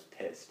game, I was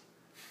pissed.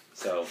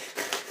 So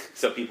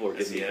people were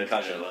giving me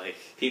concussions. Like,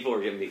 People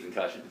were giving me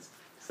concussions.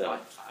 So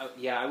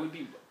I would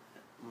be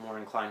more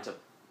inclined to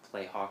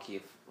play hockey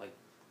if, like,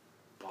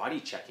 body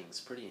checking is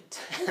pretty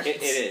intense.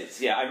 it is.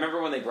 Yeah, I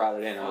remember when they brought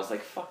it in, I was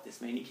like, fuck this,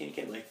 man. You can't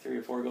get like 3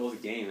 or 4 goals a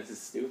game. This is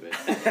stupid.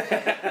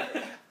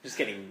 Just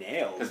getting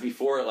nailed. Because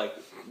before, like,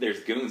 there's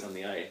goons on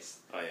the ice,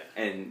 oh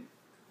yeah. and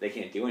they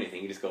can't do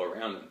anything. You just go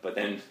around them. But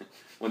then,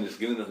 when there's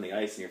goons on the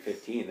ice and you're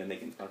 15, then they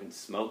can fucking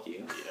smoke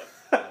you.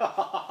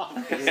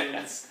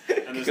 Goons.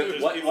 And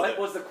there's What people that-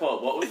 was the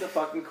quote? What was the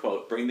fucking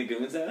quote? Bring the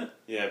goons out?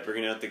 Yeah,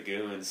 bringing out the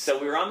goons. So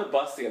we were on the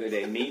bus the other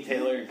day, me,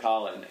 Taylor, and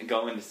Colin,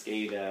 going to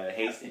skate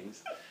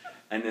Hastings.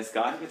 And this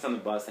guy gets on the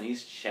bus, and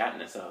he's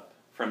chatting us up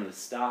from the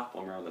stop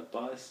when we're on the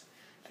bus.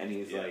 And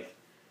he's like,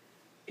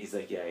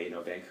 yeah, you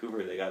know,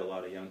 Vancouver, they got a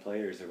lot of young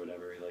players or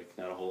whatever. Like,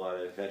 not a whole lot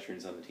of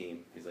veterans on the team.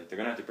 He's like, they're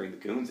going to have to bring the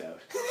goons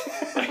out.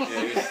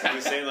 Yeah, he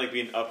was saying like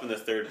being up in the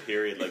third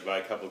period, like by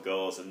a couple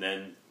goals, and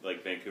then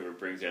like Vancouver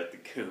brings out the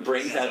goons.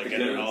 Brings out like, the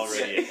and they're goons.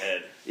 already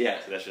ahead. Yeah.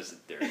 So that's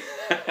just dirty.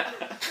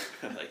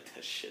 I like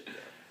that shit. Though.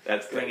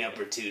 That's good. Bring out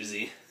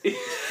Bertuzzi.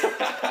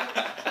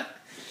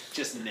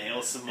 Just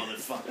nail some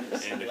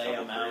motherfuckers And a lay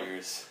couple them out.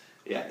 careers.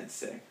 Yeah, it's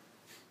sick.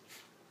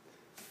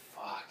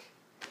 Fuck.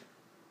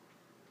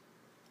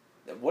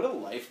 What a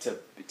life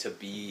to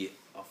be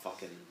a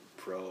fucking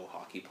pro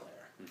hockey player.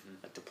 Mm-hmm.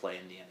 Like to play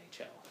in the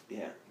NHL.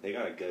 Yeah, they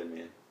got it good,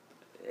 man.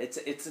 It's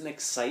an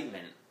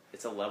excitement.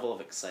 It's a level of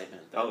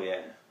excitement. That, Oh,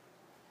 yeah.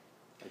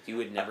 Like you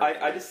would never.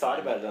 I just thought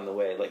about it on the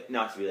way, like,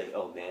 not to be like,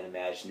 oh man,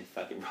 imagine if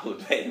fucking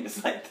rollerblading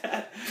was like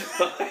that.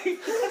 But like,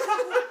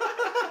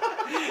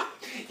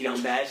 you know,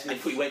 imagine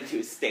if we went to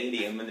a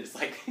stadium and there's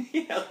like,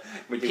 you know,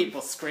 we're doing,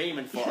 People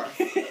screaming for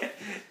him.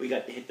 we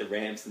got to hit the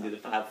ramps and do the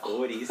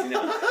 540s, you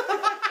know.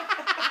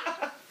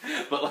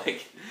 But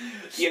like,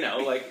 you know,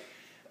 like,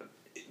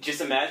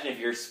 just imagine if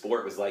your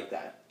sport was like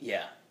that.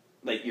 Yeah.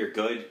 Like, you're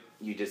good.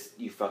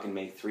 You fucking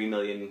make $3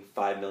 million,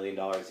 $5 million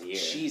a year.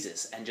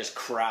 Jesus, and just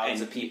crowds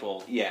And of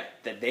people Yeah.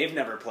 that they've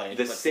never played.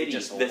 The but city, they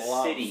just the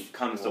love, city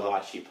comes to love.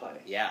 watch you play.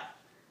 Yeah,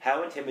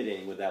 How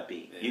intimidating would that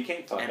be? Yeah. You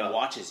can't fuck and up.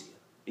 watches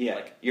you. Yeah,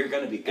 like, you're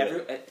gonna be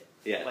good.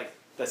 Yeah. Like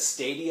the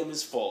stadium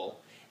is full,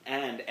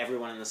 and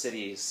everyone in the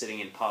city is sitting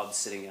in pubs,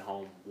 sitting at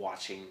home,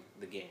 watching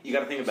the game. You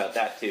got to think about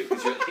that too,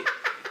 because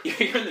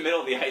you're in the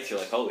middle of the ice. You're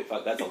like, holy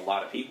fuck, that's a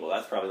lot of people.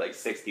 That's probably like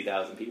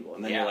 60,000 people,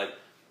 and then Yeah. you're like,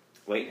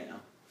 wait now,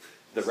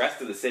 the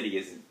rest of the city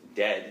is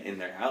dead in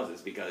their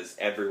houses because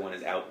everyone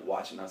is out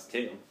watching us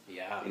too.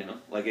 Yeah, You know,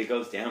 like it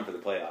goes down for the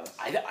playoffs.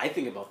 I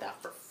think about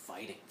that for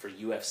fighting, for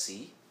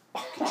UFC.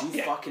 Could you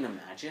Yeah. fucking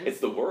imagine? It's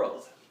the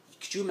world.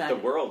 Could you The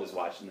imagine world is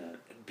watching that.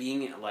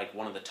 being like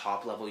one of the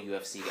top level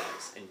UFC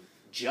guys and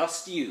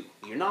just you?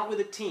 You're not with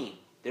a team.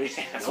 There's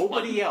That's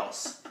nobody one.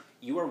 else.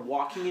 You are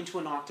walking into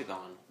an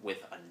octagon with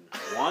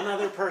one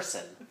other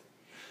person,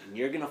 and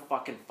you're gonna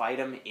fucking fight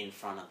him in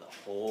front of the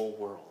whole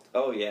world.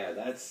 Oh yeah,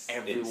 that's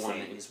Everyone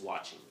insane. is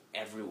watching.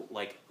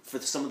 Like for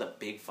some of the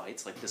big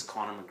fights, like this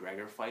Conor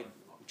McGregor fight,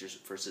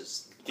 just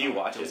versus. Do you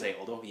watch Jose it?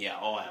 Aldo? Yeah.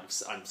 Oh,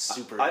 I'm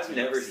super. I've into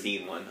never UFC.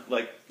 seen one.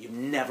 Like, You've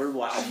never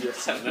watched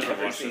UFC. I've never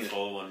Never watched seen the it.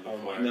 full one Oh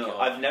before. my no, God.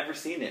 I've never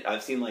seen it.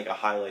 I've seen like a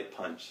highlight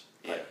punch.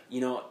 Yeah.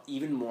 You know,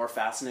 even more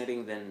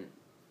fascinating than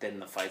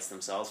the fights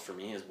themselves for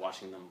me is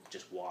watching them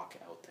just walk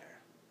out there,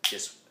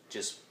 just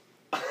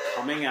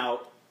coming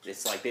out.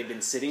 It's like they've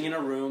been sitting in a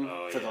room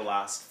Oh, for yeah. the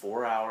last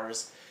 4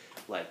 hours,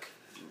 like,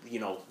 you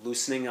know,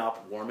 loosening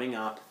up, warming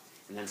up,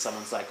 and then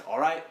someone's like, "All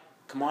right,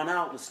 come on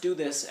out, let's do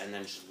this," and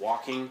then just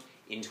walking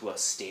into a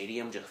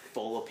stadium just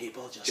full of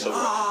people, just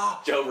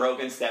Joe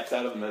Rogan steps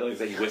out of the middle. He's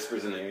like, he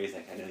whispers in their ear. He's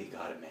like, I know you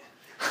got it, man.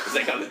 He's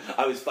like,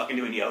 I was fucking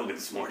doing yoga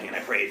this morning and I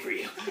prayed for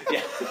you.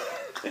 Yeah.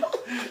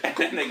 And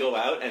then they go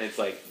out and it's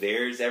like,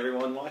 there's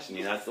everyone watching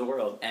you. That's the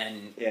world.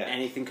 and Yeah.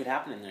 anything could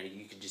happen in there.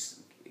 You could just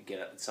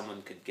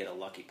someone could get a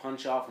lucky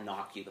punch off,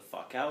 knock you the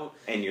fuck out.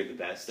 And you're the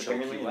best, Choke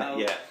apparently. you out.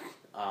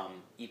 Yeah.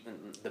 Even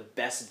the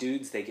best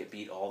dudes, they get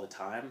beat all the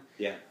time.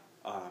 Yeah.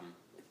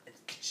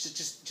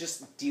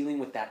 just dealing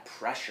with that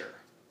pressure.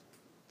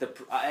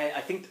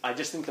 I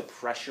just think the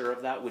pressure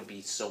of that would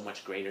be so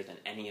much greater than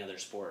any other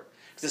sport.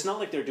 Because it's not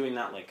like they're doing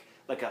that like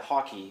a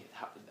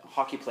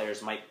hockey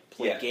players might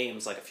play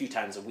games like a few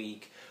times a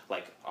week,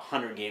 like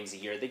 100 games a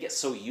year. They get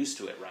so used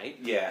to it, right?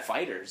 Yeah.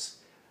 Fighters,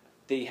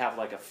 they have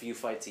like a few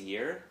fights a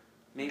year,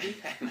 maybe.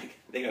 Like,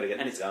 they gotta get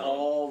And in the it's zone.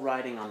 all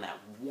riding on that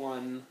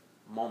one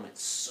moment.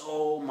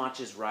 So much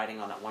is riding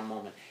on that one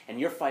moment. And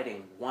you're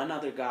fighting one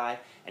other guy,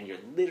 and you're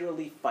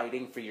literally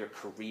fighting for your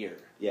career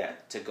Yeah,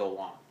 to go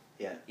on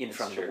yeah. in it's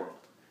front of true. the world.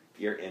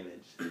 Your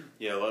image.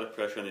 Yeah, a lot of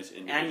pressure on these you're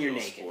individual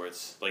naked.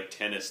 sports, like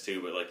tennis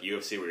too. But like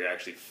UFC, where you're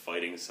actually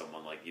fighting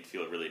someone, like you'd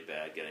feel really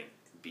bad getting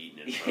beaten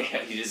in front of Yeah,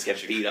 like, you just such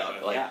get a beat crowd.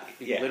 up. Like,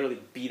 You yeah. literally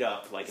beat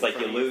up. Like It's in like you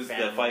front of your lose the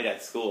family. fight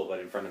at school, but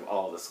in front of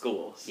all the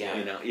schools. Yeah.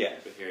 You know? Yeah.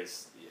 But here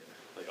it's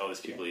like all these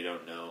people you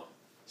don't know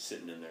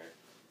sitting in their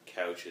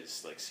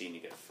couches, like seeing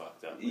you get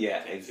fucked up. Like, Yeah,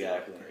 it can't feel that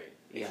exactly. great.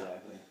 Yeah.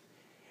 Exactly.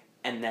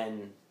 And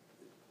then,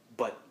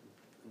 but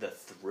the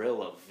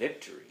thrill of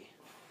victory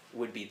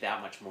would be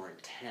that much more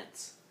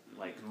intense.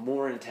 Like,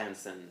 more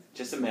intense than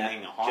Just winning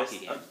imagine. a hockey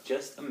game.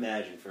 Just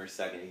imagine for a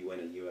second you win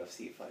a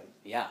UFC fight.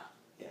 Yeah.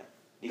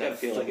 You The gotta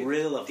feel like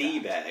thrill a of that.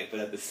 D-bag, but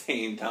at the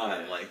same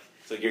time, like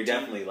It's like you're your team-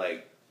 definitely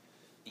like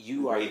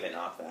You are... raving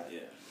off that. Yeah.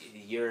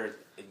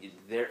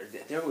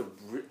 There would...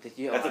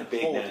 You're That's a like,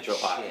 big holy natural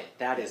shit, high.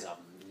 That is a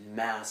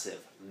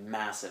massive,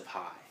 massive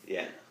high.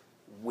 Yeah.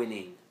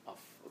 Winning,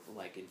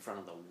 like, in front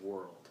of the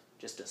world.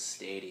 Just a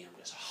stadium,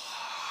 just...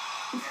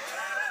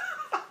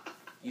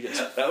 You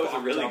just That was a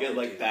fucked really up good the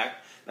like dude. back.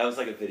 That was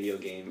like a video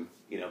game,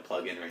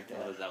 plug-in right there.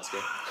 That was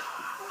good.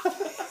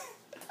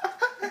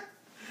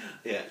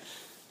 Yeah.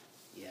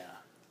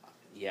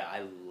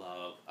 Yeah,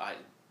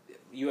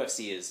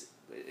 UFC is...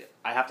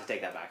 I have to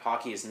take that back.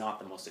 Hockey is not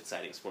the most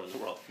exciting sport in the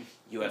world.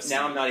 UFC...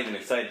 Now I'm not even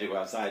excited to go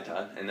outside,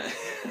 Todd. And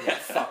Yeah,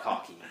 fuck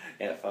hockey.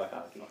 Yeah, fuck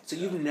hockey. So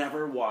you've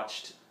never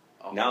watched...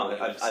 a No, whole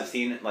I've UFC?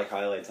 seen like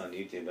highlights on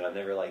YouTube, but I've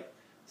never like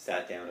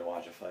sat down to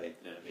watch a fight.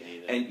 Yeah, me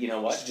neither. And you know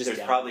You what? should just There's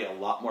down- probably a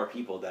lot more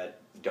people that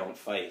don't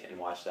fight and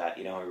watch that.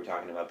 We were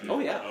talking about people. Oh,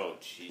 yeah. Oh,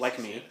 Jesus. Like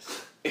me.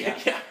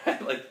 Yes. Yeah,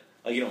 like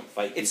you don't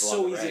fight. It's people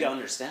so on the easy to reg.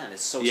 understand.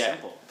 It's so Yeah,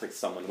 simple. it's like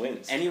someone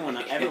wins. Everyone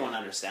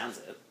understands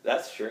it.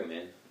 That's true,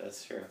 man.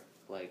 That's true.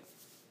 Like,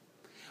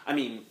 I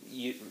mean,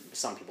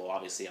 some people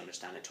obviously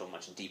understand it to a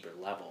much deeper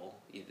level.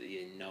 You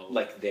know,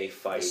 Like they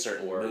fight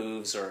certain or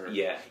moves, or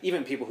yeah.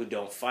 even people who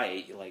don't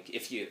fight. Like,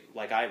 if you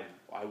like, I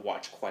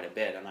watch quite a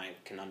bit, and I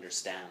can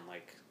understand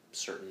like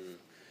certain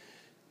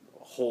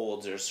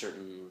holds or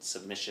certain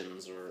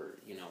submissions or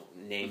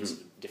names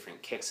of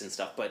different kicks and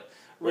stuff. But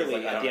Whereas,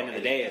 really, like, I at the don't end of know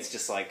the day, anything. it's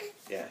just like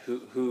Yeah.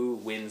 who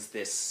wins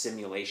this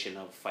simulation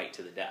of fight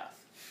to the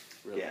death.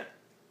 Really. Yeah.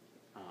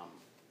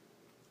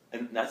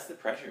 And that's the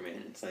pressure,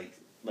 man. It's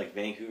like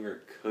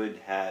Vancouver could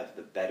have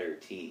the better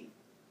team,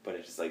 but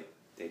it's just like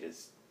they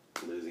just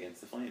lose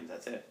against the Flames.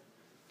 That's it.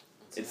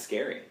 It's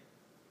scary.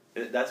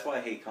 That's why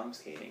I hate comp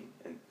skating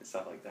and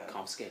stuff like that.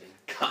 Confiscating.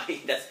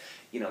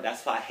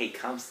 That's why I hate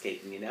comp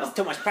skating. It's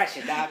too much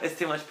pressure, dog. It's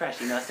too much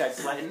pressure. I start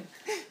sweating.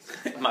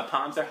 My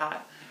palms are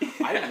hot.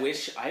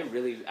 I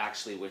really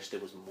actually wish there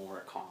was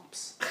more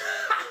comps.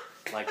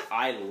 Like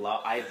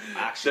I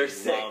actually They're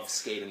sick. love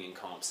skating in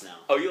comps now.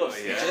 Oh, you love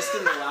yeah.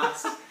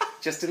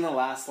 Just in the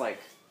last like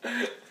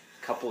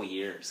couple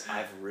years,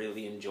 I've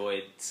really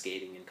enjoyed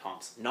skating in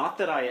comps. Not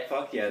that I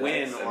Fuck yeah,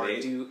 win that's or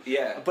amazing. do,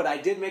 Yeah. but I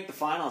did make the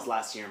finals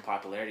last year in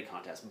popularity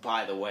contest.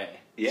 By the way,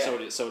 Yeah.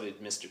 So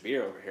did Mr.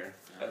 Beer over here.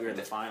 We were in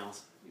the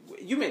finals.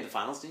 You made the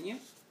finals, didn't you?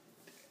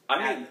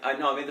 I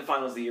made the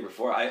finals the year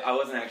before. I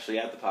wasn't actually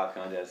at the pop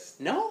contest.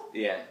 No.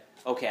 Yeah.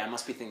 Okay, I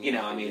must be thinking.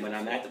 When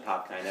I'm at the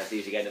pop contest, I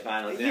usually get the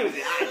finals. You did.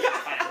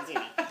 Finals, you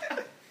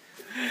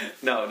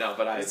know. No,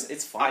 but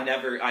It's fun.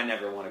 I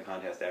never won a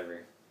contest ever.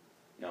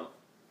 No,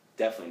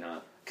 definitely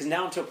not. Because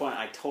now I'm to a point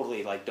I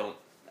totally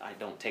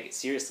don't take it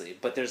seriously.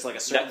 But there's like a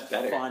certain That's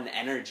better. fun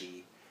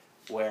energy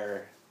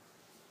where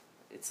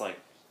it's like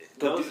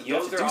Those you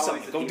have to are do always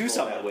something. the Go do people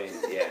something. that win.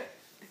 Yeah,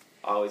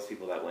 always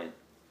people that win.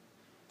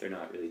 They're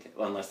not really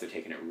unless they're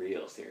taking it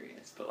real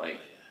serious. But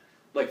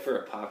like for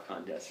a pop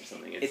contest or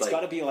something, It's like,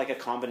 got to be like a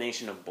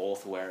combination of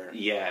both, where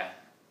yeah,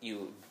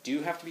 you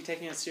do have to be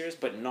taking it serious,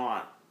 but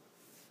not.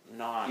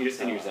 you're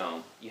just in your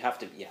zone. You have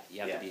to, you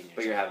have to be in your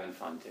but zone. you're having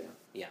fun too.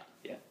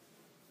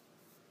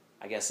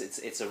 I guess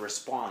it's a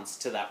response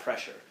to that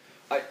pressure.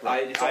 I It's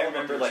all about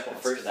remember the like the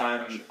response to first that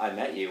time pressure. I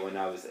met you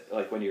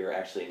when you were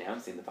actually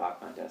announcing the pop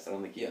contest. I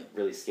don't think you Yeah.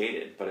 really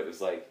skated, but it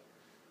was like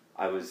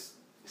I was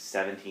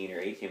 17 or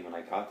 18 when I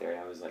got there, and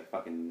I was like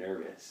fucking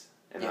nervous,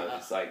 and I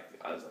was like,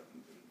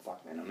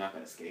 fuck man, I'm not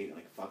gonna skate.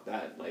 Like fuck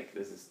that. Like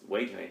this is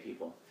way too many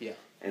people. Yeah.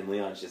 And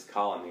Leon's just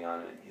calling me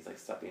on it. He's like,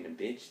 stop being a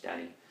bitch,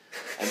 Danny.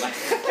 And like,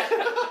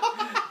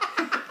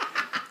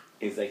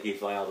 he's like, you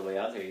fly all the way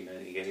out there, you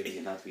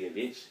gotta not to be a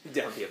bitch.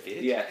 Don't be a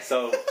bitch. Yeah.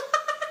 So.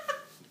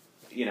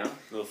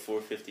 Little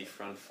 450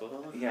 front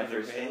full. Yeah,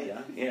 first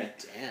Underhand. yeah.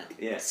 Damn.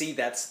 Yeah. See,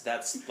 that's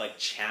like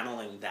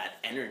channeling that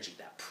energy,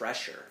 that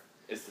pressure.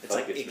 It's the It's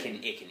like focus, it man.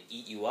 can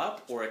eat you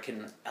up or it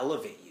can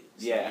elevate you.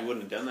 Yeah. You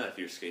wouldn't have done that if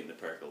you were skating the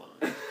park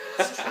alone.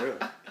 It's true.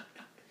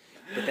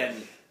 But then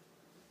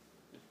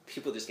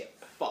people just get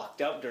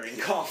fucked up during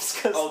comps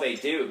because Oh, they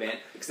do, man.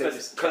 They just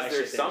Because crash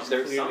there's it, some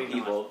they're there's some clearly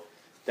people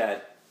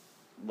that,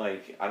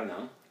 like, I don't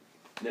know.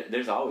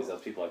 There's always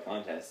those people at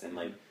contests, and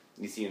like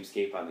you see them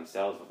skate by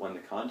themselves. But when the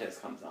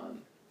contest comes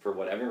on, for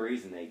whatever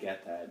reason, they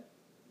get that,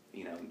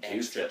 you know,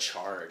 juice. extra That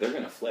charge. they're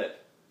gonna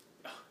flip.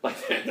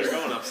 Like They're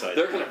going upside.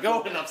 They're gonna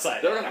go. going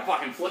upside. They're gonna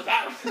fucking flip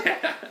out.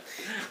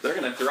 They're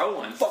gonna throw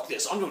one, Fuck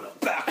this! I'm doing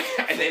a back.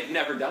 and they've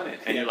never done it.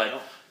 And Yeah, you're like, no.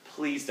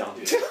 please don't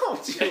do that.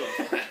 Don't do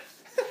it.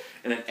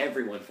 And then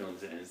everyone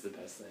films it, and it's the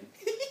best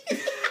thing.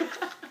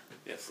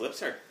 Yeah,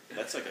 flips are.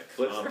 That's like a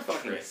Flips comp are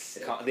fucking trick.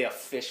 sick. The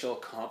official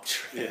comp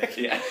trick.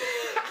 Yeah.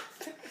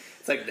 Yeah.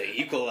 It's like the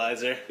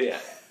equalizer. Yeah.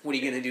 What are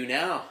you gonna do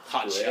now?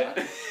 Hot Flip.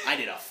 shot. I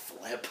did a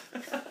flip.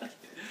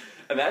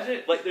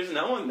 Imagine, like, there's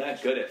no one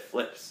that good at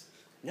flips.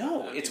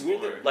 No, Not it's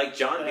anymore. weird. Like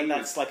John That, B.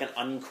 that's like an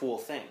uncool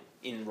thing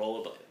in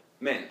rollerblading.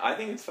 Man, I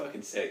think it's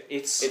fucking sick.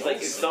 It's It's so like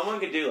if sick. someone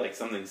could do like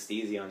something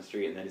steezy on the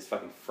street and then just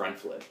fucking front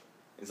flip.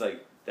 It's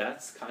like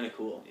that's kind of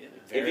cool. Yeah.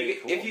 Very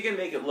if cool. you can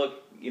make it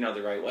look, you know,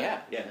 the right way.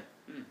 Yeah. Yeah.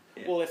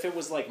 Well, if it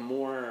was like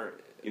more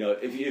You know,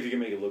 if you can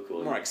make it look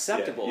cool. more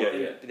acceptable, Yeah.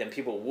 then, then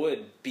people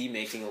would be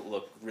making it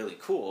look really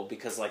cool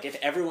because like if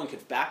everyone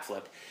could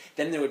backflip,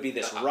 then there would be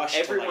this rush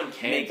everyone to like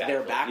can make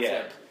their backflip, backflip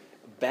yeah.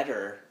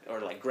 better or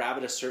like grab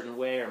it a certain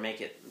way or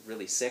make it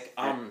really sick.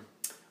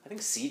 I think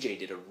CJ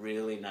did a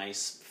really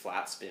nice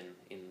flat spin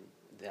in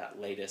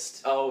that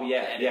latest Oh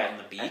yeah, edit yeah. on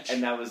the beach.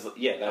 And that was That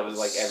was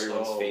like was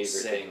everyone's so favorite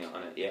sick. thing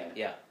on it. Yeah.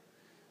 Yeah.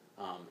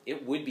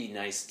 It would be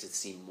nice to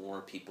see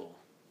more people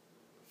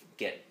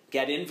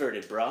get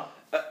inverted, bro.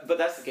 But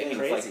that's the Get thing.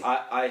 crazy. It's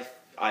like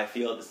I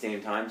feel at the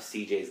same time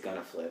CJ's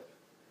gonna flip,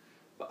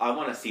 but I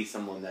want to see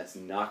someone that's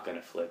not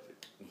gonna flip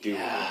do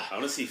Yeah. I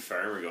want to see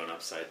Farmer going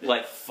upside it. down.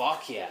 Like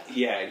Fuck yeah.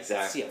 yeah, See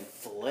exactly. a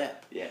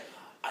flip. Yeah.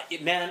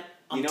 Man,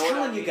 I'm You know what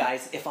telling I you mean?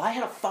 guys, if I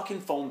had a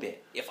fucking foam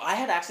pit, if I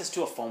had access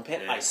to a foam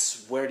pit, Yeah. I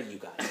swear to you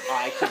guys,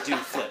 I could do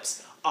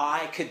flips.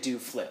 I could do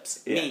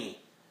flips. Yeah. Me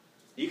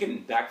You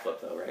can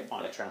backflip though, right? on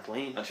a Like,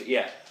 trampoline.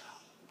 yeah.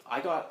 I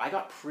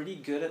got pretty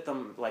good at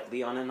them. Like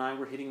Leon and I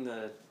were hitting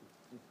the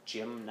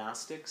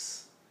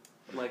gymnastics,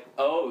 like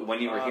Oh,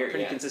 when you were here,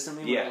 pretty yeah.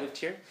 consistently when Yeah. I lived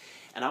here,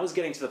 and I was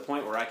getting to the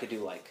point where I could do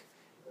like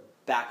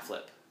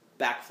backflip,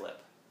 backflip,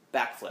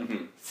 backflip,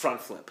 Mhm.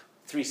 front flip,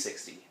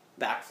 360,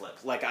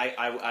 backflip. Like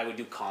I would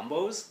do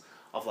combos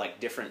of like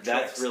different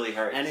That's tricks. really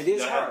hard. And it You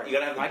is gotta have- hard. you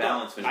gotta have the I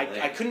balance when you I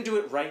land. couldn't do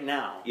it right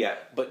now. Yeah.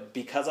 But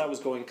because I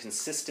was going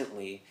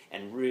consistently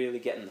and really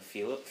getting the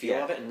feel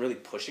Yeah. of it and really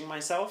pushing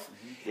myself,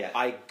 Yeah.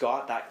 I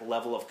got that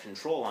level of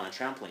control on a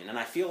trampoline. And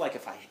I feel like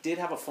if I did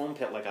have a foam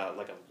pit, like a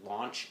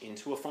launch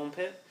into a foam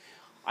pit,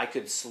 I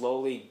could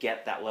slowly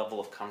get that level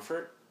of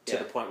comfort to Yeah.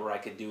 the point where I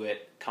could do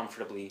it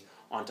comfortably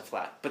onto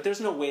flat. But there's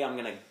no way I'm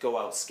gonna go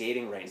out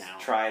skating right now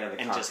Try it on the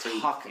and just concrete.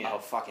 huck Yeah. a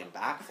fucking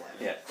backflip.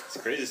 Yeah. It's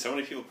crazy. So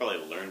many people probably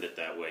learned it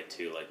that way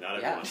too. Like not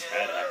Yeah. everyone's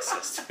had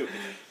access to it.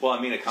 Well, I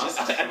mean, a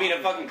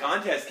fucking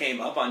contest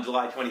came up on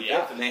July 25th,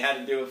 Yeah. and they had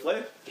to do a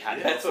flip. You had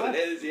to do a That's what flip.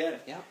 it is. Yeah.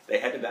 Yeah. They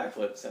had to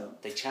backflip. So.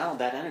 They channeled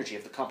that energy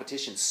of the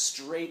competition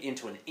straight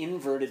into an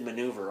inverted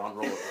maneuver on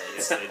rollerblades.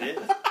 Yes, they did.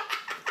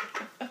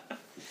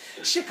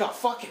 Shit got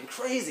fucking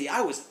crazy.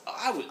 I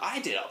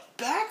did a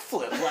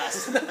backflip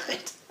last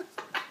night.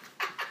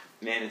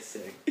 Man, it's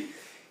sick.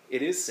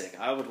 It is sick.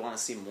 I would want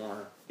to see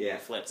more Yeah.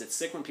 flips. It's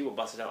sick when people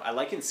bust it out. I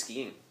like in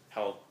skiing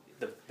how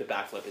the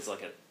backflip is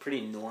like a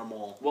pretty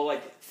normal Well,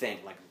 like thing.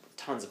 Like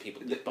tons of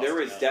people. bust there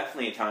it was out.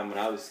 definitely a time when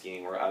I was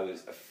skiing where I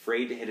was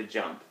afraid to hit a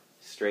jump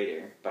straight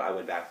air, but I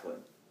would backflip.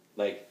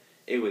 Like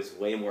it was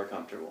way more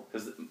comfortable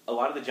because a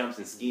lot of the jumps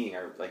in skiing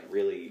are like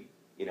really,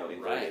 you know,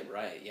 inverted.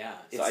 Right, yeah.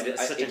 It's, So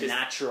it's such it a just-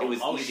 natural It was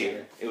motion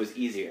easier. It was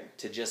easier.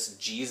 to just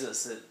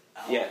Jesus it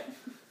out. Yeah.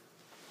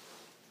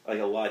 Like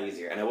a lot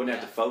easier, and I wouldn't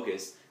have Yeah. to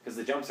focus because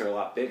the jumps are a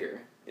lot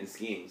bigger in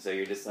skiing. So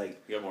you're just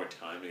like You got more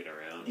time to get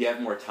around. you have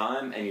more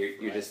time, and you're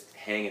Right. just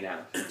hanging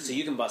out. So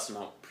you can bust them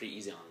out pretty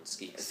easy on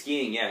skis.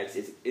 Skiing, yeah,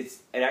 it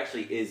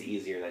actually is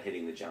easier than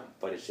hitting the jump,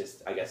 but it's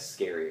just I guess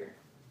scarier.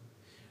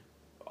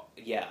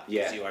 Yeah, because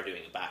Yeah. you are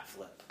doing a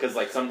backflip. Because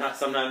like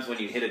sometimes when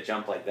you hit a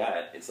jump like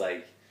that, it's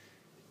like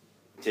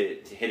to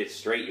hit it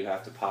straight, you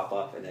have to pop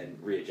up and then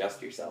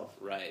readjust yourself.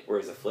 Right.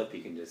 Whereas a flip,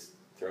 you can just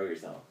throw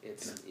yourself.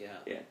 It's yeah.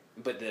 Yeah.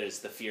 But there's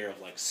the fear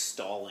of like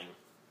stalling,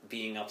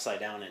 being upside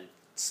down and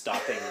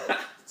stopping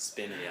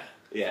spinning. Yeah.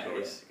 Yeah, Of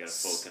course, you got a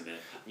full commit.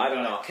 I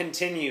don't gotta know.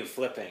 Continue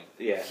flipping.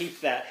 Yeah.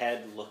 Keep that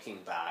head looking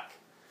back.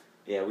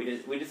 Yeah, we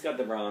just got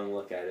the wrong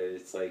look at it.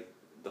 It's like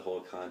the whole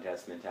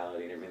contest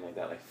mentality and everything like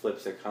that. Like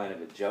flips are kind of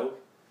a joke,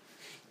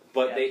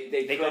 but Yeah, they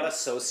they could, got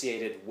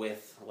associated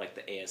with like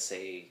the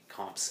ASA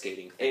comp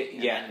skating thing.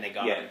 Yeah, and they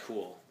got yeah.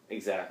 uncool.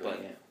 exactly.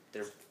 But yeah.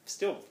 they're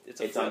still it's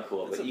It's flip.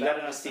 uncool, It's but a you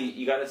gotta badass see thing.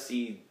 you gotta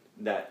see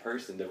that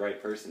person, the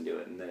right person, do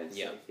it, and then it's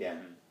Yeah. safe. Yeah.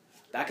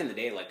 Back in the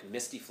day, like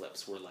misty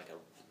flips were like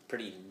a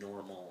pretty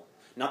normal.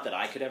 Not that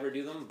I could ever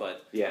do them,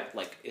 but Yeah.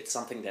 like it's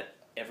something that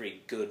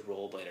every good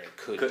rollerblader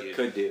could do.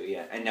 Could do,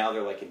 yeah. And now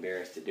they're like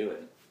embarrassed to do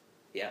it.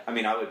 Yeah. I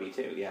mean, I would be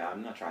too. Yeah,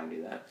 I'm not trying to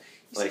do that.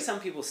 You see some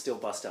people still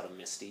bust out a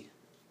Misty,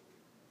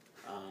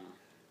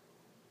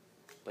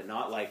 but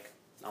not like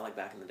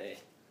back in the day.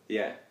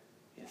 Yeah.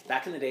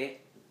 Back in the day,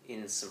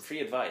 in some free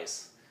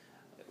advice,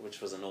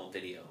 which was an old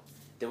video,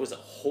 there was a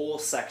whole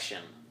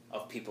section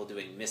of people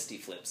doing Misty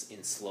flips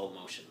in slow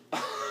motion.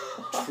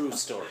 True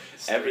story.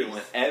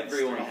 Everyone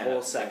A had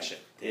whole section.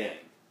 Yeah.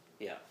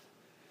 Yeah.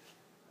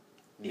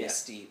 Yeah.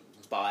 Misty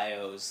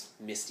bios,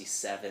 Misty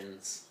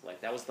sevens,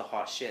 like that was the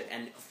hot shit.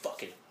 And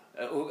fucking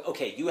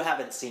okay, you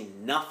haven't seen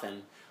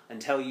nothing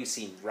until you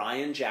seen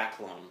Ryan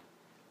Jacklone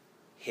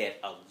hit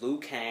a Liu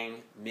Kang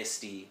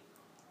Misty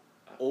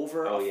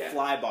over a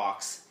fly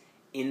box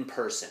in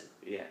person.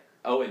 Yeah.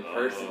 Oh, in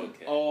person.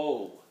 Okay.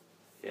 Oh.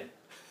 Yeah.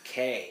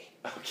 Okay.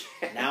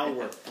 Okay. Now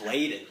we're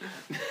blading.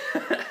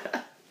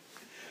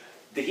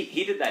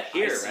 He did that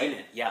here, I've right? seen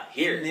it. Yeah.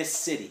 Here. In this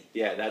city.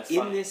 Yeah, that's In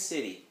funny. this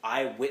city.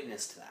 I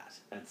witnessed that.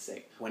 That's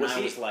sick. When I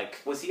was like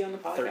Was he on the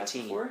podcast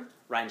 13. before?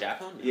 Ryan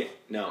Jacklone? No. Yeah.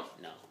 No.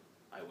 No.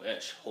 I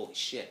wish. Holy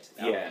shit.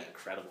 That would Yeah. be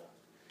incredible.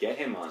 Get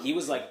him on. He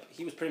was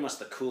pretty much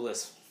the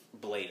coolest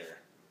blader.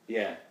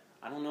 Yeah.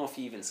 I don't know if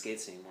he even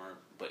skates anymore,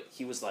 but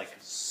he was like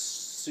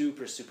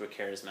super, super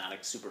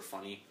charismatic, super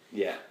funny,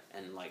 Yeah.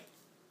 and like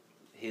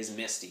his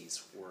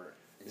Misties were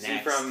Is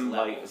next he from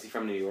level. was he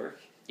from New York?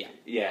 Yeah.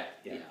 Yeah.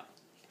 Yeah. Yeah.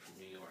 From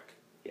New York.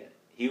 Yeah.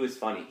 He was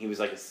funny. He was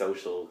like a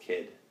social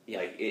kid. Yeah.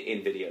 Like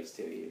in videos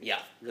too. Yeah,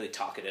 really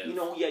talkative. You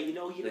know,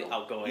 really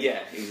outgoing. Yeah,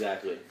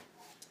 exactly.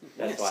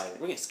 That's why.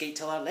 We're gonna skate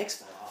till our legs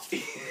fall off.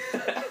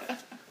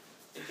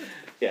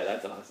 Yeah,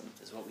 that's awesome.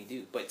 Is what we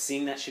do. But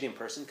seeing that shit in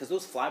person, because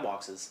those fly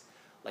boxes,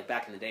 like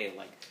back in the day,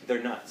 like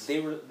They're nuts.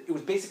 it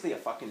was basically a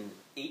fucking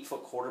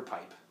 8-foot quarter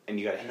pipe, And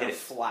you gotta and hit then a it.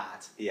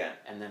 flat, Yeah.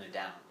 and then a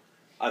down.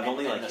 I've and,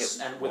 only and like the- hit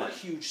and with one. a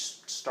huge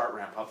start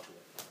ramp up to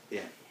it.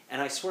 Yeah.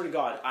 And I swear to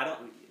God, I don't.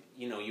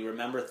 You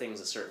remember things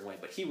a certain way,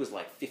 but he was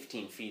like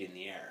 15 feet in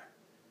the air,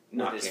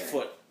 Not with his caring.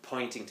 foot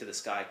pointing to the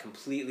sky,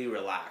 completely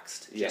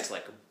relaxed, Yeah. just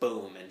like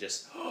boom, and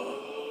just.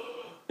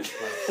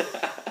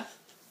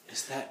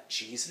 Is that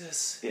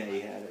Jesus? Yeah,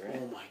 you had it right.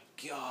 Oh my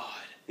God!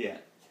 Yeah.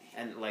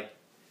 And like,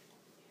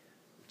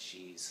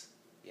 jeez,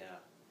 yeah.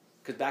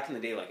 Because back in the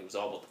day, like it was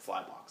all about the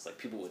fly box. Like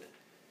people would,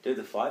 Dude,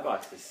 the fly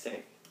box is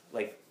sick.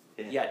 like,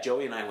 Yeah. yeah.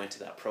 Joey and I went to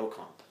that pro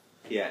comp.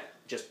 Yeah.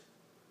 Just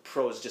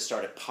pros just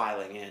started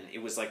piling in.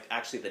 It was like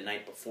actually the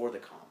night before the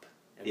comp,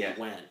 and Yeah.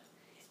 we went,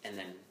 and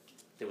then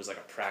there was like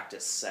a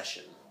practice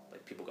session.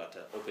 Like people got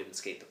to open and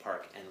skate the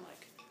park, and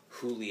like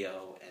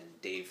Julio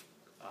and Dave,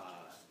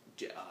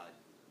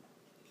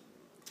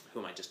 who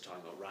am I just talking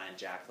about? Ryan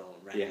Jacklone,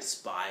 Randy Yeah.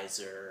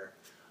 Spicer,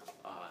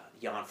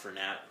 Jan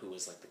Fournette, who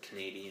was like the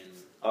Canadian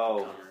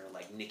Oh. comer,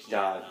 like Nicky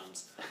God.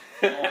 Adams.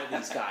 All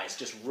these guys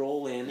just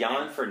roll in.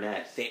 Jan and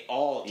Fournette. they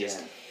all just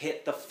Yeah.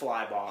 hit the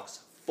fly box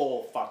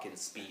full fucking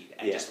speed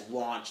and Yeah. just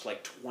launched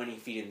like 20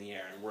 feet in the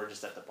air, and we're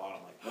just at the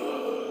bottom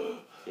like,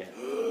 Yeah.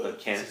 Like,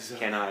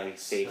 can I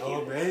save you?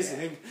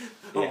 amazing.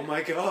 Yeah. Oh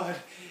my God.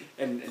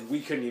 And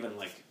we couldn't even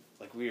like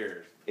we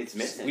were It's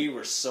missing. we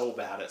were so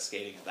bad at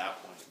skating at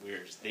that point.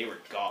 They were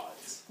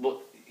gods.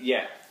 Well,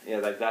 yeah. Yeah,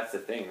 like that's the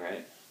thing,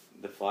 right?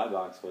 The fly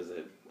box was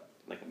a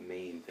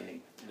main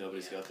thing.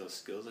 Nobody's got those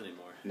skills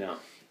anymore. No.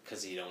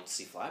 Because you don't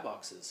see fly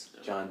boxes.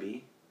 John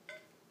B.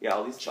 Yeah,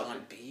 all these John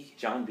fucking- B.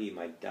 John B,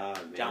 my dog,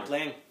 man. John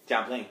Bling.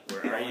 John Bling.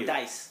 Where are Rolling you?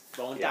 dice.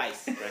 Rolling Yeah.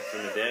 dice. Back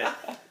from the dead.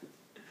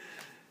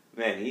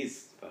 Man,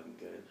 he's fucking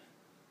good.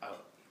 Oh,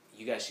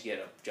 you guys should get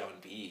a John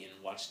B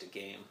and watch the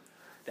game.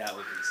 That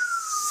would be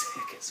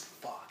sick as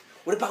fuck.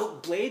 What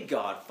about Blade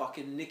God?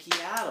 Fucking Nicky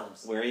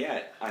Adams. Where he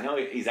at? I know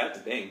he's out to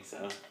Bing,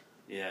 so.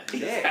 Yeah.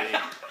 Nick.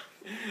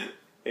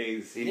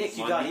 He's Nick,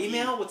 you on got the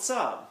email? What's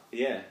up?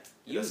 yeah.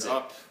 Use Use it.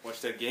 up. Watch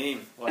that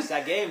game. Watch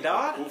that game,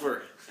 dog.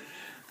 Over.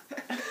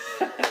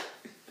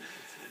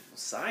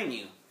 Sign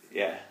you.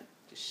 Yeah.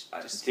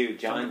 Just Dude,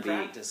 John fun B.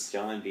 practice.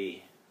 John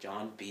B.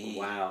 John B.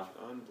 Wow.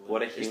 John Blake.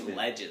 What a There's human.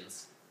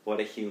 legends. What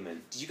a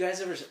human. Did you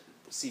guys ever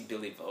see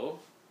Billy Vo?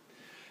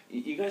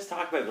 You guys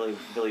talk about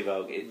Billy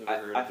Vogue. Never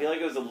heard I of feel him.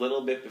 like it was a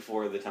little bit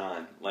before the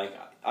time. Like,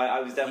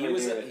 I was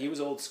definitely... He was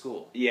old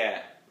school,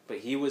 yeah. but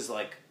he was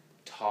like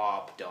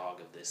top dog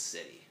of this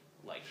city.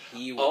 Like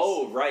he was.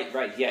 Oh, right.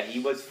 Yeah, he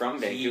was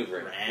from He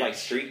Vancouver. ran Like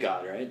Street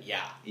God, right?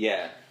 Yeah,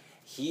 Yeah.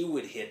 he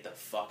would hit the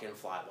fucking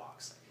fly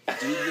box.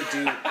 Dude would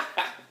do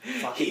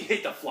He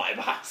hit the fly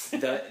box.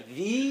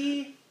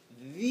 the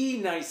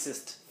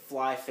nicest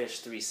fly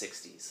fish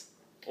 360s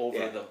over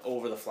Yeah.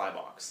 the fly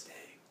box.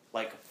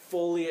 Like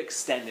fully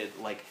extended.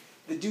 Like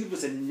the dude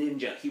was a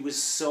ninja. He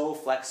was so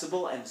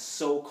flexible and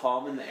so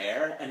calm in the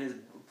air, and his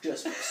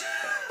just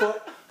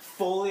foot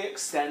fully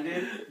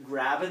extended,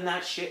 grabbing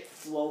that shit,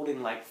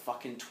 floating like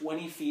fucking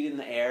 20 feet in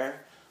the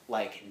air,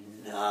 like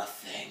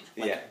nothing.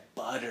 Like Yeah.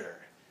 butter.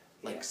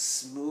 Like Yeah.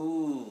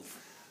 smooth.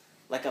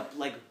 Like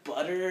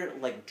butter,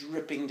 like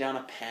dripping down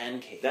a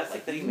pancake. That's the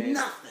like thing, man.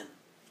 nothing.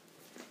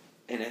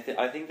 And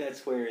I think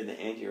that's where the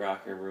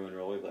anti-rocker ruined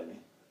rollerblading.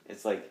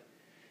 It's like,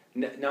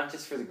 not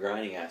just for the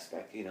grinding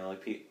aspect, you know,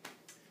 like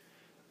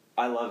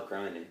I love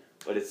grinding,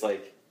 but it's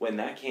like when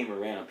that came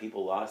around,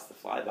 people lost the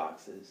fly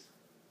boxes.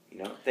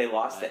 You know, they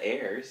lost the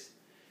airs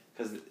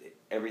because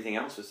everything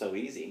else was so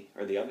easy,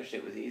 or the other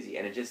shit was easy,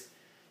 and it just,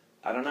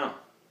 I don't know,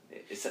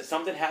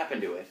 something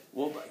happened to it.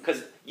 Well,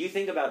 Because you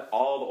think about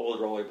all the old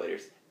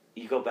rollerbladers,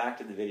 you go back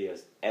to the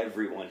videos,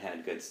 everyone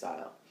had good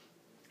style,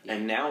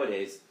 and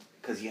nowadays,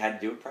 because you had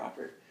to do it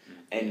proper,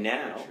 and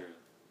now True.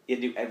 you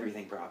do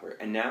everything proper,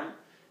 and now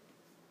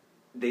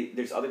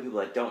there's other people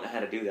that don't know how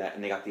to do that,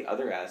 and they got the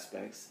other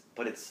aspects,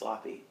 but it's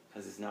sloppy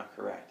because it's not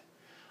correct.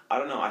 I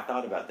don't know. I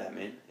thought about that,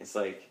 man. It's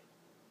like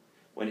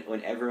when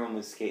everyone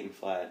was skating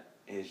flat,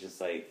 it was just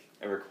like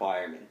a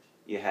requirement.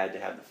 You had to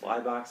have the fly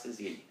boxes.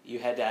 You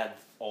had to have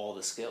all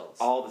the skills.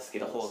 All the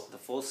skills. The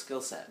full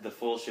skill set. The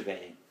full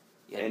shebang.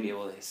 You had to And be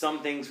able to. some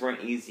things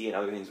weren't easy and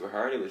other things were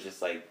hard. It was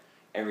just like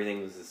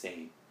everything was the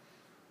same.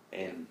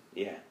 And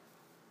yeah.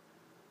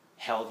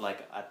 Held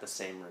like at the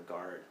same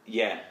regard.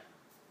 Yeah.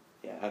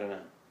 Yeah, I don't know.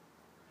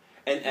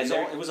 And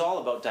It was all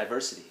about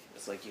diversity.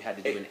 It's like you had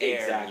to do an air,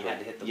 and exactly. you had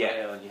to hit the Yeah.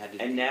 rail, and you had to.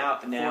 and do now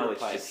the now quarter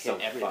it's pipe, just hit so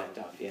everything. fucked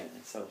up. Yeah,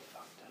 it's so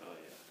fucked up. Oh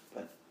yeah.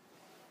 But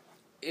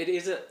It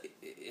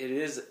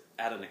is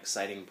at an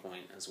exciting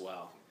point as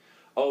well.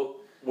 oh,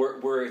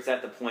 we're it's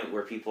at the point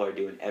where people are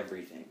doing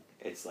everything.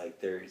 It's like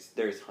there's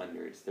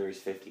hundreds, there's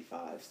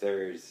 55s,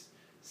 there's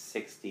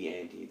 60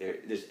 anti,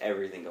 there's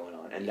everything going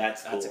on, and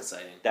that's cool. That's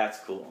exciting. That's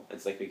cool.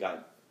 It's like we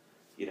got,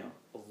 you know,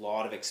 A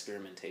lot of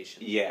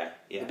experimentation. yeah.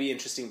 It'll be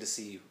interesting to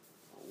see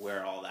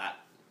where all that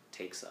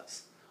takes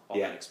us. All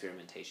Yeah. that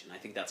experimentation. I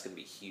think that's going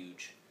to be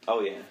huge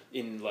Oh yeah.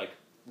 in like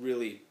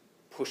really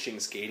pushing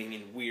skating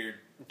in weird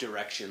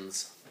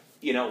directions.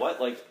 You know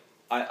what? Like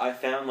I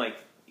found like,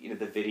 you know,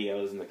 the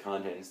videos and the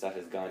content and stuff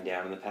has gone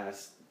down in the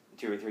past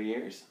 2 or 3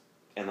 years,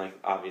 and like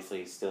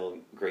obviously still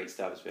great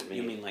stuff has been made.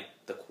 You mean like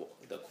the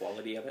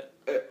quality of it?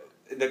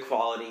 The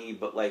quality,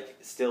 but like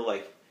still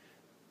like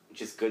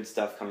just good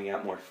stuff coming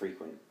out more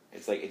frequent.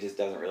 It's like it just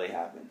doesn't really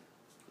happen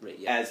Right.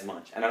 Yeah. as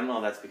much, and I don't know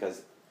if that's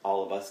because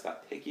all of us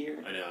got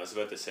pickier. I know. I was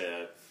about to say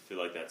that. I feel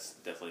like that's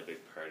definitely a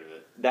big part of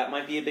it. That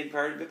might be a big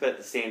part of it, but at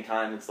the same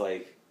time, it's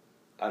like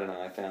I don't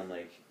know. I found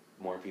like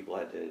more people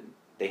had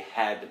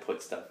to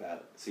put stuff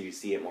out, so you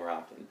see it more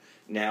often.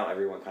 Now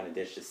everyone kind of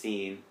ditched the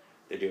scene.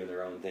 They're doing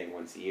their own thing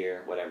once a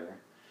year, whatever,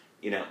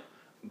 you know.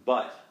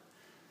 But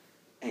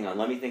hang on,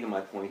 let me think of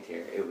my point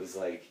here. It was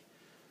like,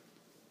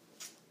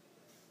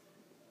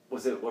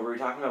 was it what were we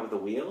talking about with the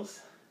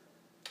wheels?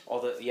 All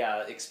the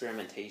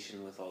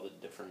experimentation with all the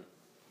different.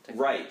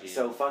 Right. technology.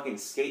 So fucking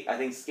skate. I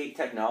think skate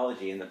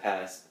technology in the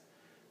past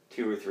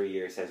 2 or 3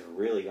 years has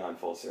really gone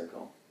full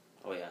circle.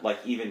 Oh yeah. Like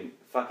even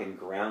fucking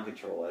ground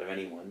control out of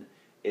anyone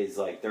is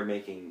like they're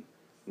making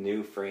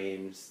new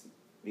frames.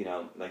 You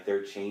know, like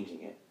they're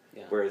changing it.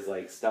 Yeah. Whereas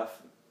like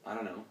stuff, I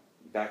don't know,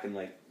 back in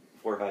like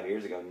 4 or 5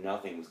 years ago,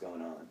 nothing was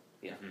going on.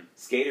 Yeah.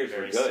 Skaters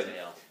Very were good.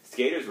 stale.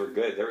 Skaters were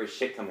good. There was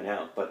shit coming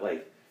out, but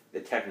like the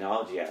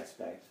technology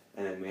aspect,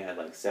 and then we had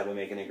like Seba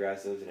making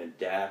aggressives and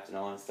Adapt and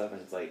all that stuff, and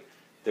it's like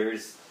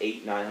there's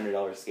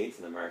 $800-900 skates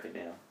in the market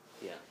now.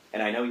 Yeah.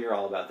 And I know you're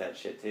all about that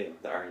shit too,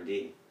 the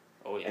R&D,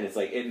 Oh yeah. and it's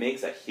like it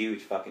makes a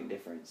huge fucking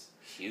difference.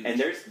 Huge. And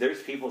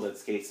there's people that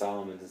skate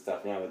Solomons and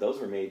stuff now, but those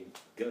were made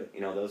good.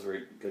 You know, those were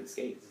good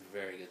skates.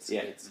 Very good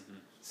Yeah. skates.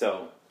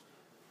 So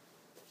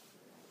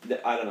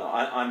I don't know.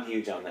 I'm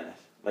huge on that.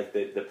 Like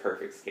the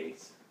perfect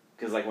skates.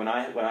 Because like when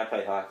I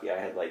played hockey, I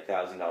had like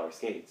 $1,000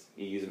 skates.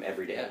 You use them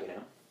every day, Yeah. you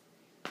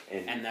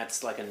know. And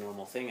that's like a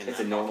normal thing. In it's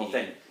that a normal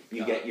hockey, thing.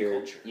 You get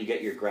your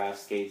culture. graph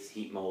skates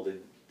heat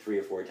molded 3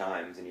 or 4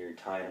 times, and you're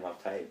tying them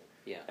up tight.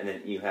 Yeah. And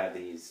then you have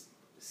these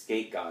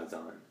skate gods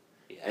on,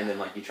 Yeah. and then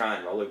like you try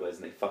and rollerblades,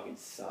 and they fucking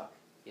suck.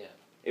 Yeah.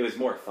 It was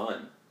more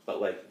fun, but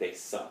like they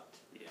sucked.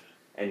 Yeah.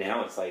 And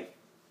now it's like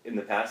in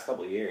the past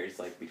couple of years,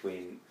 like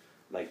between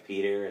like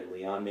Peter and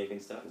Leon making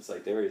stuff, it's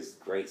like there is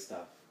great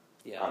stuff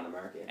Yeah. on the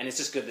market. And it's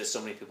just good that so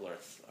many people are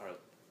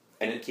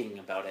And it- thinking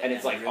about it. And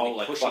it's like, really oh,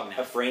 like pushing fuck, a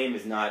that. frame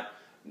is not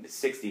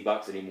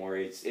 $60 anymore.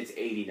 It's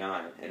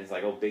 $89, and it's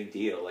like, oh, big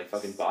deal. Like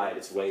fucking buy it.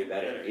 It's way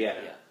better. Yeah.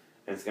 Yeah.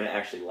 And it's gonna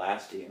actually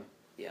last you.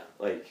 Yeah.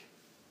 Like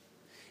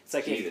It's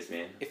like Jesus,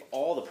 man. if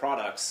all the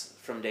products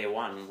from day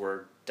one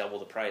were double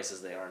the price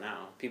as they are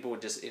now, people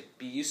would just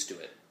be used to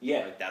it.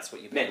 Yeah. Like that's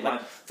what you pay. Man,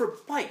 Like my- for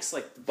bikes,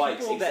 like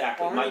Bikes, people that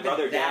exactly. aren't My even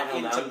brother that downhill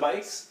into mountain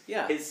bikes.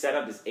 Yeah. His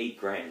setup is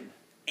 $8,000.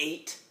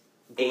 8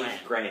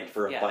 $8,000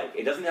 for a Yeah. bike.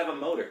 It doesn't have a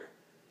motor.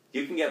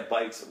 You can get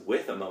bikes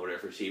with a motor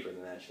for cheaper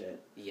than that shit.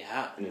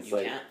 Yeah. And it's you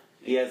like can.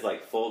 he has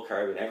like full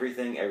carbon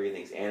everything.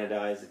 Everything's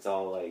anodized. It's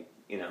all like,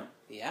 you know,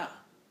 Yeah.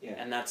 Yeah.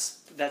 And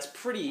that's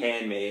pretty.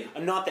 handmade.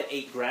 Not that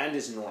 $8,000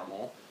 is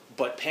normal,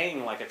 but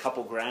paying like a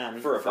couple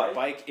grand For a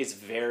bike? is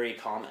very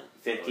common.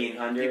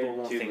 1,500, People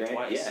won't think $2,000.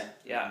 twice. Yeah,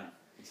 Yeah.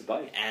 it's a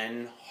bike.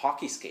 And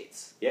hockey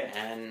skates. Yeah.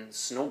 And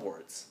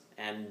snowboards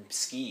and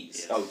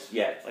skis. Oh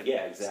yeah, Like,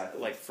 yeah,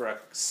 exactly. Like for a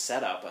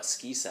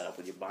ski setup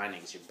with your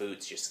bindings, your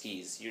boots, your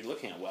skis, you're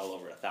looking at well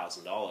over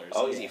 $1,000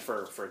 Oh, easy yeah.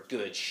 for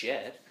good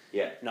shit.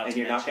 yeah, Not and to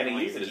you're not mention going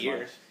to all use it your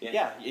as gear. much.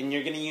 Yeah, and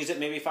you're going to use it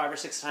maybe 5 or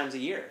 6 times a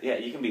year. Yeah,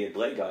 you can be a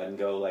blade god and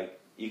go like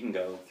you can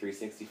go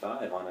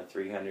 365 on a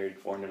 $300,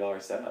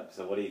 $400 setup.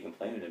 So what are you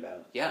complaining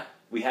about? Yeah.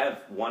 We have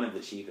one of the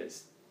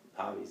cheapest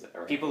hobbies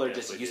around. People are Yes,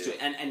 just we used do. to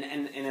it,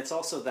 and it's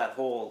also that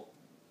whole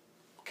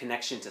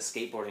connection to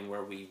skateboarding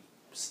where we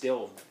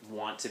still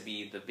want to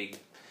be the big,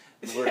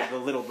 we're Yeah. the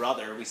little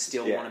brother. We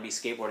still Yeah. want to be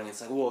skateboarding.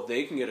 It's like, well,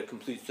 they can get a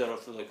complete setup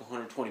for like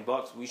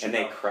 $120. We should. And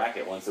they have- crack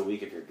it once a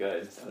week if you're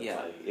good. So it's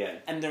Yeah. like, yeah.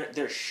 and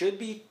there should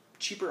be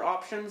cheaper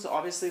options,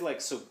 obviously,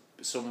 like so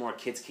more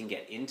kids can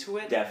get into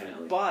it.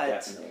 Definitely. But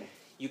Definitely.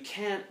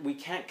 we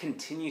can't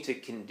continue to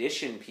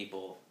condition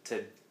people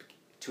to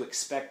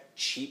expect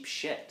cheap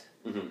shit.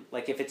 Hmm.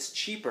 Like if it's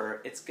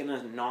cheaper, it's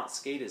gonna not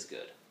skate as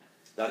good.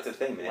 That's the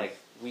thing, man. Like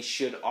we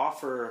should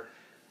offer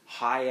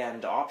high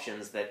end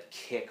options that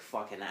kick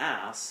fucking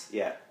ass,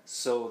 yeah.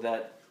 so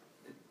that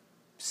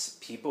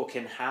people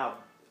can have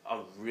a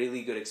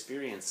really good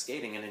experience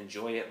skating and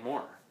enjoy it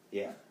more.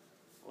 Yeah.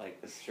 Like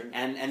That's true.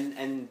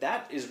 and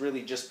that is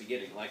really just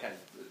beginning. Like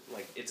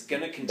it's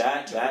gonna continue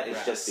That to that is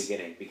progress just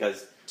beginning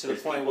because to the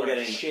there's point people where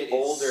getting shit is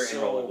older in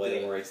so rollerblading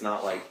good. where it's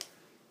not like,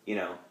 you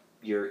know,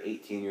 you're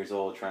 18 years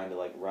old trying to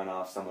like run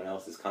off someone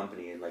else's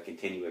company and like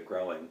continue it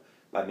growing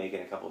by making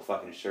a couple of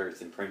fucking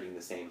shirts and printing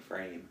the same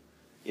frame.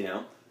 You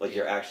know, like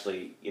you're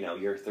actually, you know,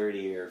 you're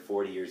 30 or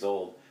 40 years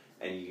old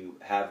and you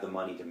have the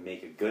money to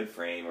make a good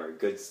frame or a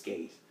good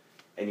skate,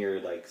 and you're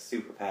like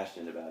super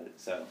passionate about it.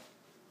 So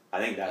I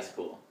think that's Yeah.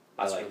 cool.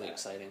 That's I like really that.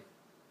 exciting.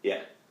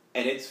 Yeah,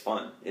 and it's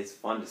fun. It's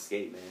fun to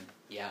skate, man.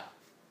 Yeah,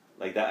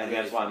 Like that, and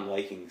Really that's why fun. I'm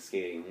liking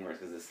skating more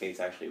because the skates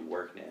actually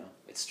work now.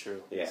 it's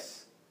true. Yeah.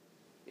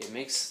 It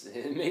makes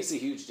a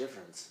huge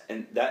difference.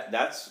 And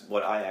that's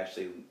what I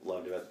actually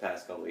loved about the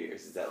past couple of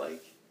years is that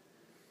like,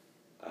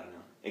 I don't know,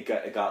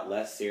 it got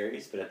less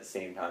serious, but at the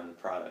same time the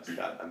products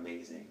got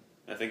amazing.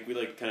 I think we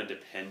like kind of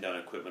depend on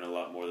equipment a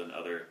lot more than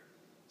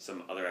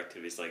some other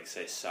activities like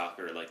say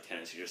soccer or like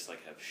tennis. You just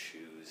like have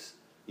shoes,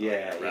 Yeah,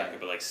 and a yeah. racket,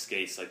 but like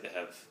skates, like they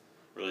have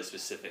really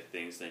specific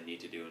things they need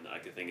to do, and I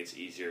could think it's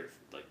easier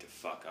like to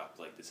fuck up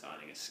like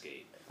designing a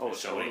skate. Oh, There's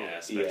so many totally.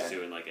 aspects Yeah.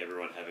 to it, and like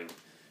everyone having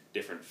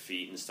different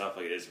feet and stuff.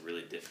 Like it is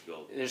really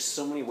difficult. There's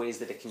so many ways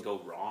that it can go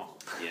wrong.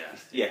 Yeah,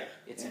 Yeah.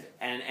 It's Yeah.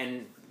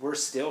 and we're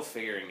still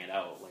figuring it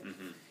out. Like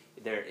hmm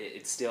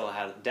it still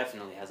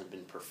definitely hasn't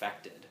been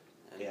perfected.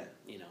 And, Yeah.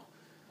 you know,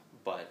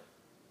 but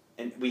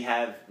And we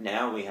have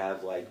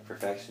like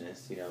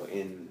perfectionists, you know,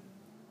 in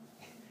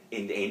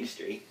the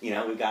industry. You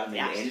know, we got them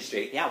in the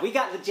industry. Yeah, we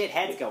got legit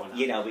heads going on.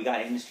 You know, we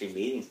got industry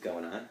meetings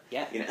going on.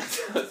 Yeah. You know,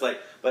 so it's like,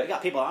 We but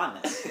got people on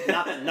this.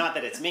 not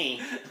that it's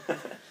me,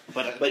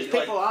 but there's like,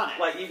 people on it.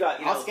 Like you got,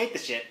 you I'll know, skate the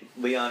shit.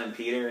 Leon and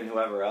Peter and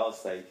whoever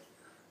else like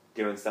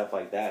doing stuff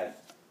like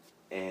that,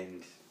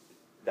 and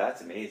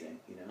that's amazing.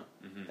 You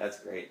know, hmm that's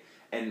great.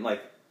 And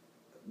like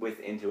with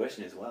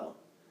Intuition as well,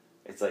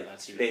 it's like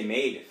That's huge. they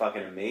made a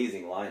fucking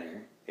amazing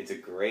liner. It's a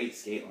great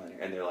skate liner,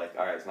 and they're like,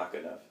 all right, it's not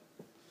good enough.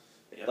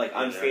 Yeah, Like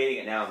I'm they're- skating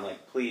it now. I'm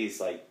like, please,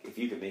 like if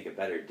you could make it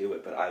better, do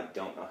it. But I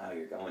don't know how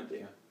you're going to.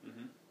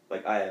 Mhm.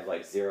 Like I have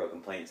like zero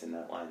complaints in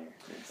that liner.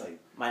 And it's like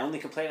My only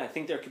complaint, I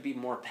think there could be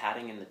more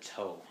padding in the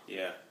toe.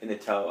 Yeah, in the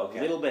toe. Okay.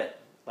 A little bit.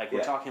 Like we're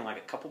Yeah. talking like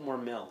a couple more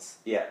mils.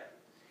 Yeah.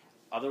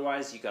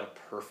 Otherwise, you got a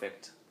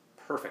perfect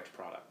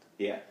product.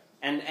 Yeah.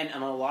 And a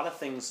lot of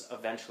things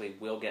eventually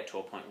will get to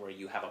a point where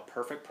you have a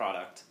perfect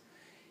product,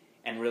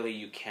 and really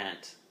you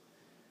can't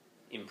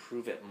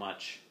improve it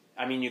much.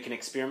 I mean, you can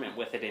experiment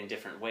with it in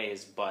different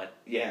ways, but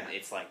Yeah.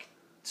 it's like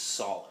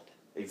solid.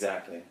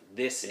 Exactly.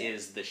 This Yeah.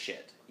 is the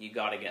shit. You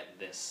got to get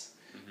this.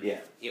 Yeah.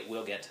 It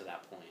will get to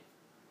that point.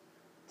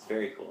 It's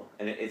very cool,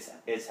 and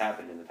it's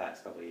happened in the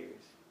past couple of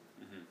years.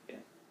 Mhm. Yeah.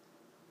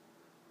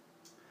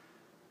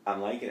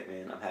 I'm liking it,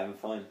 man. I'm having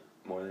fun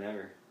more than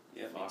ever.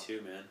 yeah, me Fuck.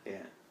 too, man. Yeah.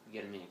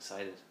 You're getting me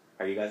excited.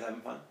 Are you guys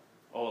having fun?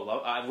 Oh,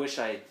 I wish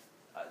I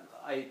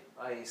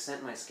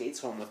sent my skates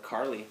home with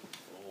Carly.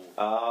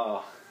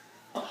 Oh.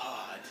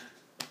 God.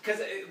 Because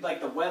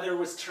like the weather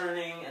was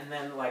turning, and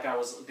then like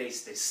they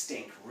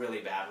stink really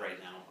bad right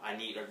now. I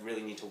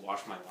really need to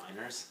wash my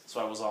liners. So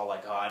I was all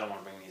like, oh, I don't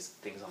want to bring these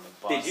things on the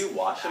bus. Did you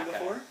wash them That guy.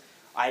 before?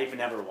 I've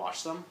never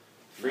washed them.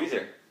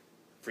 Freezer.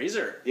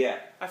 Freezer. Yeah.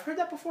 I've heard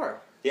that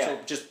before. Yeah. So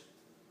just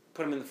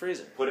put them in the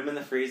freezer. Put them in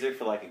the freezer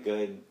for like a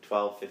good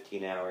 12,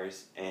 15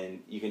 hours,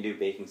 and you can do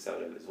baking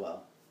soda as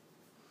well.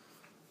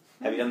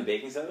 Have you done the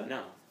baking soda?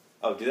 No.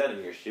 Oh, do that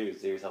in your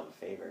shoes. Do yourself a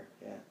favor.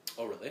 Yeah.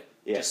 Oh, really?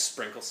 Yeah. Just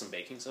sprinkle some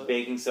baking soda?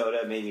 Baking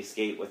soda, maybe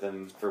skate with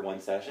them for one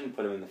session,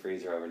 put them in the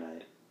freezer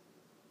overnight.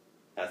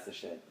 That's the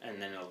shit.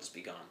 And then it'll just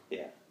be gone.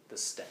 Yeah. The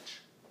stench.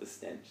 The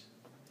stench.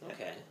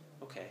 Okay.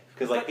 Okay.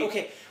 'Cause, like, But,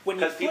 okay, when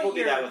you Because people put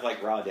do your... that with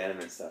like raw denim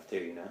and stuff too,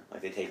 you know?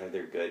 Like they take like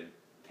their good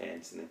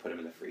pants and they put them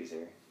in the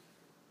freezer.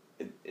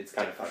 It's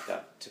kind of fucked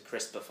up. to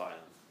crispify them.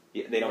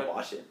 Yeah, they don't What?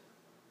 wash it.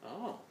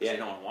 Oh. Yeah. So you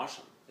don't want to wash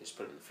them. They just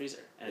put them in the freezer.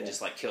 And it Yeah.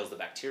 just like kills the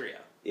bacteria.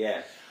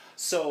 Yeah.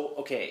 So,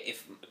 okay,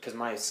 because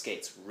my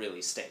skates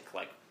really stink,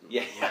 like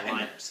Yeah. my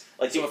liners.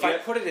 Like, so you- if I you-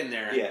 put it in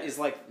there, Yeah. is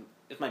my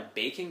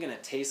baking going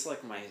to taste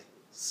like my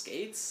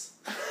skates?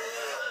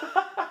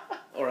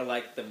 Or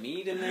like the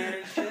meat in there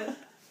and shit?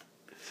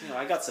 You know,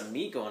 I got some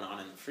meat going on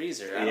in the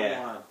freezer. I Yeah. don't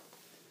want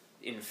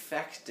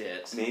infect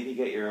it. Maybe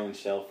get your own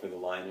shelf for the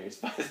liners.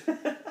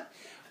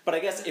 But I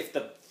guess if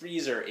the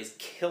freezer is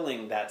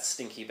killing that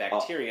stinky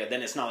bacteria,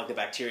 then it's not like the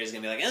bacteria is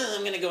going to be like, oh,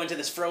 I'm going to go into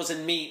this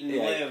frozen meat and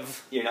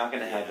live. You're not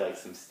going to have like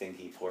some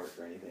stinky pork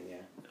or anything, yeah.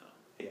 No.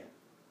 Yeah.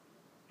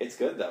 It's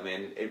good though,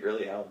 man. It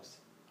really helps.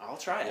 I'll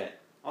try it.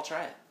 I'll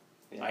try it.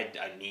 Yeah. I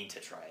need to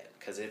try it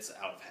because it's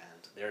out of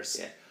hand. There's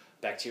Yeah.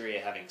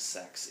 bacteria having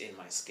sex in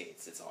my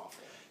skates. It's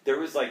awful. There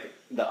was like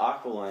the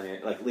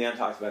Aqualiner, like Leon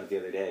talked about it the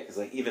other day, because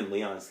like even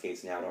Leon's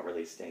skates now don't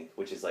really stink,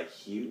 which is like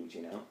huge,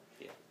 you know?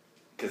 Yeah.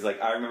 Because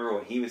like I remember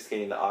when he was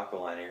skating the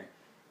Aqualiner,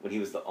 when he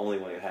was the only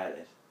one who had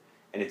it,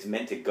 and it's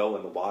meant to go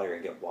in the water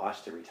and get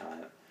washed every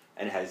time,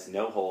 and it has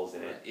no holes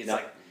in it. It's No-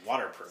 like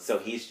waterproof. so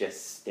he's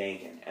just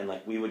stinking, and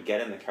like we would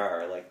get in the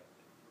car like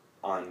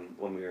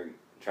when we were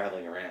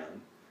traveling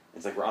around.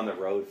 It's like we're on the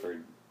road for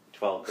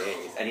 12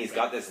 days, and he's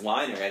got this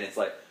liner, and it's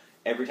like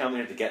every time we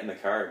have to get in the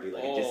car, it'd be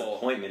like a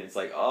disappointment. It's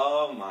like,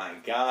 oh my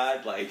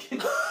god, like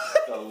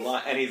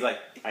and he's like,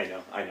 I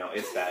know,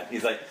 it's bad.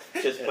 He's like,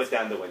 just put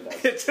down the windows.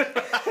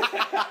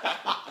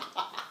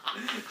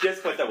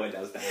 Just put the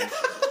windows down.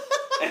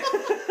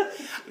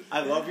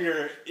 I love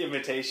your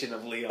imitation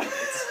of Leon.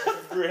 It's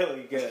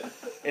really good.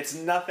 It's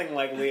nothing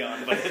like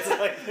Leon, but it's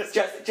like this.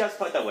 Just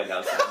put the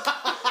windows down.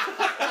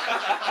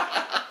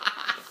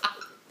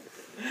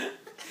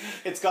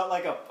 It's got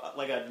like a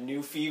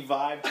Newfie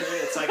vibe to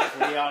it. It's like if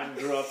Leon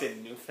grew up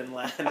in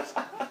Newfoundland.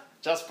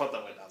 Just put the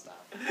windows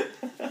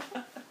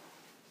down.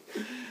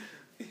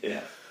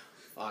 Yeah.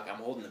 Fuck, I'm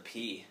holding the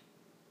pee.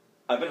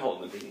 I've been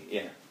holding the pee,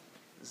 yeah.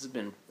 This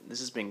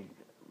has been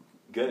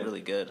Good.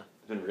 really good.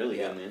 It's been really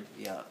good, man.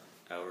 Yeah,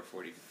 Hour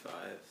 45.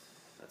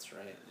 that's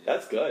right.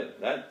 That's good.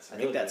 That's I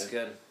really think that's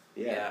good.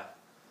 good. Yeah.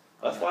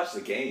 Let's watch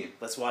the game.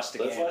 Let's watch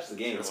the Let's game. watch the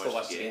game. Let's Let's go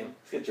watch watch the the game. game.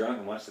 Let's get drunk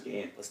and watch the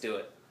game. Let's do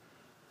it.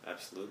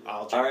 Absolutely. I'll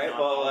All drink right,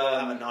 well, I'll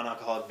have a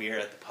non-alcoholic beer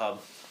at the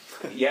pub.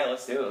 Yeah,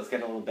 let's do it. Let's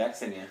get a little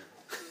Bex in you.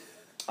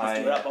 Let's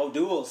do it up.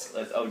 O'Doul's.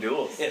 Let's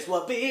duels. It's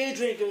what beer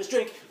drinkers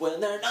drink when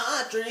they're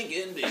not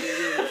drinking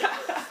beer.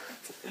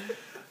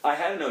 I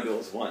had an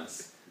O'Doul's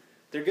once.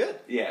 They're good.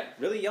 Yeah,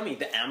 Really yummy.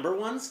 The amber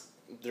ones,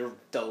 they're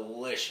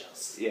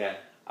delicious. yeah.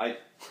 I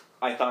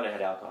thought it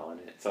had alcohol in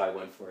it, so I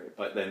went for it.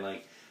 But then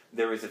like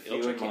there was a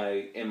few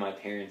in my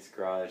parents'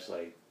 garage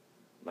like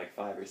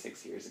 5 or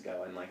 6 years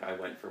ago, and like I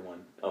went for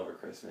one over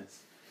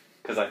Christmas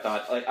because I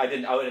thought like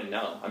I wouldn't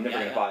know. I'm never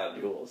gonna buy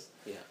O'Doul's.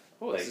 Yeah.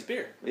 Oh, Like- this is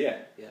beer. Yeah.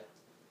 Yeah.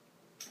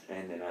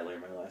 And then I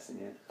learned my lesson.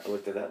 Yeah, I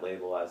looked at that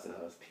label as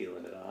I was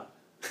peeling it off.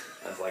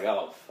 I was like,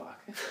 oh fuck,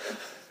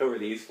 who are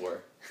these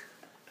for?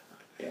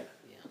 Yeah.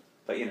 Yeah.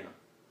 But you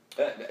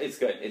know, it's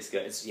good. It's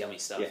good. It's yummy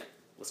stuff. Yeah.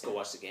 Let's go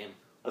watch the game.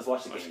 Let's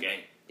watch the Watch game. the game.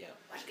 Yeah.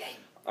 Watch the game.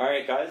 All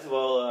right, guys.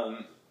 Well,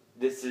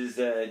 this is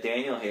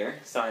Daniel here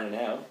signing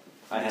out.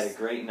 I had a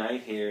great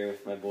night here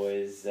with my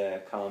boys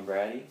Colin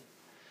Brady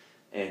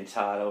and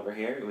Todd over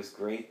here. It was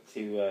great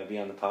to be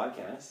on the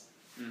podcast.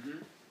 Mm-hmm.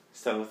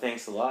 So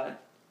thanks a lot.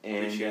 And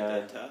Appreciate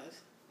that, Todd.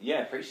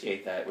 yeah,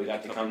 appreciate that. We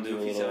got to come to a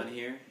movies little on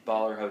here.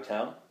 baller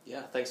hotel.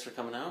 Yeah. Thanks for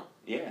coming out.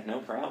 Yeah, no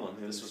problem.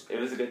 It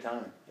was a good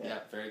time. Yeah.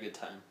 Very good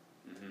time.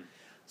 Mm-hmm.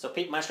 So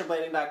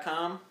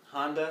PeteMeisterblading.com,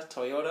 Honda,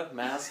 Toyota,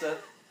 Mazda,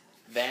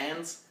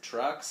 vans,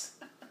 trucks,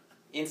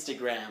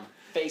 Instagram,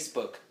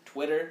 Facebook,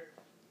 Twitter.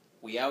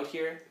 We out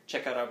here.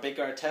 Check out our Big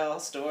Cartel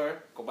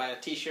store. Go buy a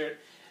t-shirt.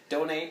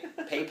 Donate.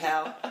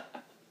 PayPal.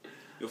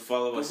 You'll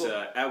follow us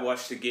Google. at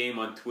Watch the Game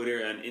on Twitter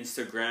and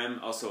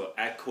Instagram. Also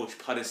at Coach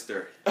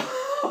Puddester.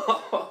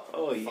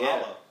 Oh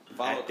yeah.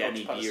 Follow At Coach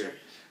Danny Puddester.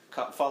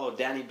 Beer. Follow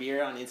Danny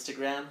Beer on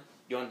Instagram.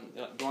 You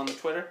want go on the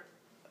Twitter?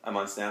 I'm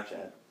on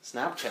Snapchat.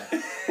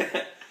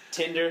 Snapchat.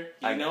 Tinder.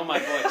 You know my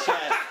boy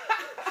Chad.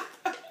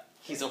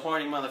 He's a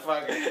horny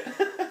motherfucker.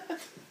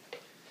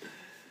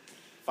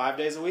 5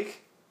 days a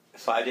week?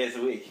 5 days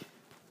a week.